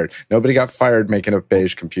get fired. Nobody got fired making a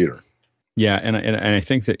beige computer. Yeah, and I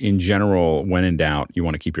think that in general, when in doubt, you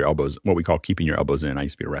want to keep your elbows, what we call keeping your elbows in. I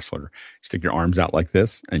used to be a wrestler. You stick your arms out like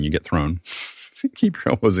this and you get thrown. Keep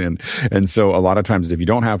your elbows in. And so a lot of times if you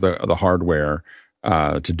don't have the hardware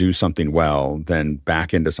to do something well, then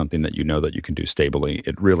back into something that you know that you can do stably.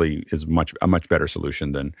 It really is a much better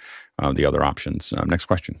solution than the other options. Next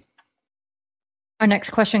question. Our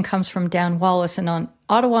next question comes from Dan Wallace in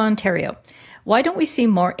Ottawa, Ontario. Why don't we see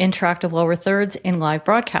more interactive lower thirds in live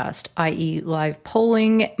broadcast, i.e. live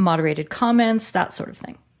polling, moderated comments, that sort of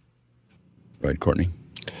thing? Go ahead, Courtney.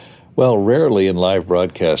 Well, rarely in live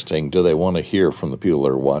broadcasting do they want to hear from the people that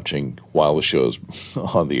are watching while the show's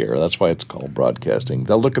on the air. That's why it's called broadcasting.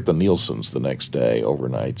 They'll look at the Nielsen's the next day,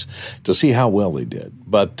 overnights, to see how well they did.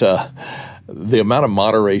 But the amount of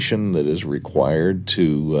moderation that is required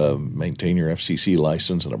to maintain your FCC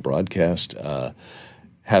license in a broadcast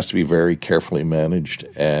has to be very carefully managed,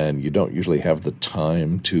 and you don't usually have the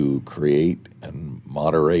time to create and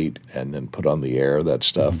moderate and then put on the air that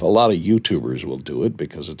stuff. Mm-hmm. A lot of YouTubers will do it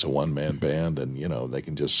because it's a one-man band, and you know they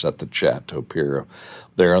can just set the chat to appear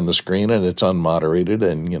there on the screen, and it's unmoderated,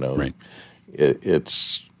 and you know right.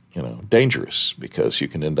 It's dangerous because you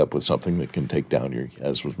can end up with something that can take down your,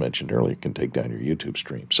 as was mentioned earlier, can take down your YouTube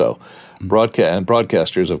stream. So,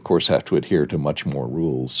 broadcasters, of course, have to adhere to much more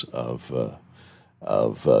rules of the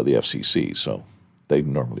FCC, so they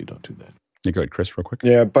normally don't do that. You go ahead, Chris, real quick.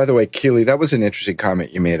 Yeah, by the way, Keely, that was an interesting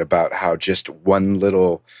comment you made about how just one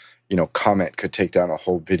little, comment could take down a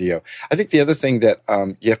whole video. I think the other thing that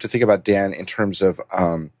you have to think about, Dan, in terms of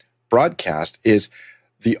broadcast is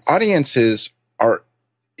the audiences are,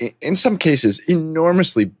 in some cases,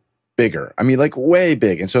 enormously bigger. I mean, like way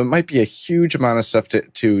big. And so it might be a huge amount of stuff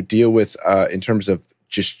to deal with in terms of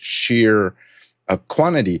just sheer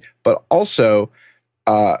quantity, but also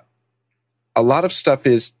a lot of stuff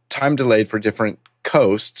is time delayed for different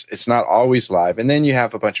coasts. It's not always live. And then you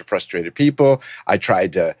have a bunch of frustrated people. I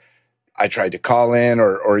tried to call in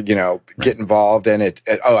or get involved, and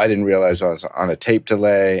I didn't realize I was on a tape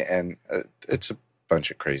delay, and it's a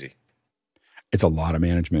bunch of crazy. It's a lot of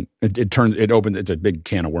management. It's a big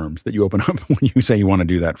can of worms that you open up when you say you want to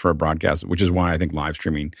do that for a broadcast, which is why I think live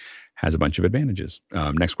streaming has a bunch of advantages.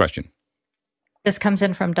 Next question. This comes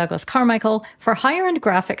in from Douglas Carmichael. For higher-end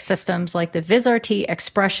graphic systems like the VizRT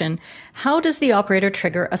Expression, how does the operator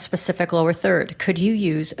trigger a specific lower third? Could you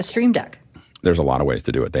use a Stream Deck? There's a lot of ways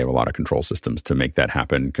to do it. They have a lot of control systems to make that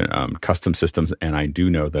happen, custom systems, and I do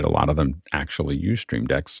know that a lot of them actually use Stream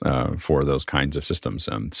Decks for those kinds of systems.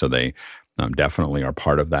 So they definitely are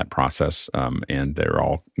part of that process, and they're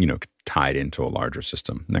all tied into a larger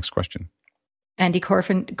system. Next question. Andy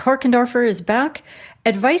Korkendorfer is back.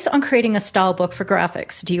 Advice on creating a style book for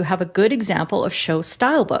graphics. Do you have a good example of show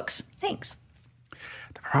style books? Thanks.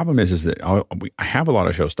 The problem is that I have a lot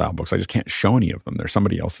of show style books. I just can't show any of them. They're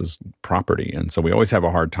somebody else's property. And so we always have a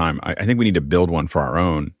hard time. I think we need to build one for our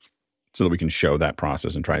own so that we can show that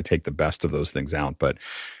process and try to take the best of those things out. But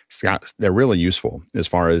Scott, they're really useful as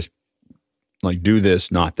far as like, do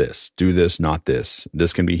this, not this. Do this, not this.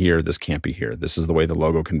 This can be here. This can't be here. This is the way the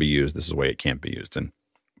logo can be used. This is the way it can't be used. And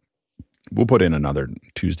we'll put in another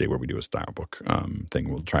Tuesday where we do a style book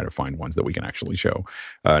thing. We'll try to find ones that we can actually show.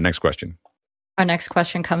 Next question. Our next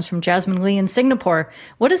question comes from Jasmine Lee in Singapore.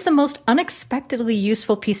 What is the most unexpectedly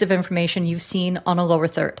useful piece of information you've seen on a lower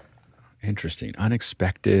third? Interesting.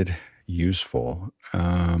 Unexpected, useful.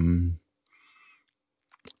 I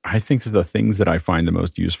think that the things that I find the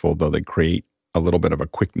most useful, though they create a little bit of a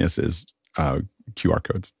quickness, is QR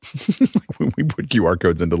codes. We put QR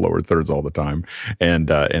codes into lower thirds all the time, and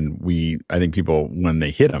I think people, when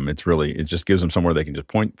they hit them, it just gives them somewhere they can just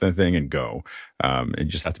point the thing and go. It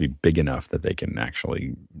just has to be big enough that they can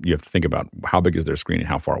actually. You have to think about how big is their screen and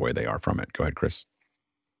how far away they are from it. Go ahead, Chris.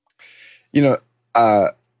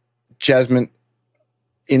 Jasmine,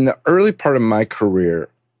 in the early part of my career,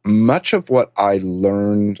 much of what I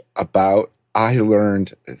learned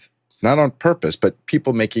not on purpose, but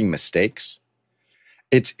people making mistakes.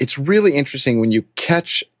 It's really interesting when you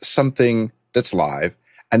catch something that's live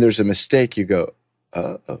and there's a mistake, you go,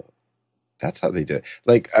 oh, that's how they did it.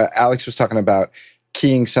 Like Alex was talking about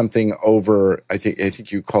keying something over, I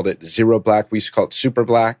think you called it zero black. We used to call it super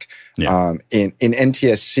black. Yeah. In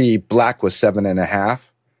NTSC, black was 7.5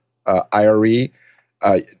 IRE.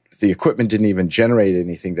 the equipment didn't even generate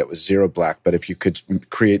anything that was zero black, but if you could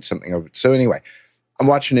create something over. So anyway, I'm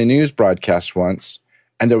watching a news broadcast once,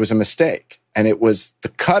 and there was a mistake, and it was the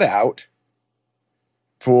cutout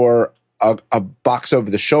for a box over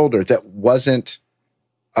the shoulder that wasn't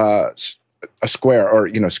a square,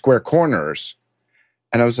 or square corners,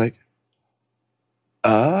 and I was like,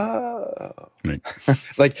 oh. Right.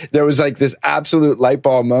 Like there was like this absolute light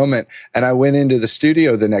bulb moment, and I went into the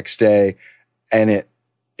studio the next day, and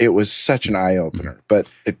it was such an eye opener. But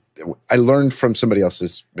I learned from somebody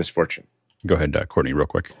else's misfortune. Go ahead, Courtney, real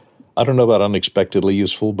quick. I don't know about unexpectedly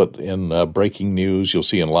useful, but in breaking news, you'll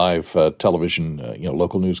see in live television,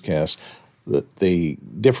 local newscasts, that the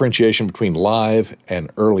differentiation between live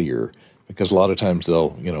and earlier, because a lot of times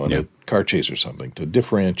they'll, in a car chase or something, to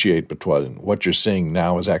differentiate between what you're seeing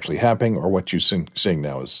now is actually happening or what you're seeing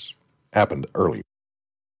now has happened earlier.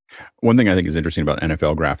 One thing I think is interesting about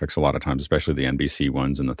NFL graphics a lot of times, especially the NBC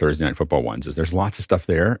ones and the Thursday Night Football ones, is there's lots of stuff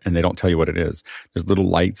there and they don't tell you what it is. There's little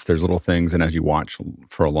lights, there's little things, and as you watch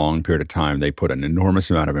for a long period of time, they put an enormous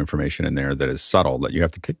amount of information in there that is subtle that you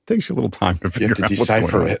have to takes you a little time to figure out what's going on.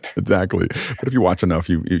 Decipher it. Exactly. But if you watch enough,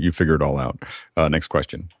 you figure it all out. Next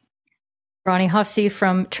question. Ronnie Hofsey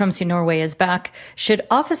from Tromsø, Norway is back. Should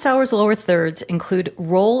office hours lower thirds include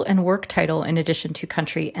role and work title in addition to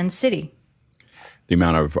country and city? The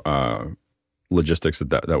amount of logistics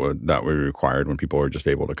that would be required when people are just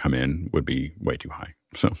able to come in would be way too high.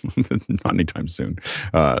 So not anytime soon.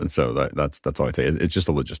 So that's all I'd say. It's just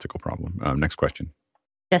a logistical problem. Next question.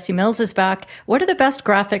 Jesse Mills is back. What are the best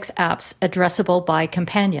graphics apps addressable by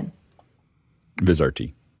Companion?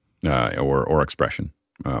 VizRT or Expression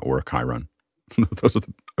or Chiron. Those are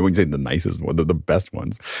I wouldn't say the nicest ones, the best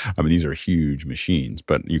ones. I mean, these are huge machines,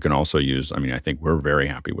 but you can also use, I think we're very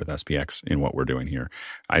happy with SPX in what we're doing here.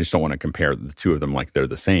 I just don't want to compare the two of them like they're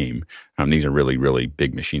the same. These are really, really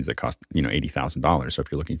big machines that cost, $80,000. So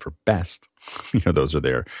if you're looking for best, those are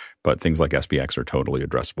there. But things like SPX are totally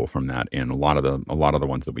addressable from that. And a lot of the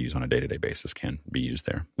ones that we use on a day-to-day basis can be used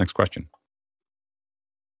there. Next question.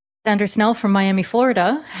 Sandra Snell from Miami,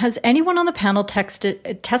 Florida. Has anyone on the panel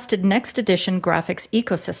tested Next Edition graphics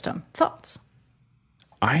ecosystem? Thoughts?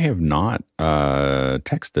 I have not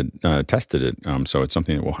tested it, so it's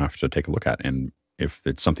something that we'll have to take a look at. And if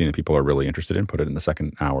it's something that people are really interested in, put it in the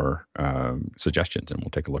second hour suggestions, and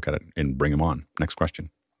we'll take a look at it and bring them on. Next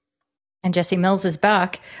question. And Jesse Mills is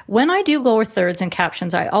back. When I do lower thirds and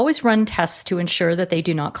captions, I always run tests to ensure that they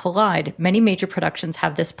do not collide. Many major productions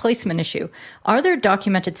have this placement issue. Are there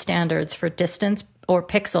documented standards for distance or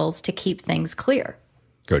pixels to keep things clear?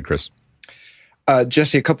 Go ahead, Chris.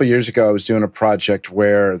 Jesse, a couple of years ago, I was doing a project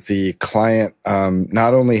where the client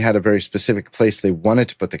not only had a very specific place they wanted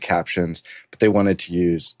to put the captions, but they wanted to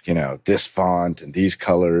use, this font and these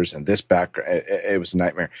colors and this background. It was a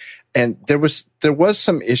nightmare. And there was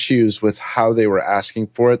some issues with how they were asking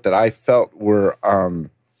for it that I felt were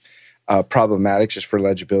problematic just for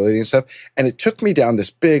legibility and stuff. And it took me down this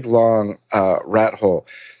big, long rat hole.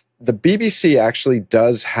 The BBC actually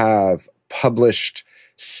does have published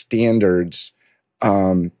standards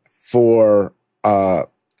for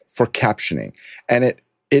captioning, and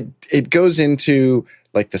it goes into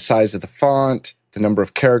like the size of the font, the number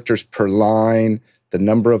of characters per line, the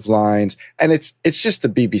number of lines, and it's just the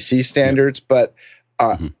BBC standards. But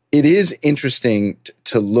it is interesting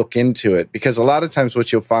to look into it, because a lot of times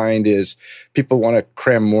what you'll find is people want to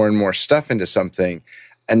cram more and more stuff into something,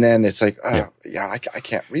 and then it's like, I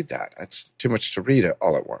can't read that. That's too much to read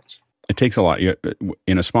all at once. It takes a lot.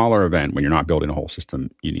 In a smaller event, when you're not building a whole system,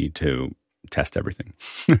 you need to test everything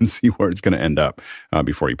and see where it's going to end up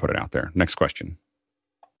before you put it out there. Next question.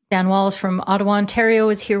 Dan Wallace from Ottawa, Ontario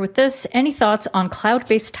is here with this. Any thoughts on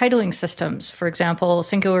cloud-based titling systems? For example,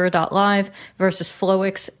 Singular.live versus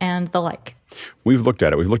Flowix and the like. We've looked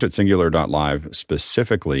at it. We've looked at Singular.live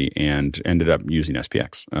specifically and ended up using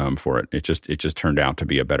SPX for it. It just turned out to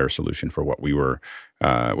be a better solution for what we were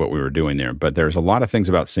doing there. But there's a lot of things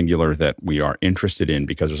about Singular that we are interested in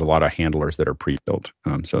because there's a lot of handlers that are pre-built.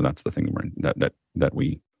 So that's the thing that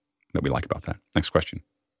we like about that. Next question.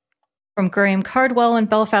 From Graham Cardwell in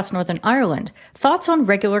Belfast, Northern Ireland. Thoughts on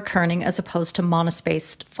regular kerning as opposed to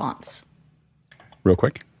monospaced fonts? Real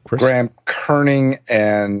quick, Chris? Graham, kerning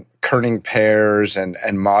and kerning pairs and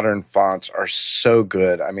modern fonts are so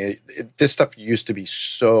good. I mean, this stuff used to be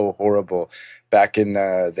so horrible back in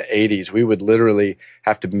the 80s. We would literally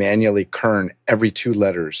have to manually kern every 2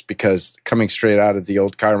 letters because coming straight out of the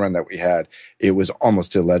old Chiron that we had, it was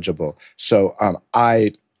almost illegible. So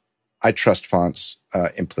I trust fonts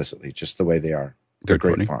implicitly, just the way they are. They're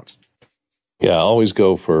great fonts. Yeah, always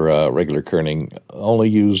go for regular kerning. Only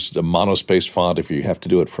use the monospace font if you have to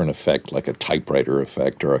do it for an effect, like a typewriter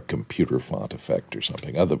effect or a computer font effect or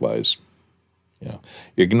something. Otherwise,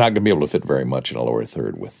 you're not going to be able to fit very much in a lower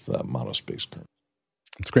third with monospace kerning.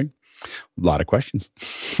 That's great. A lot of questions.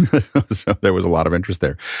 So there was a lot of interest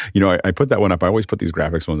there. I put that one up. I always put these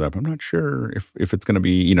graphics ones up. I'm not sure if it's going to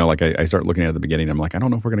be, like I start looking at the beginning. I'm like, I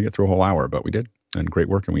don't know if we're going to get through a whole hour, but we did. And great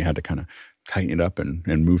work. And we had to kind of tighten it up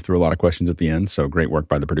and move through a lot of questions at the end. So great work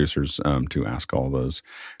by the producers to ask all those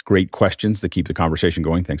great questions to keep the conversation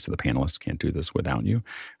going. Thanks to the panelists. Can't do this without you.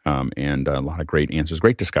 And a lot of great answers.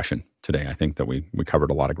 Great discussion today. I think that we covered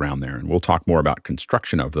a lot of ground there. And we'll talk more about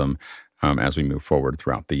construction of them as we move forward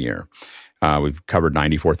throughout the year. We've covered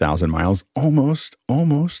 94,000 miles, almost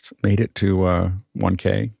made it to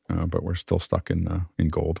 1K, but we're still stuck in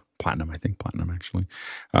gold, platinum actually.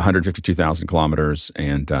 152,000 kilometers,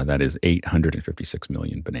 and that is 856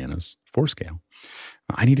 million bananas for scale.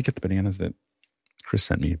 I need to get the bananas that Chris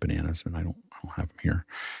sent me, bananas, and I don't have them here.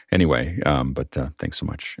 Anyway, but thanks so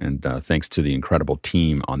much. And thanks to the incredible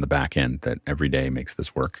team on the back end that every day makes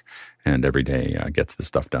this work and every day gets this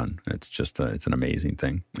stuff done. It's just, it's an amazing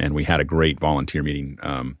thing. And we had a great volunteer meeting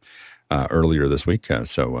earlier this week. Or was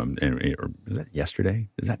that yesterday?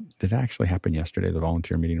 Did it actually happen yesterday, the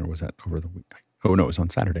volunteer meeting, or was that over the week? Oh, no, it was on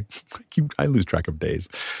Saturday. I lose track of days.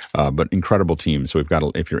 But incredible team. So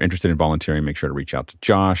if you're interested in volunteering, make sure to reach out to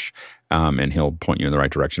Josh, and he'll point you in the right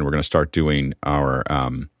direction. We're going to start doing we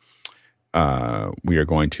are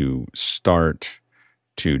going to start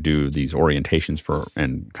to do these orientations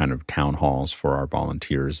and kind of town halls for our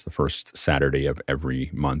volunteers the first Saturday of every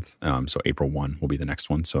month. So April 1 will be the next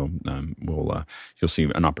one. So you'll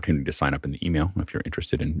see an opportunity to sign up in the email if you're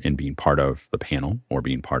interested in being part of the panel or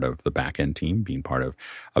being part of the back end team, being part of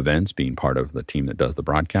events, being part of the team that does the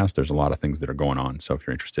broadcast. There's a lot of things that are going on. So if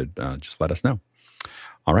you're interested, just let us know.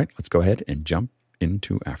 All right, let's go ahead and jump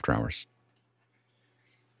into After Hours.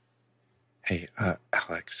 Hey,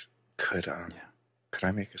 Alex, could I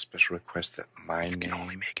make a special request that my name... You can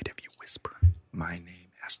only make it if you whisper. My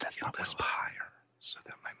name has to be a little higher so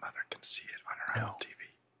that my mother can see it on her Apple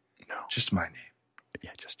TV. No. Just my name.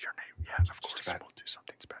 Yeah, just your name. Yeah, of course. We'll do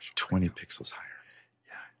something special. 20 pixels higher.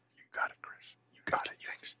 Yeah, you got it, Chris. You got it.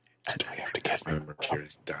 Thanks. And we have to get my Mercury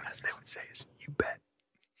is done. As they would say is, you bet.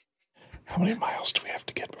 How many miles do we have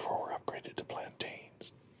to get before we're upgraded to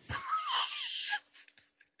plantains?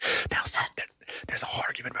 There's a whole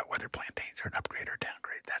argument about whether plantains are an upgrade or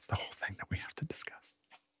downgrade. That's the whole thing that we have to discuss.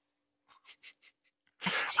 I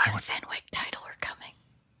can see the Fenwick title are coming.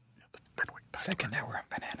 Yeah, the Fenwick title. Second hour on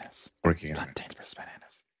bananas. Working on plantains versus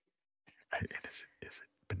bananas. Is it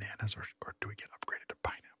bananas or do we get upgraded